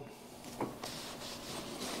down.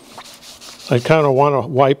 I kind of want to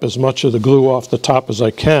wipe as much of the glue off the top as I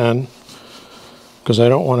can because I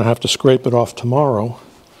don't want to have to scrape it off tomorrow.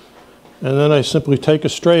 And then I simply take a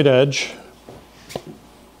straight edge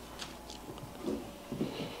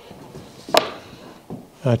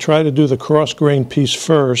I try to do the cross grain piece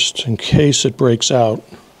first in case it breaks out.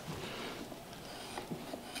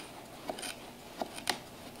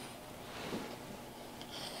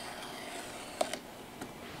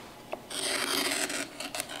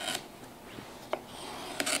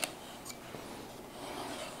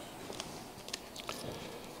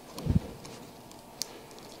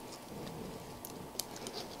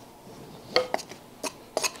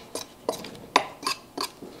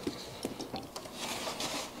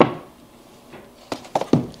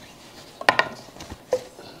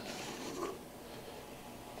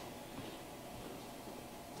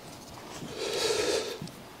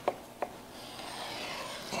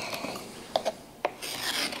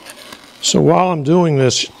 So while I'm doing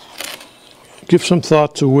this, give some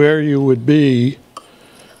thought to where you would be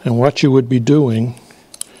and what you would be doing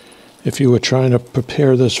if you were trying to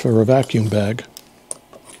prepare this for a vacuum bag,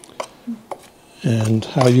 and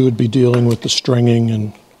how you would be dealing with the stringing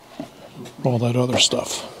and all that other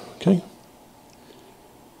stuff, okay?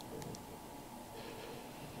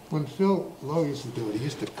 when Phil Lowe used to do it, he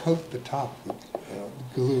used to coat the top with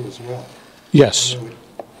glue as well. Yes. And they would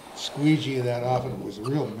squeegee that off, and it was a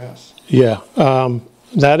real mess. Yeah,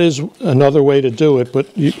 that is another way to do it,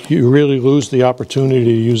 but you really lose the opportunity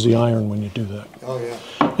to use the iron when you do that. Oh,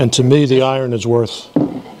 yeah. And to me, the iron is worth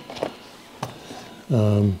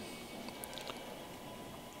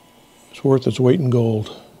it's worth its weight in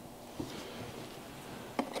gold.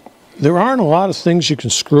 There aren't a lot of things you can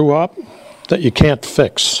screw up that you can't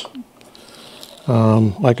fix.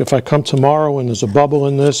 Like if I come tomorrow and there's a bubble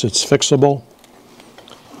in this, it's fixable.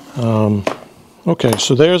 Okay,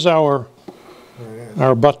 so there's our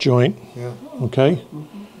butt joint, Yeah. okay?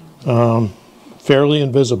 Fairly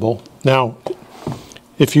invisible. Now,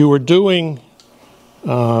 if you were doing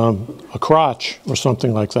a crotch or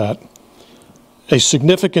something like that, a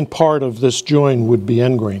significant part of this join would be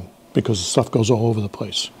end grain because the stuff goes all over the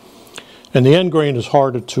place. And the end grain is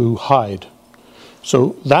harder to hide.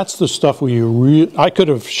 So that's the stuff where you I could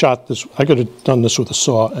have shot this, I could have done this with a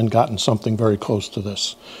saw and gotten something very close to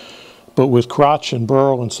this. But with crotch and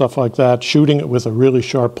burl and stuff like that, shooting it with a really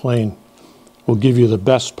sharp plane will give you the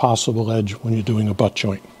best possible edge when you're doing a butt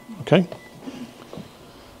joint, okay?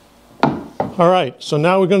 All right, so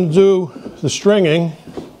now we're going to do the stringing.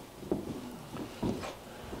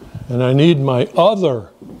 And I need my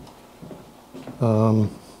other, I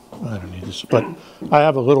don't need this, but I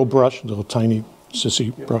have a little brush, a little tiny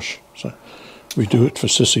sissy brush. So we do it for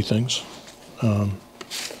sissy things. You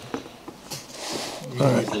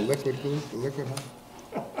use the liquid glue, the liquid one?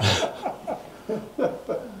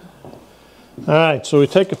 All right, so we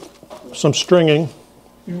take some stringing.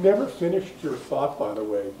 You never finished your thought, by the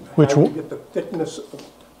way. Which How do you one? get the thickness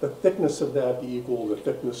of that to equal the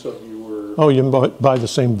thickness of your... Oh, you buy the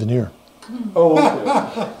same veneer. Oh,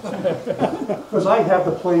 okay. Because I have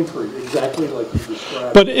the plane for you, exactly like you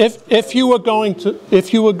described. But if you were going to, Buy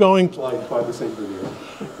the same video.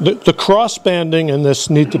 The cross banding and this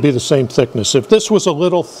need to be the same thickness. If this was a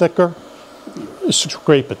little thicker,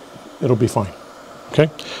 scrape it. It'll be fine. Okay?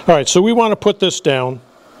 All right, so we want to put this down.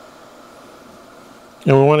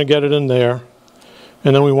 And we want to get it in there.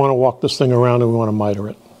 And then we want to walk this thing around and we want to miter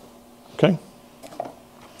it. Okay?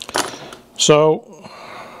 So,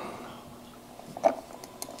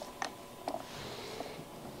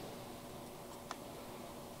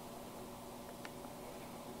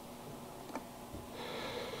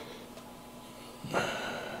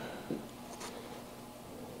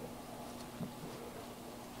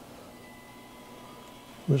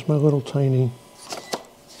 where's my little tiny,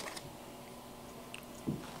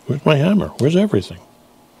 where's my hammer? Where's everything?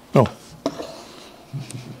 Oh.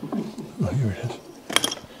 Oh, here it is.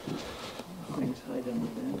 Things hide on the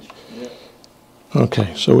bench.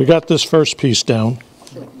 Okay, so we got this first piece down.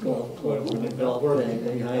 When you're not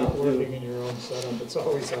working in your own setup, it's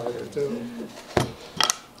always harder too.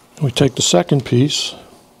 We take the second piece.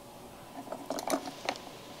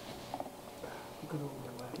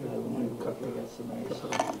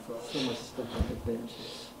 So much stuff on the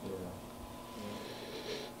benches.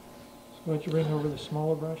 Why don't you bring over the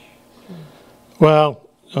smaller brush? Well,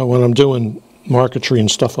 when I'm doing marquetry and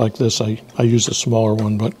stuff like this, I use a smaller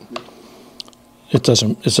one, but it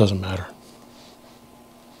doesn't matter.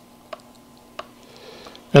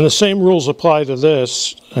 And the same rules apply to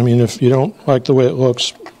this. I mean, if you don't like the way it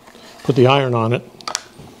looks, put the iron on it.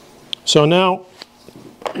 So now,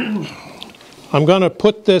 I'm going to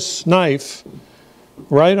put this knife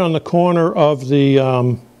right on the corner of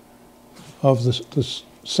the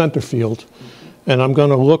center field, and I'm going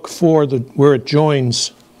to look for where it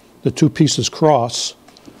joins the two pieces cross,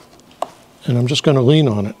 and I'm just going to lean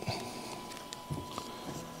on it.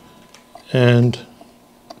 And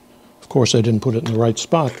of course I didn't put it in the right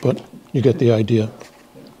spot, but you get the idea.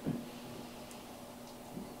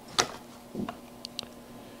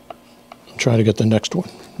 I'll try to get the next one.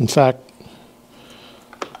 In fact,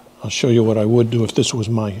 I'll show you what I would do if this was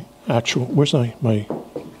my actual, where's my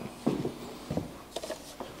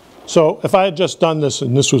so if I had just done this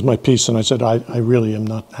and this was my piece and I said I really am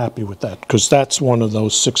not happy with that, because that's one of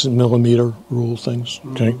those 6mm rule things,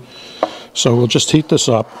 okay? So we'll just heat this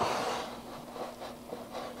up.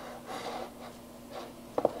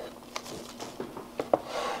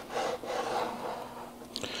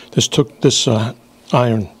 This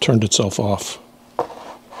iron turned itself off.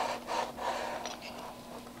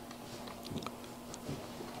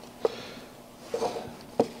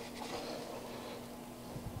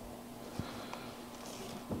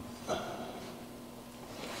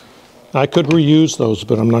 I could reuse those,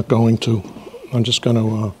 but I'm not going to. I'm just going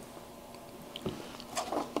to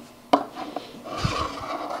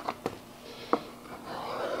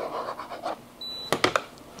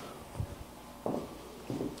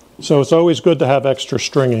so it's always good to have extra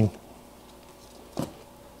stringing.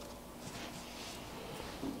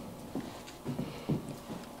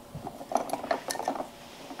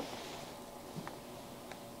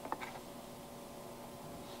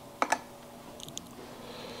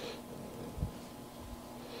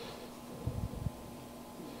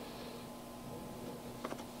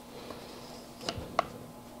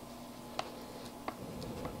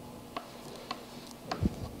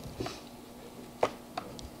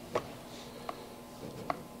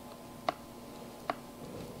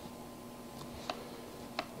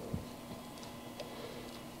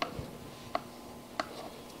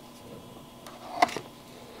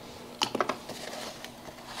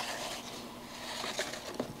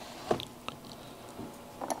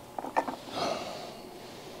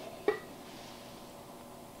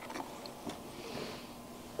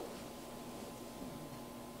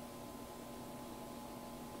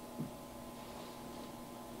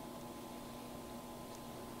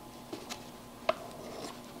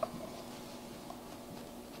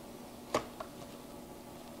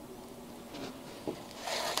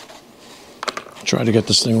 Try to get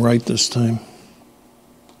this thing right this time.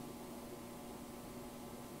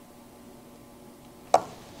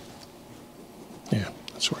 Yeah,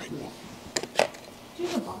 that's right. Do you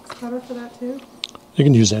have a box cutter for that too? You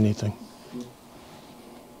can use anything.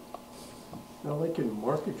 Now, like in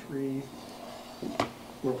marquetry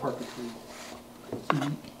or parquetry,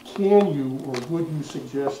 can you or would you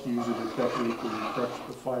suggest using a technique where you crush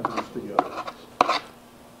the fibers together?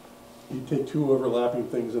 You take two overlapping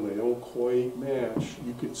things and they don't quite match,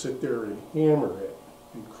 you could sit there and hammer it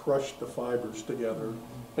and crush the fibers together,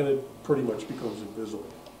 and it pretty much becomes invisible.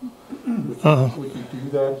 Would you do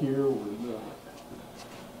that here or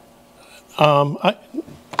not?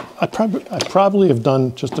 I probably have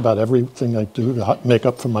done just about everything I do to make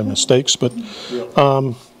up for my mistakes, but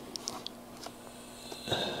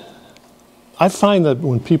I find that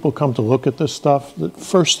when people come to look at this stuff, the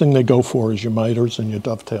first thing they go for is your miters and your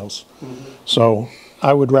dovetails. So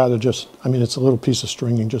I would rather just, I mean, it's a little piece of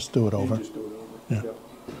stringing, just do it over. Just do it over. Yeah. Yep.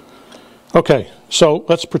 Okay, so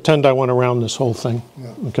let's pretend I went around this whole thing.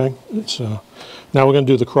 Yeah. Okay, it's, now we're going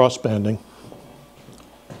to do the cross banding.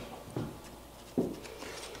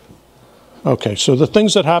 Okay, so the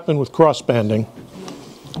things that happen with cross banding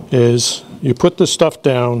is you put this stuff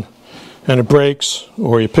down and it breaks,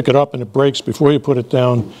 or you pick it up and it breaks before you put it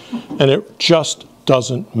down, and it just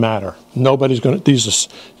doesn't matter. Nobody's going to,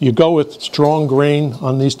 you go with strong grain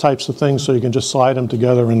on these types of things so you can just slide them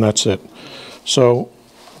together and that's it. So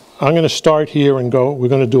I'm going to start here and go, we're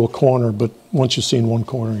going to do a corner, but once you've seen one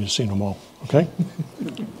corner, you've seen them all, okay?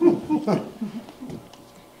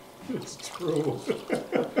 It's true.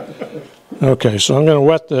 Okay, so I'm going to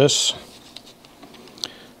wet this,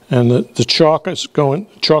 and the chalk is going,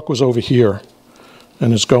 chalk was over here,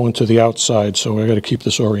 and it's going to the outside, so I got to keep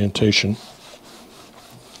this orientation.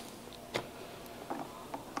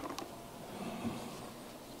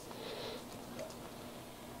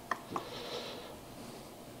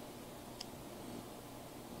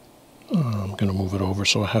 I'm going to move it over,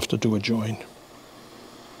 so I have to do a join.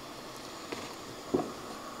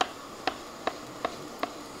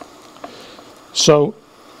 So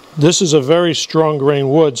this is a very strong grain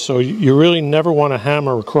wood, so you really never want to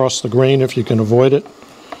hammer across the grain if you can avoid it.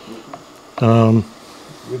 Stay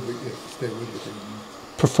with it.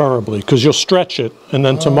 Preferably, because you'll stretch it, and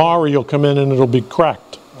then tomorrow you'll come in and it'll be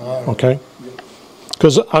cracked, okay?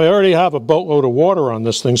 Because I already have a boatload of water on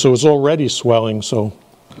this thing, so it's already swelling, so.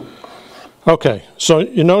 Okay, so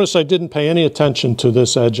you notice I didn't pay any attention to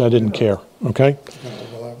this edge, I didn't care, okay?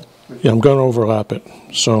 Yeah, I'm going to overlap it,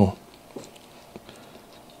 so.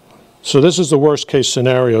 So this is the worst case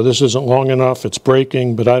scenario. This isn't long enough, it's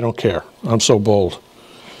breaking, but I don't care. I'm so bold,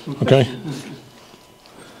 okay?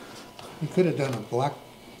 You could have done a black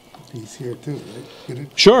piece here too, right?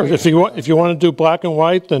 Sure, if you want to do black and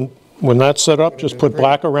white, then when that's set up, just put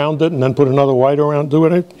black around it and then put another white around, do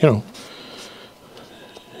it, you know.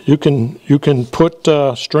 You can put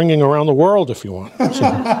stringing around the world if you want.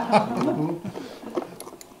 So.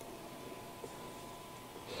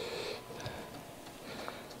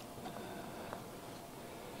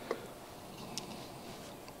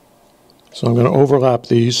 So I'm going to overlap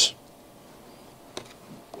these.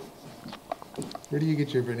 Where do you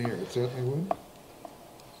get your veneer? It certainly would?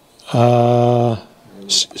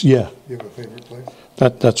 Yeah. You have a favorite place?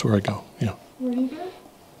 That's where I go, yeah. Where do you go?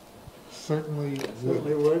 Certainly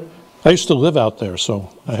Certainly would. would. I used to live out there, so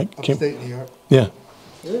I came. Upstate New York. Yeah.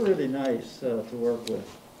 They're really nice to work with.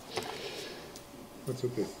 What's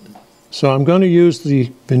with this? So I'm going to use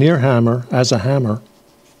the veneer hammer as a hammer.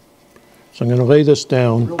 So I'm going to lay this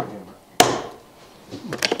down. Real hammer.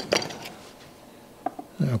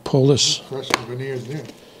 I'll pull this. Crush the veneers there.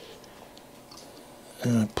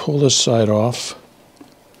 And I pull this side off.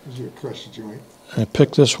 There's your crush joint. I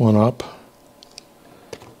pick this one up.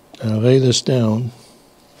 And I lay this down.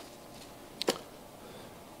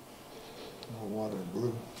 More water and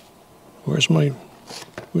glue. Where's my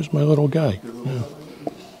little guy? Yeah.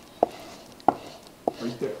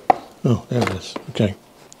 Right there. Oh, there it is. Okay.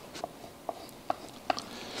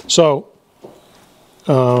 So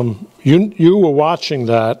you were watching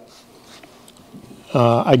that.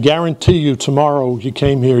 I guarantee you tomorrow you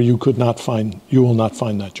came here, you will not find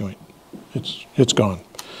that joint. It's gone.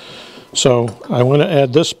 So I want to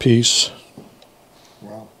add this piece.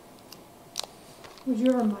 Wow. Would you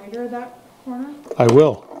ever miter that corner? I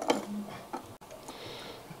will.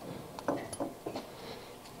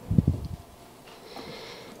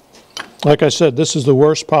 Like I said, this is the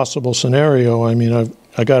worst possible scenario. I mean,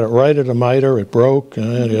 I got it right at a miter, it broke,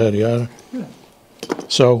 yada, yada, yada.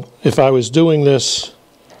 So if I was doing this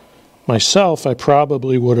myself, I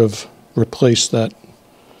probably would have replaced that,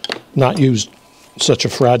 not used such a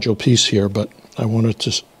fragile piece here, but I wanted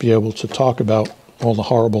to be able to talk about all the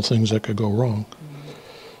horrible things that could go wrong.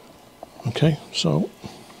 Okay, so.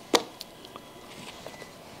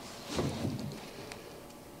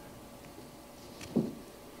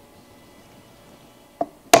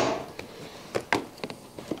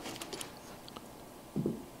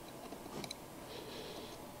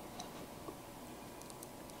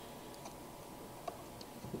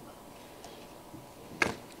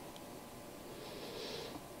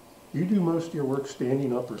 You do most of your work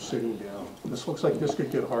standing up or sitting down. This looks like this could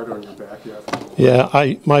get hard on your back after a while.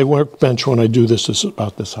 Yeah, my workbench when I do this is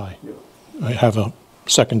about this high. Yeah. I have a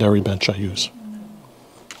secondary bench I use.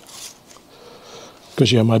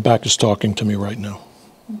 Because, yeah, my back is talking to me right now,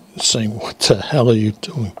 saying, what the hell are you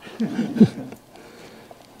doing?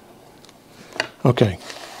 Okay,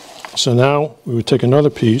 so now we would take another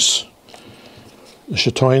piece, the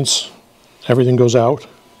chatoyance, everything goes out,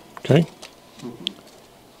 okay?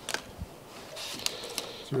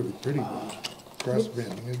 It's really pretty, cross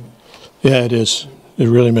banding, isn't it? Yeah, it is. It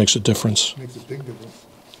really makes a difference. Makes a big difference.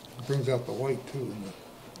 It brings out the white too in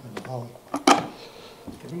the holly. Can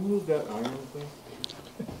we move that iron, please?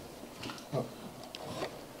 Oh.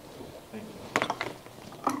 Thank you.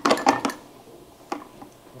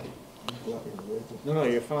 No,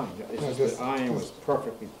 you're fine. It's just the iron was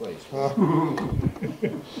perfectly placed.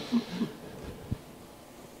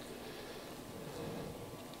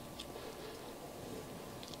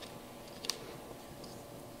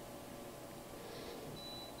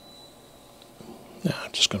 Yeah,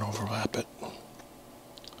 I'm just going to overlap it.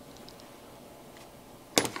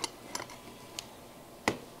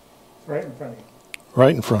 Right in front of you.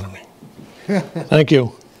 Right in front of me. Thank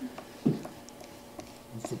you.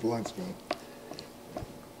 It's the blind spot.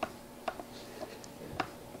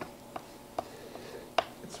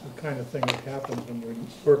 It's the kind of thing that happens when you're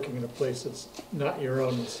working in a place that's not your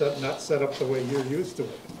own, not set up the way you're used to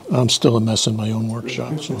it. I'm still a mess in my own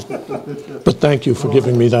workshop, so. But thank you for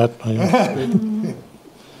giving me that.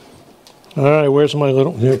 All right, where's my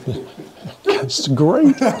little, it's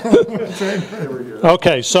great.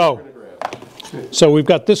 Okay, so we've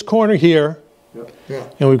got this corner here, Yeah,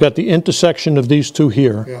 and we've got the intersection of these two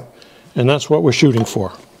here, yeah. and that's what we're shooting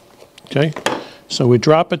for, okay? So we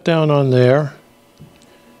drop it down on there,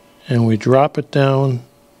 and we drop it down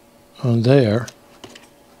on there.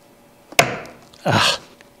 Ah,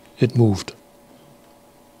 it moved.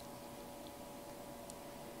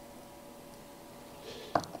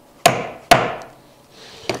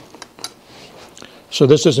 So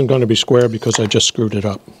this isn't going to be square because I just screwed it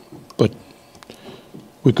up, but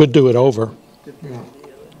we could do it over. Yeah.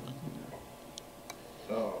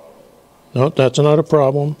 No, that's not a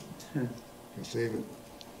problem. Can save it.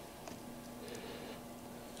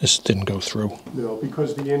 This didn't go through. No,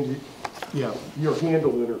 because the end, yeah, your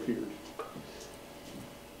handle interfered.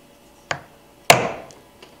 Yeah,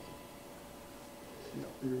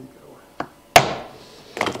 there you go.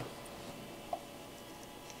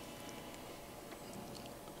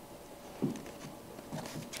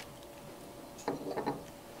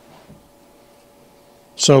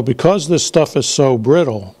 So because this stuff is so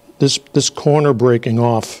brittle, this corner breaking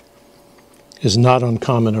off is not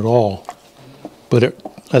uncommon at all. But it,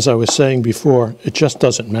 as I was saying before, it just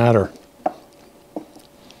doesn't matter.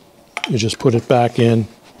 You just put it back in,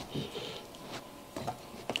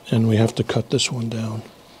 and we have to cut this one down.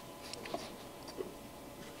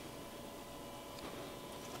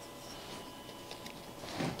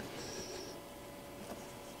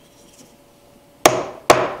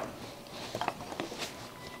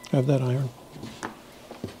 Have that iron?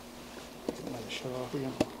 Shut off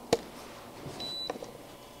again.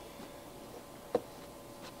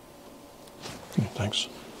 Thanks.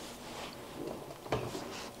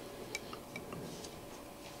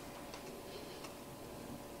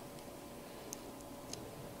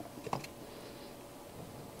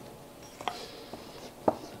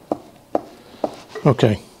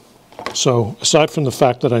 Okay, so aside from the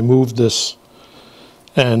fact that I moved this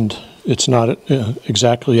and it's not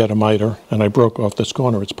exactly at a miter, and I broke off this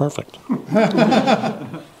corner, it's perfect.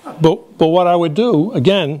 But what I would do,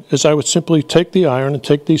 again, is I would simply take the iron and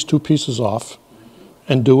take these two pieces off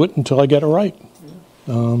and do it until I get it right.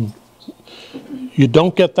 You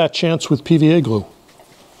don't get that chance with PVA glue.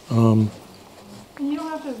 And you don't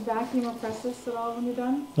have to vacuum or press this at all when you're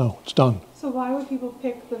done? No, it's done. So why would people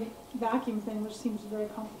pick the vacuum thing, which seems very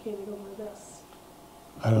complicated, over this?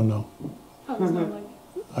 I don't know. Oh, it's not like,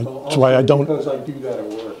 That's why I don't. Because I do that at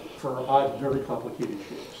work for odd, very complicated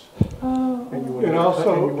shapes. oh, And you oh. wanna It get-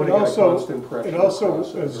 also, and you wanna it get a also, constant pressure it also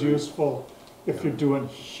across it, is right? useful if you're doing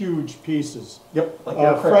huge pieces. Yep. like A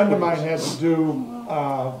aircraft friend of wings. mine had to do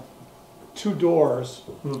 2 doors,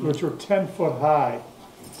 which were 10 foot high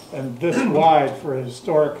and this wide for a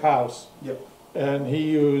historic house. Yep. And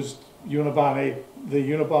he used Unibond,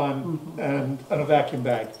 the Unibond and a vacuum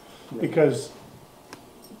bag, because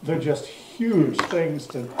they're just huge things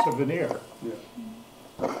to veneer.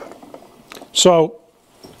 Yeah. So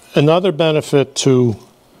another benefit to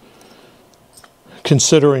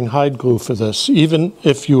considering hide glue for this, even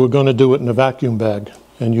if you were going to do it in a vacuum bag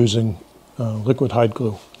and using liquid hide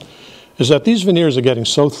glue, is that these veneers are getting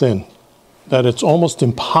so thin that it's almost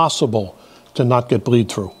impossible to not get bleed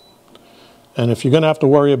through. And if you're going to have to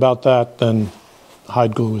worry about that, then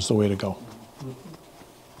hide glue is the way to go.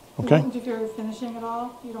 Okay? And if you're finishing it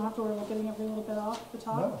all, you don't have to worry about getting every little bit off the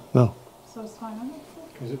top? No. So it's fine.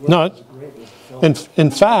 No,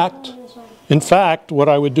 in fact, what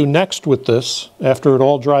I would do next with this, after it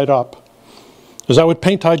all dried up, is I would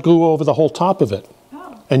paint hide glue over the whole top of it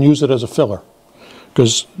and use it as a filler.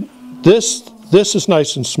 Because this is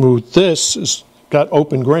nice and smooth. This has got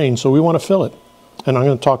open grain, so we want to fill it. And I'm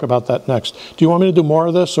going to talk about that next. Do you want me to do more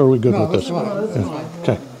of this, or are we good with this? No, that's fine.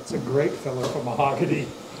 Okay. It's a great filler for mahogany.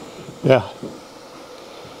 Yeah.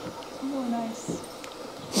 Oh, nice.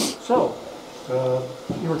 So,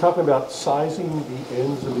 you were talking about sizing the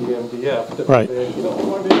ends of the MDF. Right. You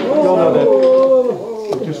all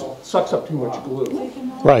know that it just sucks up too much glue.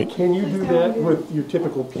 Right. Can you do that with your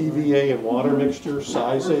typical PVA and water mixture,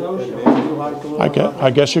 size it, and then do hide glue?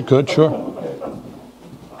 I guess you could, sure.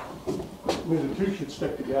 I mean, the two should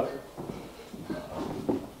stick together.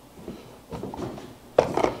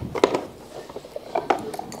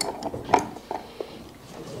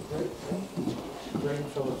 Grain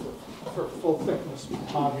filler for full thickness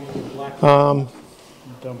mahogany and black.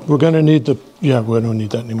 We're going to need we don't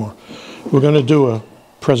need that anymore. We're going to do a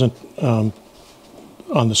present on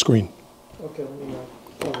the screen. Okay, let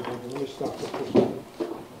me stop this for a second.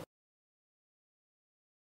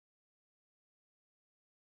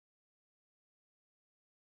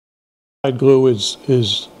 Hide glue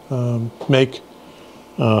is make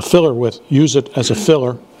filler with, use it as a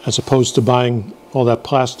filler as opposed to buying all that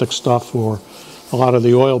plastic stuff or a lot of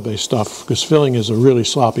the oil-based stuff, because filling is a really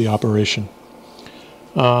sloppy operation.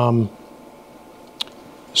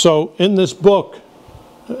 So in this book,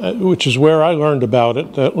 which is where I learned about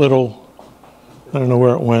it, that little, I don't know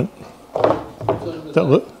where it went,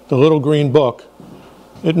 the little green book,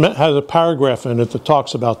 it has a paragraph in it that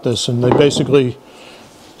talks about this, and they basically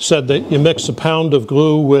said that you mix a pound of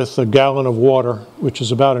glue with a gallon of water, which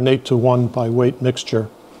is about an 8-to-1 by weight mixture.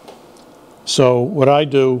 So what I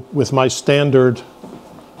do with my standard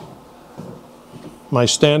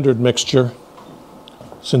mixture,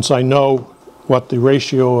 since I know what the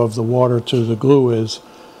ratio of the water to the glue is,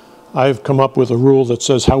 I've come up with a rule that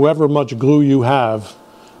says however much glue you have,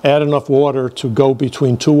 add enough water to go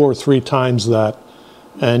between 2 or 3 times that,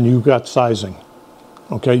 and you've got sizing.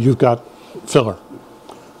 Okay, you've got filler.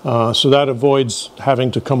 So that avoids having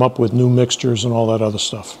to come up with new mixtures and all that other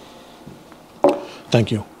stuff. Thank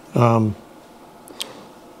you.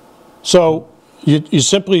 So you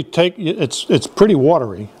simply take, it's pretty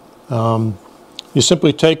watery. You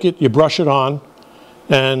simply take it, you brush it on,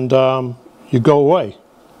 and you go away.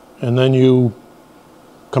 And then you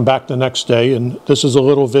come back the next day, and this is a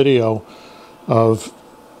little video of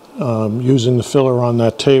using the filler on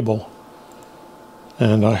that table.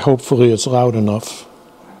 And hopefully it's loud enough.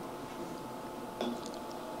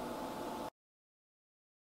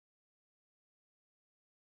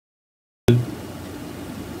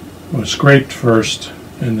 Was scraped first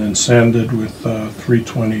and then sanded with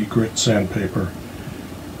 320 grit sandpaper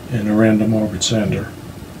in a random orbit sander.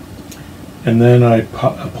 And then I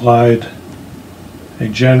applied a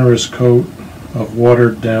generous coat of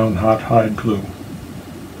watered down hot hide glue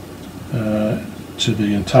to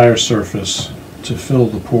the entire surface to fill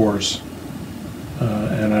the pores,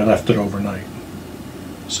 and I left it overnight.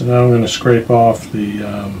 So now I'm going to scrape off the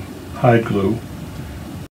hide glue.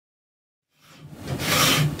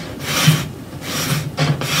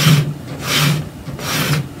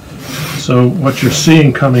 So what you're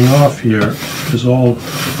seeing coming off here is all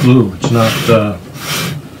glue. It's not,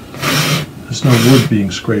 there's no wood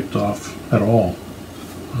being scraped off at all,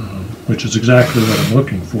 which is exactly what I'm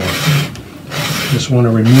looking for. Just want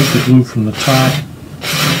to remove the glue from the top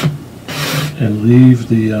and leave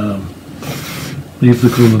the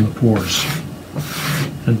glue in the pores.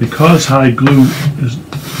 And because hide glue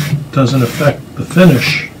doesn't affect the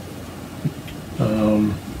finish,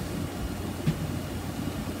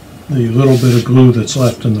 the little bit of glue that's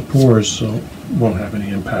left in the pores won't have any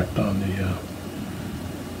impact on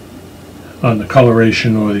the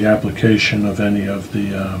coloration or the application of any of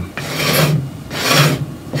the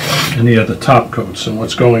top coats. And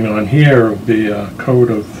what's going on here will be a coat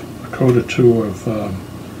or two of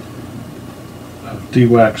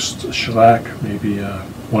de-waxed shellac, maybe a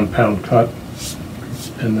 1 pound cut,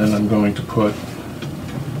 and then I'm going to put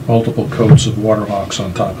multiple coats of waterlox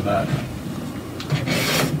on top of that.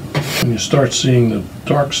 When you start seeing the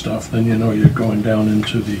dark stuff, then you know you're going down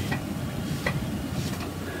into the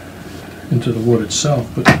wood itself,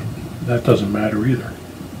 but that doesn't matter either.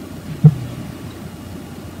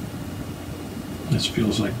 This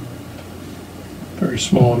feels like a very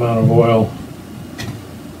small amount of oil.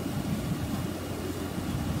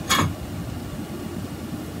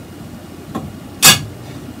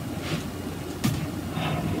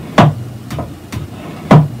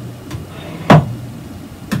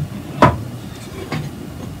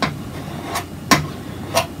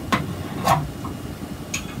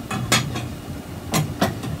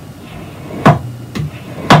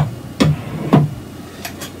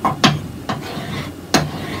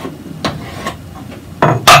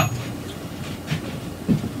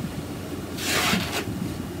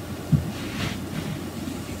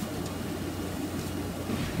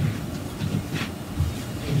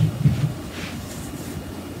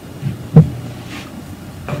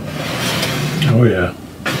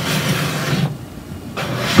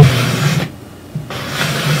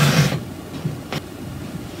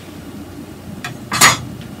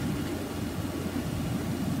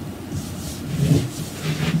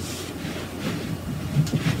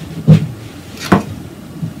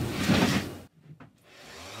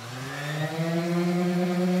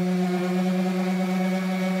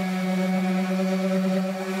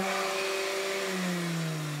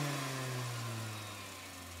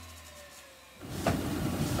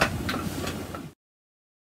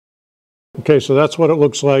 Okay, so that's what it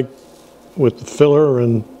looks like with the filler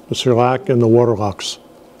and the shellac and the water locks.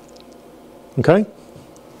 Okay?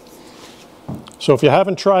 So if you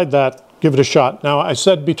haven't tried that, give it a shot. Now I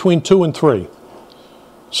said between 2 and 3.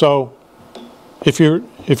 So if you're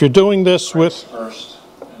doing this with first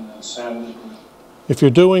and then sand. if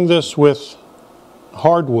you're doing this with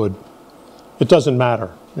hardwood, it doesn't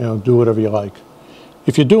matter. You know, do whatever you like.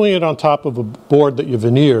 If you're doing it on top of a board that you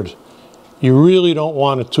veneered, you really don't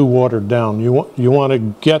want it too watered down. You want to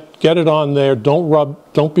get it on there.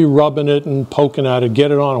 Don't be rubbing it and poking at it. Get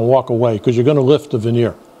it on and walk away, because you're going to lift the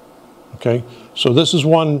veneer. Okay, so this is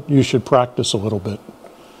one you should practice a little bit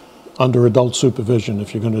under adult supervision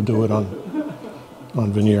if you're going to do it on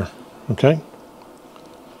veneer. Okay.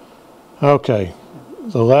 Okay,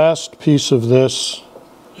 the last piece of this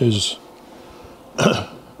is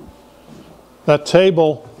that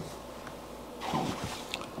table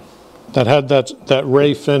that had that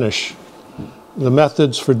ray finish. The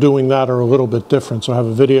methods for doing that are a little bit different. So I have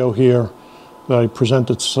a video here that I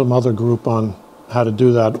presented to some other group on how to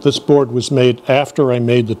do that. This board was made after I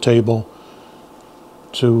made the table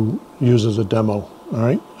to use as a demo. All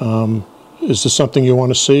right. Is this something you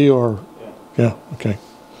want to see, or? Yeah. Okay.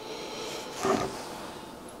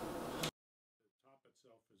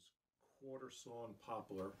 Quarter sawn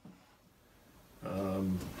poplar.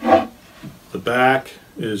 The back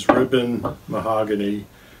is ribbon mahogany.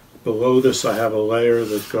 Below this I have a layer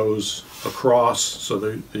that goes across, so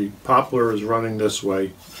the poplar is running this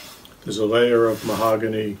way. There's a layer of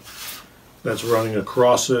mahogany that's running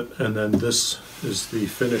across it, and then this is the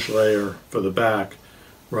finish layer for the back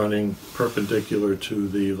running perpendicular to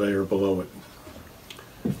the layer below it.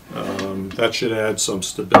 That should add some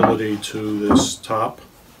stability to this top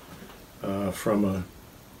from a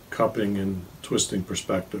cupping and twisting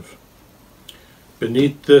perspective.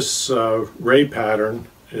 Beneath this ray pattern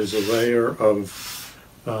is a layer of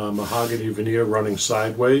mahogany veneer running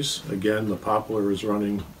sideways. Again, the poplar is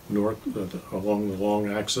running north along the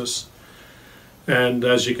long axis. And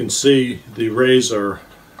as you can see, the rays are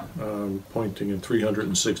pointing in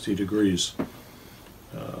 360 degrees.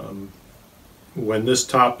 When this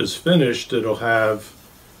top is finished, it'll have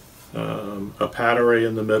a pad array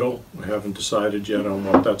in the middle. We haven't decided yet on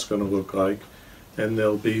what that's going to look like. And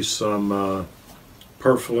there'll be some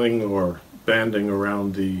purfling or banding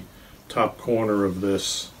around the top corner of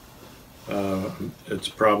this. It's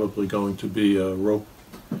probably going to be a rope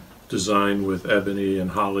design with ebony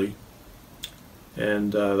and holly.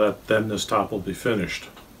 And then this top will be finished.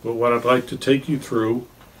 But what I'd like to take you through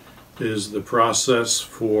is the process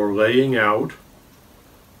for laying out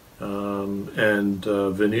and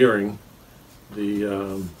veneering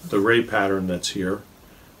the ray pattern that's here.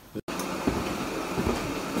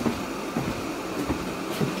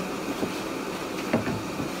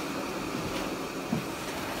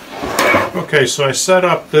 Okay, so I set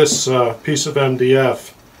up this piece of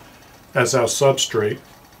MDF as our substrate.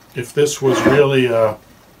 If this was really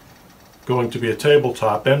going to be a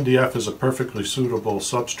tabletop, MDF is a perfectly suitable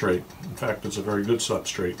substrate. In fact, it's a very good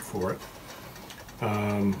substrate for it.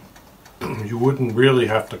 You wouldn't really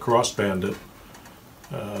have to crossband it.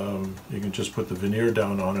 You can just put the veneer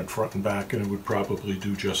down on it front and back and it would probably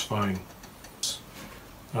do just fine.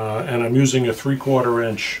 And I'm using a 3/4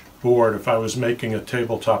 inch board. If I was making a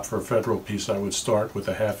tabletop for a federal piece, I would start with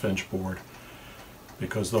a 1/2 inch board,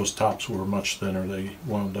 because those tops were much thinner. They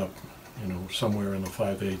wound up, you know, somewhere in the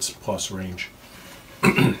 5/8 plus range.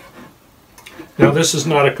 Now this is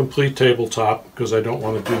not a complete tabletop because I don't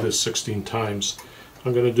want to do this 16 times.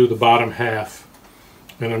 I'm going to do the bottom half,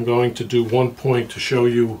 and I'm going to do one point to show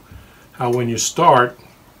you how when you start,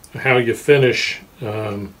 how you finish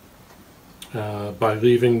by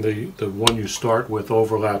leaving the one you start with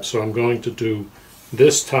overlap. So I'm going to do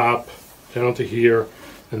this top down to here,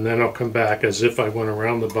 and then I'll come back as if I went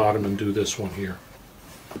around the bottom and do this one here.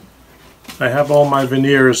 I have all my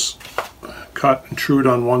veneers cut and trued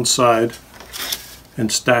on one side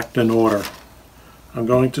and stacked in order. I'm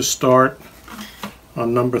going to start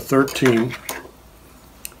on number 13.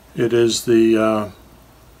 It is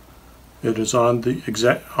on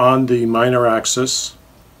the minor axis,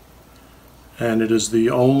 and it is the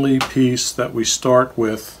only piece that we start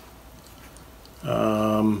with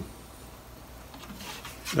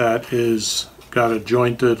that is got a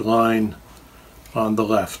jointed line on the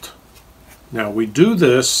left. Now we do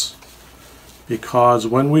this because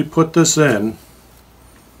when we put this in,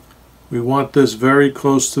 we want this very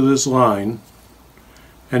close to this line,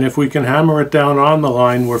 and if we can hammer it down on the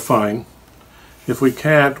line, we're fine. If we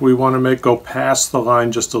can't, we want to go past the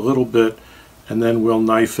line just a little bit, and then we'll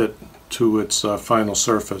knife it to its final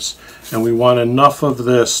surface. And we want enough of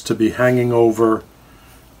this to be hanging over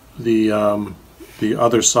the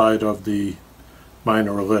other side of the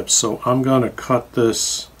minor ellipse. So I'm going to cut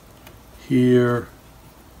this here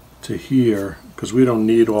to here, because we don't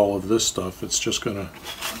need all of this stuff. It's just going to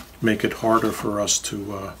make it harder for us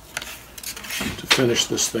to finish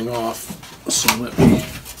this thing off. So let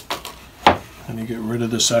me get rid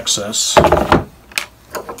of this excess.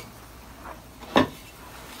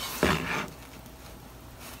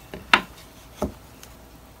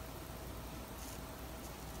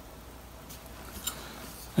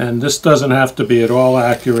 And this doesn't have to be at all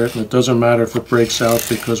accurate, and it doesn't matter if it breaks out,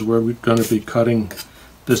 because we're going to be cutting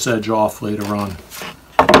this edge off later on.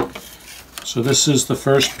 So this is the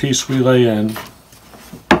first piece we lay in.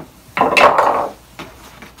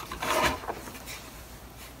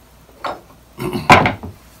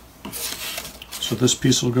 So this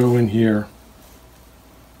piece will go in here,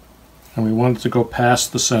 and we want it to go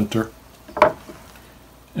past the center.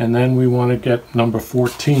 And then we want to get number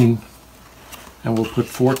 14, and we'll put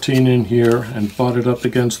 14 in here and butt it up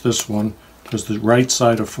against this one, because the right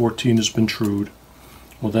side of 14 has been trued.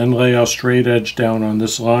 We'll then lay our straight edge down on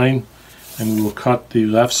this line, and we will cut the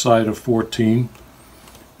left side of 14,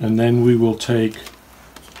 and then we will take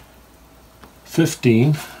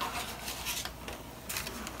 15.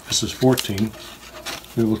 This is 14.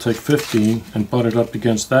 We will take 15 and butt it up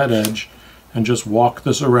against that edge and just walk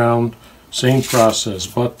this around. Same process,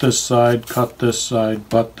 butt this side, cut this side,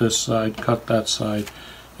 butt this side, cut that side,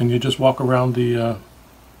 and you just walk around the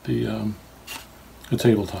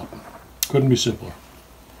tabletop. Couldn't be simpler.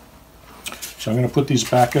 So I'm going to put these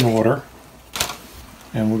back in order,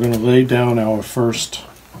 and we're going to lay down our first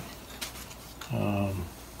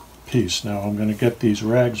piece. Now I'm going to get these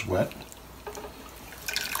rags wet.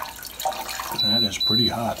 That is pretty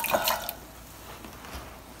hot.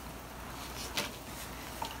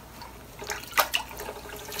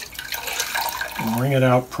 And wring it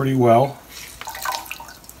out pretty well.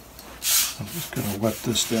 I'm just going to wet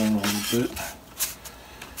this down a little bit.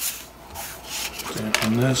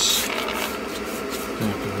 Dampen this.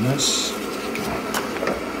 Dampen this.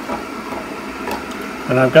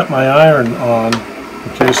 And I've got my iron on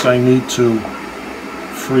in case I need to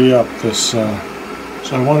free up this.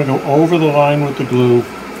 So I want to go over the line with the glue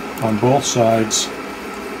on both sides.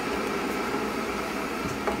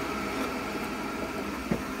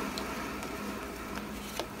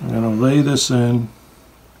 I'm going to lay this in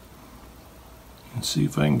and see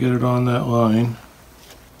if I can get it on that line.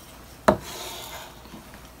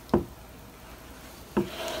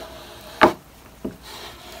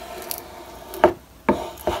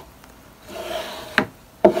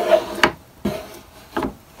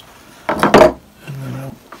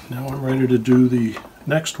 To do the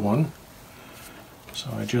next one,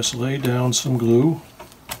 so I just lay down some glue.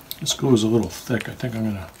 This glue is a little thick. I think I'm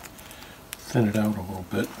going to thin it out a little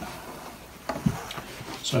bit.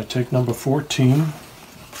 So I take number 14,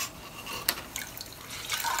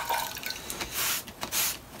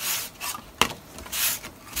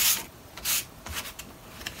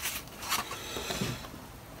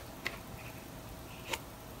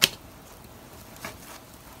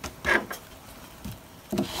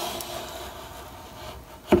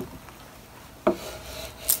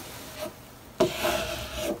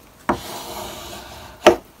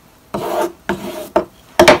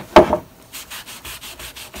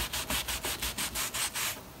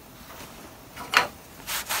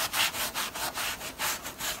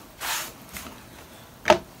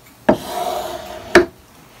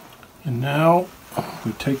 and now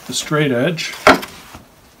we take the straight edge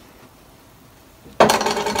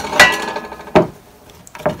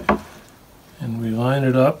and we line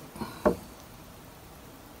it up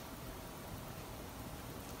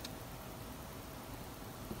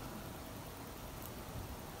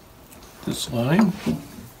this line,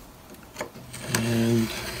 and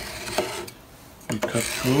we cut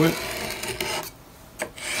through it.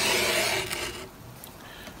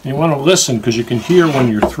 And you want to listen, because you can hear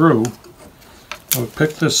when you're through. I'll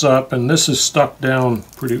pick this up, and this is stuck down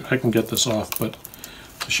pretty. I can get this off, but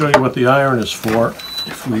to show you what the iron is for,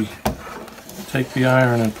 if we take the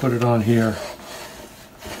iron and put it on here,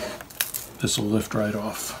 this will lift right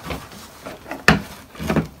off.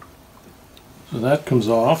 So that comes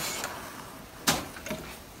off.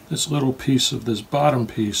 This little piece of this bottom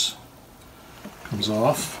piece comes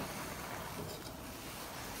off.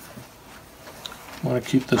 I want to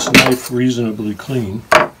keep this knife reasonably clean.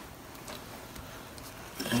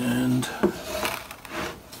 And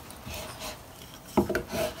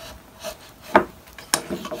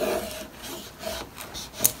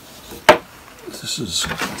this is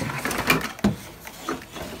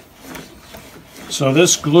So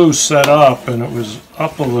this glue set up and it was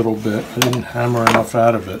up a little bit. I didn't hammer enough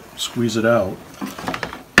out of it, squeeze it out.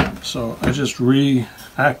 So I just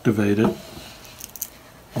reactivate it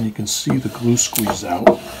and you can see the glue squeeze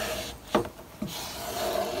out.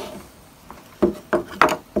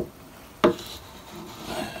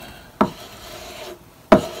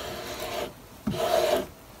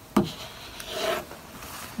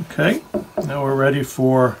 Okay, now we're ready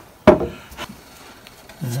for,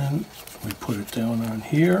 and we put it down on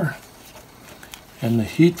here, and the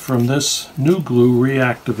heat from this new glue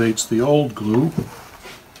reactivates the old glue.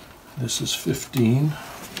 This is 15.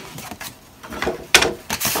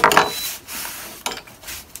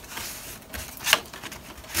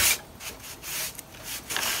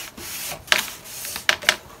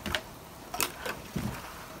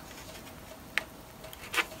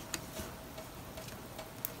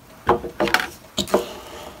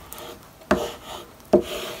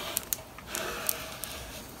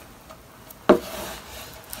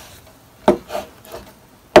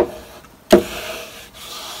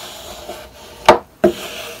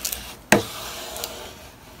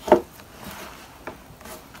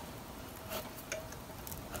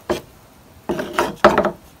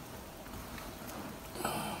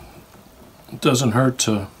 It doesn't hurt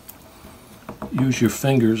to use your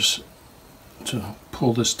fingers to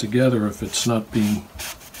pull this together if it's not being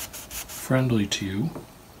friendly to you.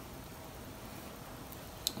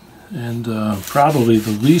 And probably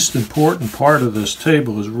the least important part of this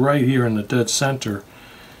table is right here in the dead center,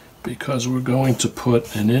 because we're going to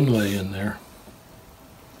put an inlay in there.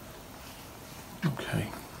 Okay.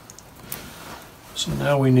 So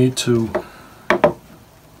now we need to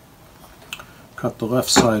cut the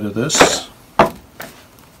left side of this.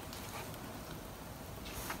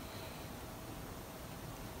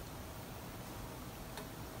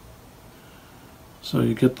 So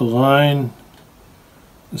you get the line,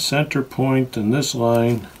 the center point, and this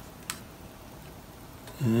line,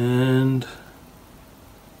 and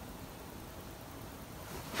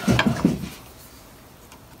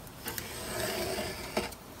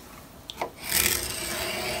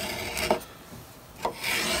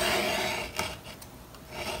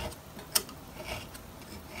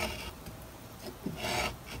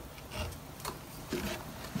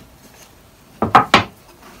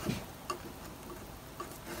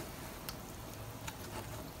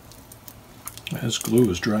this glue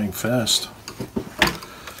is drying fast.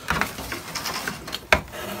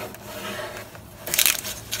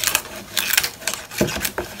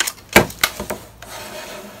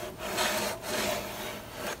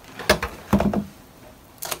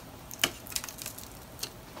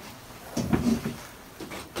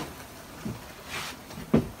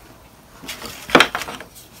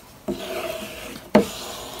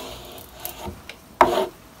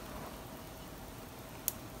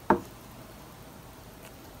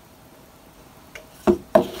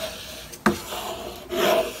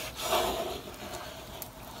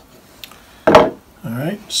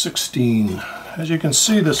 Alright, 16. As you can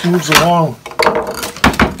see, this moves along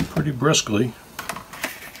pretty briskly.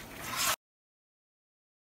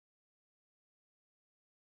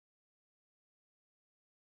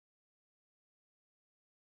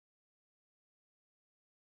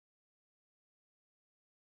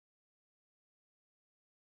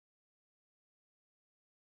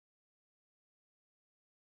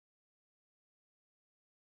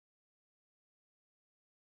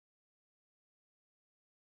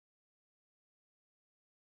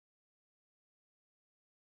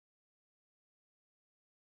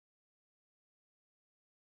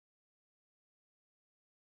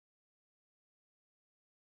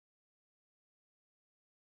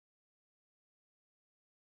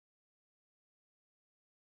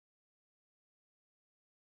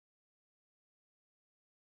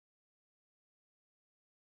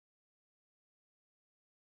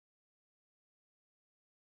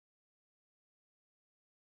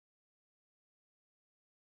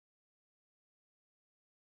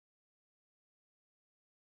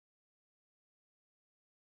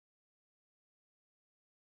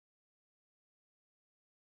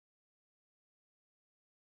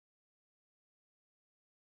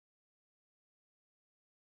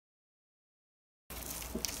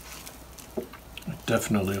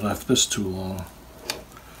 Definitely left this too long.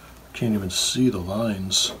 Can't even see the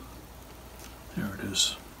lines. There it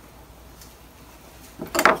is.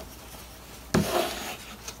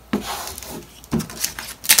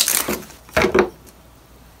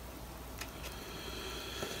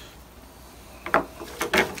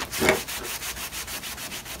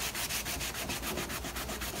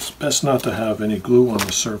 It's best not to have any glue on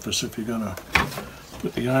the surface if you're going to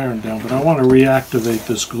put the iron down, but I want to reactivate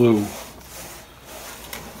this glue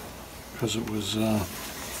because it was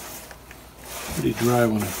pretty dry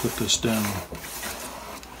when I put this down.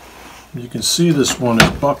 You can see this one is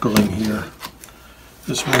buckling here.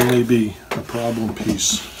 This one may be a problem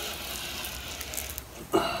piece.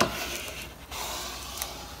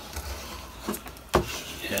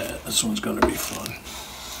 Yeah, this one's going to be fun.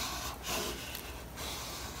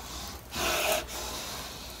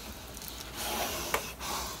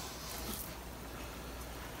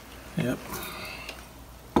 Yep.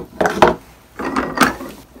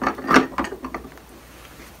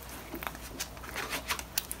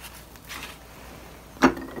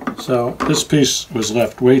 So this piece was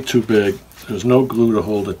left way too big. There's no glue to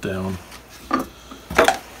hold it down.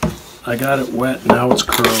 I got it wet, now it's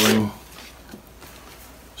curling.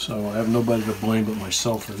 So I have nobody to blame but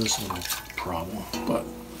myself for this little problem, but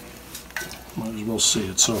might as well see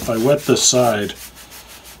it. So if I wet this side,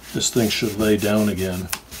 this thing should lay down again.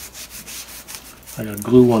 I got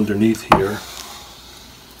glue underneath here,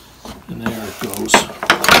 and there it goes.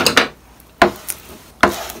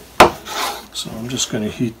 So I'm just going to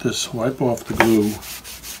heat this, wipe off the glue,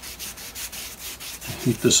 and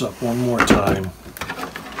heat this up one more time.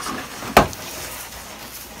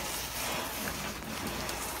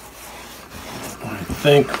 I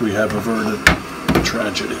think we have averted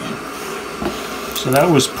tragedy. So that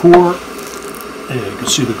was poor. Yeah, you can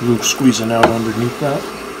see the glue squeezing out underneath that.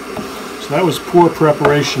 So that was poor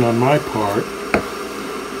preparation on my part,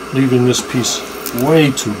 leaving this piece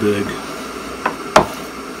way too big.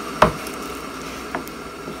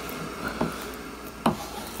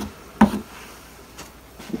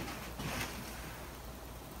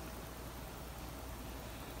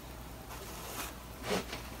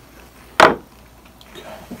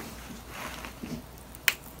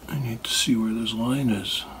 I need to see where this line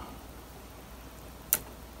is.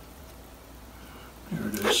 There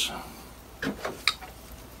it is.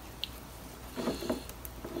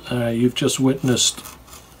 You've just witnessed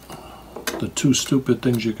the two stupid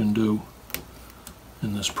things you can do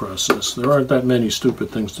in this process. There aren't that many stupid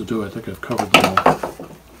things to do. I think I've covered them all.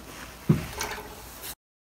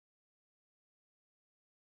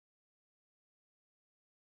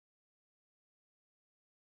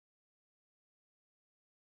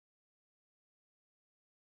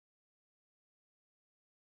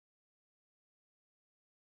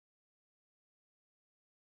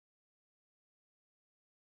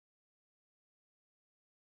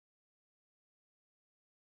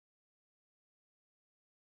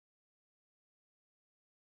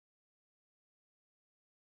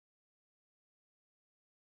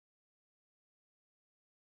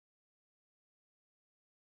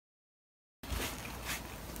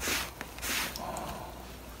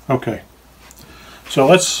 Okay, so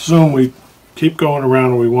let's assume we keep going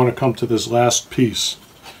around and we want to come to this last piece,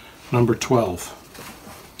 number 12.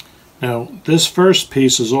 Now, this first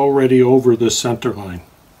piece is already over the center line.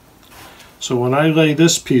 So when I lay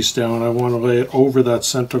this piece down, I want to lay it over that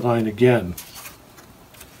center line again.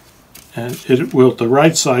 And it will, the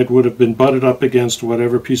right side would have been butted up against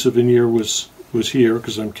whatever piece of veneer was here,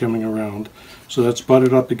 because I'm coming around. So that's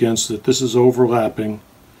butted up against it. This is overlapping,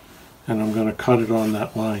 and I'm going to cut it on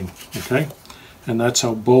that line, okay? And that's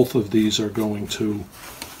how both of these are going to.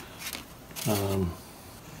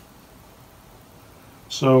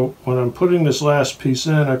 So when I'm putting this last piece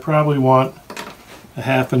in, I probably want a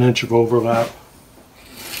 1/2 inch of overlap.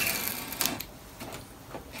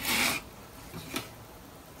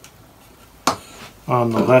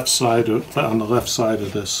 On the left side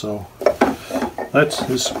of this. So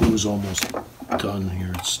this glue's almost done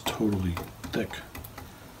here. It's totally thick.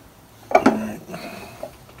 Alright.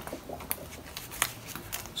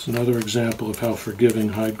 It's another example of how forgiving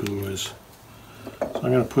hide glue is. So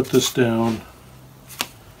I'm going to put this down.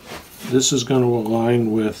 This is going to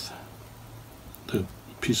align with the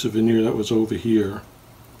piece of veneer that was over here.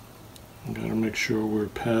 I've got to make sure we're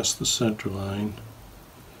past the center line.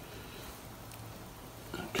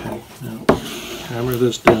 Okay, now hammer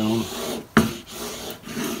this down.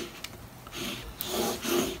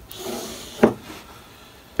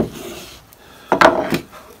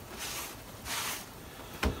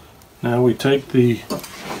 Now we take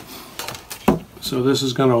so this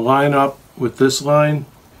is going to line up with this line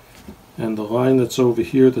and the line that's over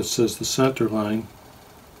here that says the center line.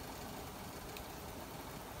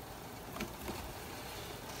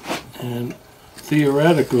 And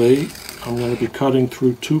theoretically, I'm going to be cutting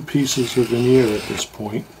through 2 pieces of veneer at this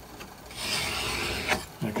point.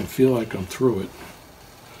 I can feel like I'm through it.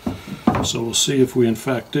 So we'll see if we in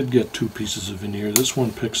fact did get 2 pieces of veneer. This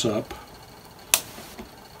one picks up.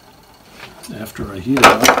 after I heat it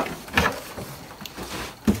up.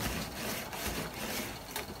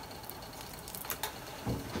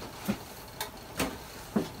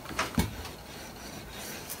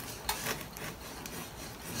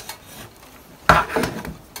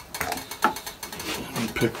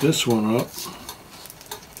 Pick this one up,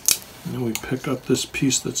 and then we pick up this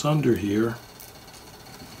piece that's under here,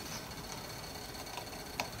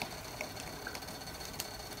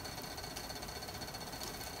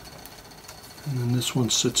 and then this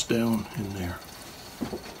one sits down in there,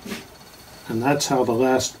 and that's how the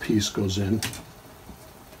last piece goes in,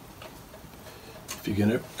 if you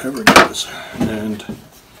can ever get this. And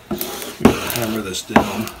we're going to hammer this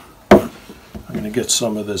down. I'm going to get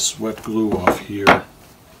some of this wet glue off here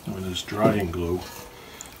with this drying glue,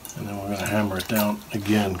 and then we're going to hammer it down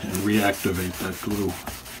again and reactivate that glue.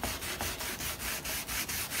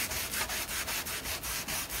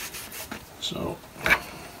 So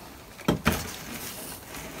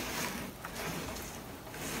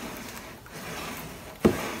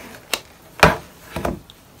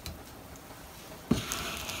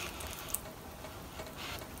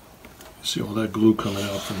you see all that glue coming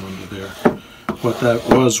out from under there. What that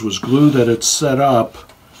was glue that had set up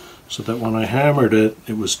so that when I hammered it,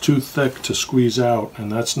 it was too thick to squeeze out, and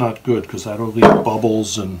that's not good because that'll leave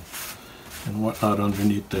bubbles and whatnot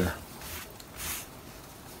underneath there.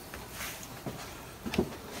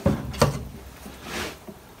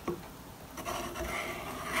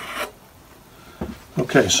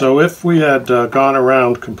 Okay, so if we had gone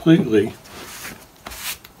around completely,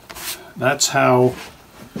 that's how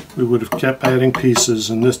we would have kept adding pieces,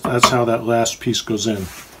 and that's how that last piece goes in.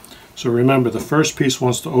 So remember, the first piece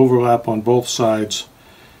wants to overlap on both sides.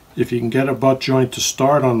 If you can get a butt joint to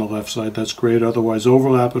start on the left side, that's great. Otherwise,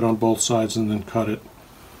 overlap it on both sides and then cut it.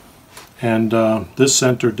 And this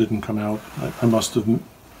center didn't come out. I must have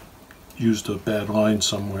used a bad line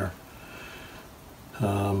somewhere,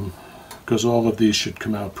 because all of these should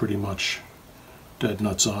come out pretty much dead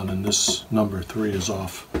nuts on, and this number 3 is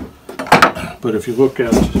off. But if you look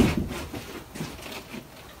at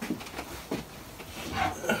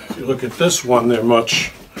this one, they're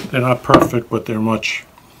not perfect, but they're much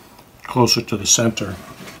closer to the center.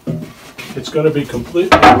 It's going to be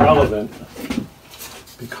completely irrelevant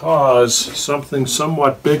because something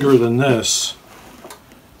somewhat bigger than this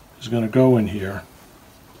is going to go in here.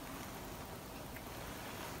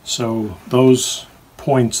 So those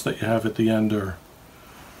points that you have at the end are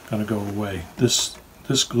going to go away. This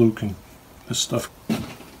glue can, this stuff.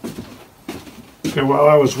 Okay, while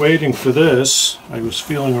I was waiting for this, I was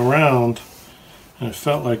feeling around, and it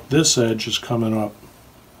felt like this edge is coming up.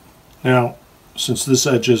 Now, since this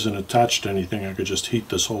edge isn't attached to anything, I could just heat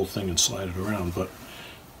this whole thing and slide it around, but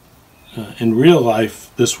in real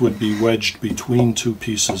life, this would be wedged between two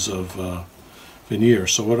pieces of veneer.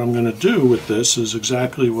 So what I'm going to do with this is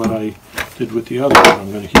exactly what I did with the other one.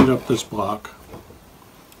 I'm going to heat up this block.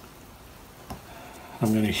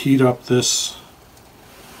 I'm going to heat up this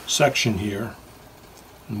section here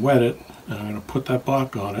and wet it, and I'm going to put that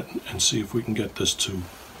block on it and see if we can get this to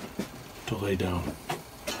lay down.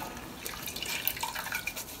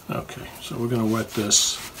 Okay, so we're going to wet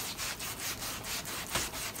this.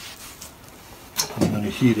 I'm going to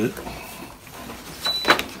heat it.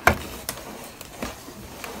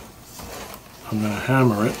 I'm going to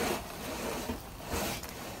hammer it,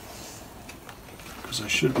 because I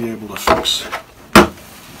should be able to fix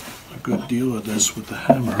a good deal of this with the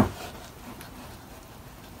hammer.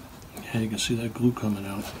 Yeah, you can see that glue coming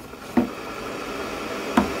out.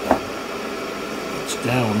 It's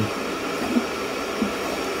down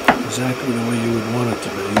exactly the way you would want it to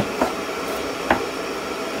be,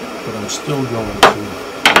 but I'm still going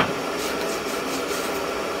to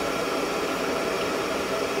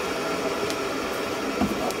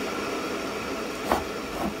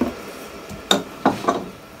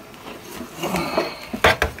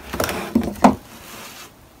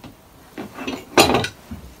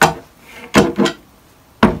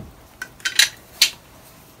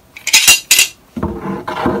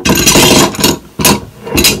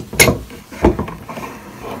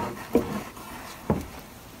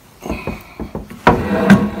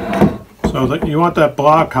you want that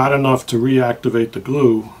block hot enough to reactivate the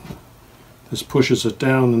glue. This pushes it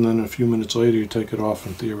down, and then a few minutes later you take it off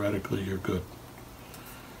and theoretically you're good.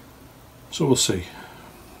 So we'll see.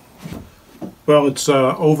 Well, it's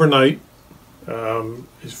overnight.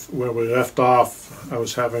 Where we left off, I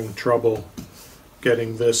was having trouble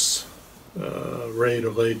getting this ray to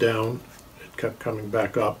lay down. It kept coming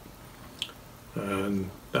back up, and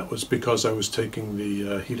that was because I was taking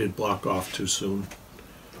the heated block off too soon.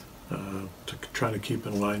 to try to keep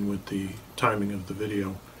in line with the timing of the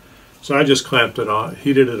video. So I just clamped it on,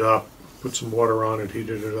 heated it up, put some water on it,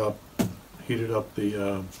 heated up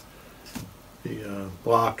the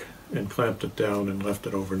block, and clamped it down and left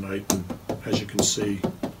it overnight. And as you can see,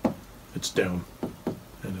 it's down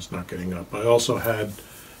and it's not getting up. I also had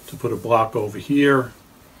to put a block over here.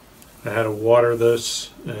 I had to water this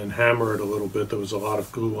and hammer it a little bit. There was a lot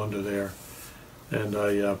of glue under there, and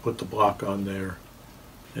I put the block on there,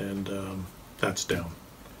 and that's down.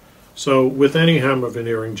 So with any hammer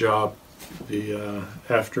veneering job,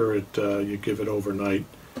 after you give it overnight,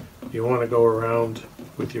 you want to go around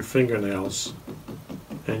with your fingernails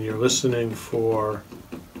and you're listening for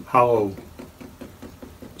hollow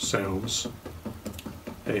sounds.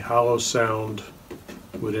 A hollow sound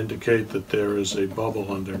would indicate that there is a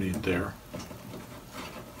bubble underneath there,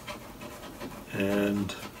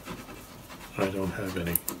 and I don't have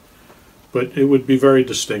any. But it would be very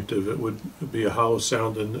distinctive. It would be a hollow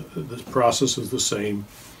sound, and the process is the same.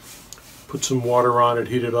 Put some water on it,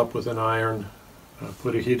 heat it up with an iron,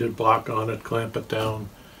 put a heated block on it, clamp it down,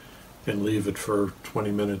 and leave it for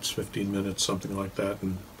 20 minutes, 15 minutes, something like that.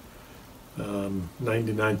 And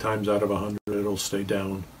 99 times out of 100, it'll stay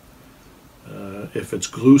down. If it's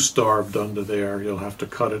glue starved under there, you'll have to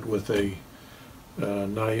cut it with a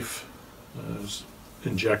knife,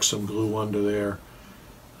 inject some glue under there,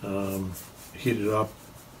 heat it up,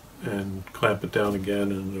 and clamp it down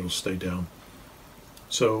again, and it'll stay down.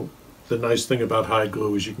 So the nice thing about hide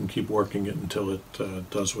glue is you can keep working it until it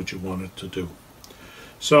does what you want it to do.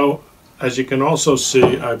 So as you can also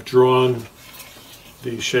see, I've drawn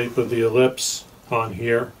the shape of the ellipse on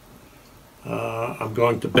here. I'm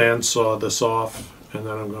going to bandsaw this off, and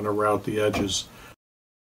then I'm going to route the edges.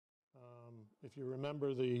 If you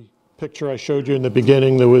remember the picture I showed you in the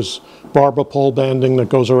beginning, there was barber pole banding that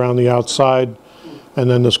goes around the outside, and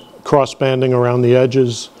then this cross banding around the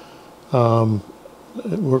edges.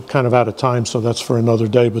 We're kind of out of time, so that's for another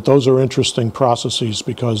day, but those are interesting processes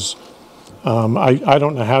because I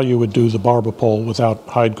don't know how you would do the barber pole without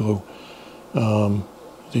hide glue.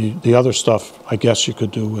 The other stuff, I guess you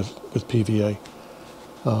could do with PVA.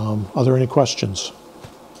 Are there any questions?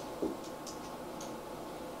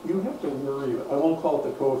 You have to worry, I won't call it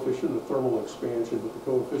the coefficient of thermal expansion, but the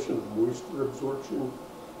coefficient of moisture absorption,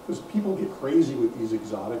 because people get crazy with these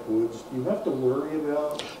exotic woods. Do you have to worry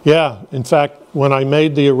about? Yeah, in fact, when I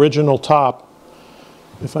made the original top,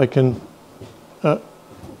 if I can,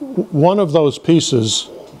 one of those pieces,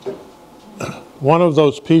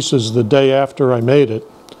 the day after I made it,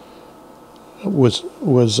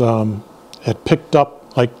 had picked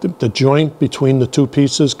up, like the joint between the two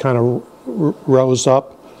pieces kind of rose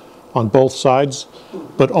up on both sides,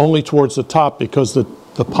 but only towards the top because the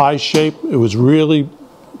pie shape, it was really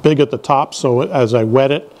big at the top, so as I wet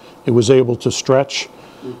it, it was able to stretch,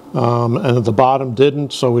 and at the bottom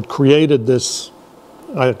didn't, so it created this,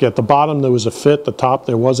 like at the bottom there was a fit, the top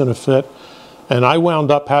there wasn't a fit, and I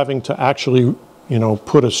wound up having to actually, you know,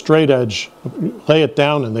 put a straight edge, lay it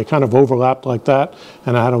down, and they kind of overlapped like that,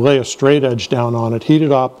 and I had to lay a straight edge down on it, heat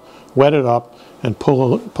it up, wet it up, and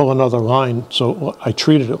pull another line, so I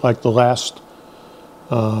treated it like the last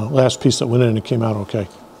piece that went in, and it came out okay.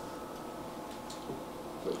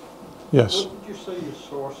 Yes? What did you say your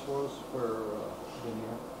source was for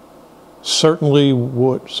veneer? Certainly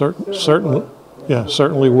wood. Certainly, yeah,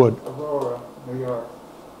 certainly wood. Aurora, New York.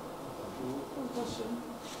 One question.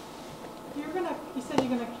 You said you're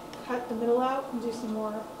gonna cut the middle out and do some more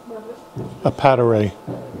of it. A pat array.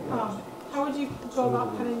 How would you go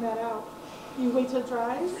about cutting that out? You wait till it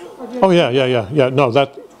dries? Or do you Oh yeah. No,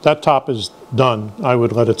 that top is done. I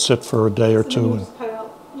would let it sit for a day or so two. You would And just cut it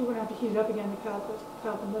out, you wouldn't have to heat it up again to cut out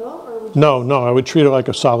the middle? Or would you no, I would treat it like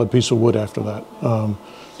a solid piece of wood after that.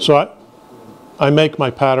 So I make my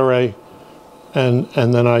pat array, and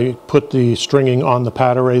then I put the stringing on the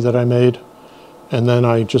pat array that I made, and then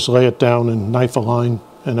I just lay it down and knife a line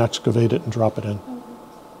and excavate it and drop it in.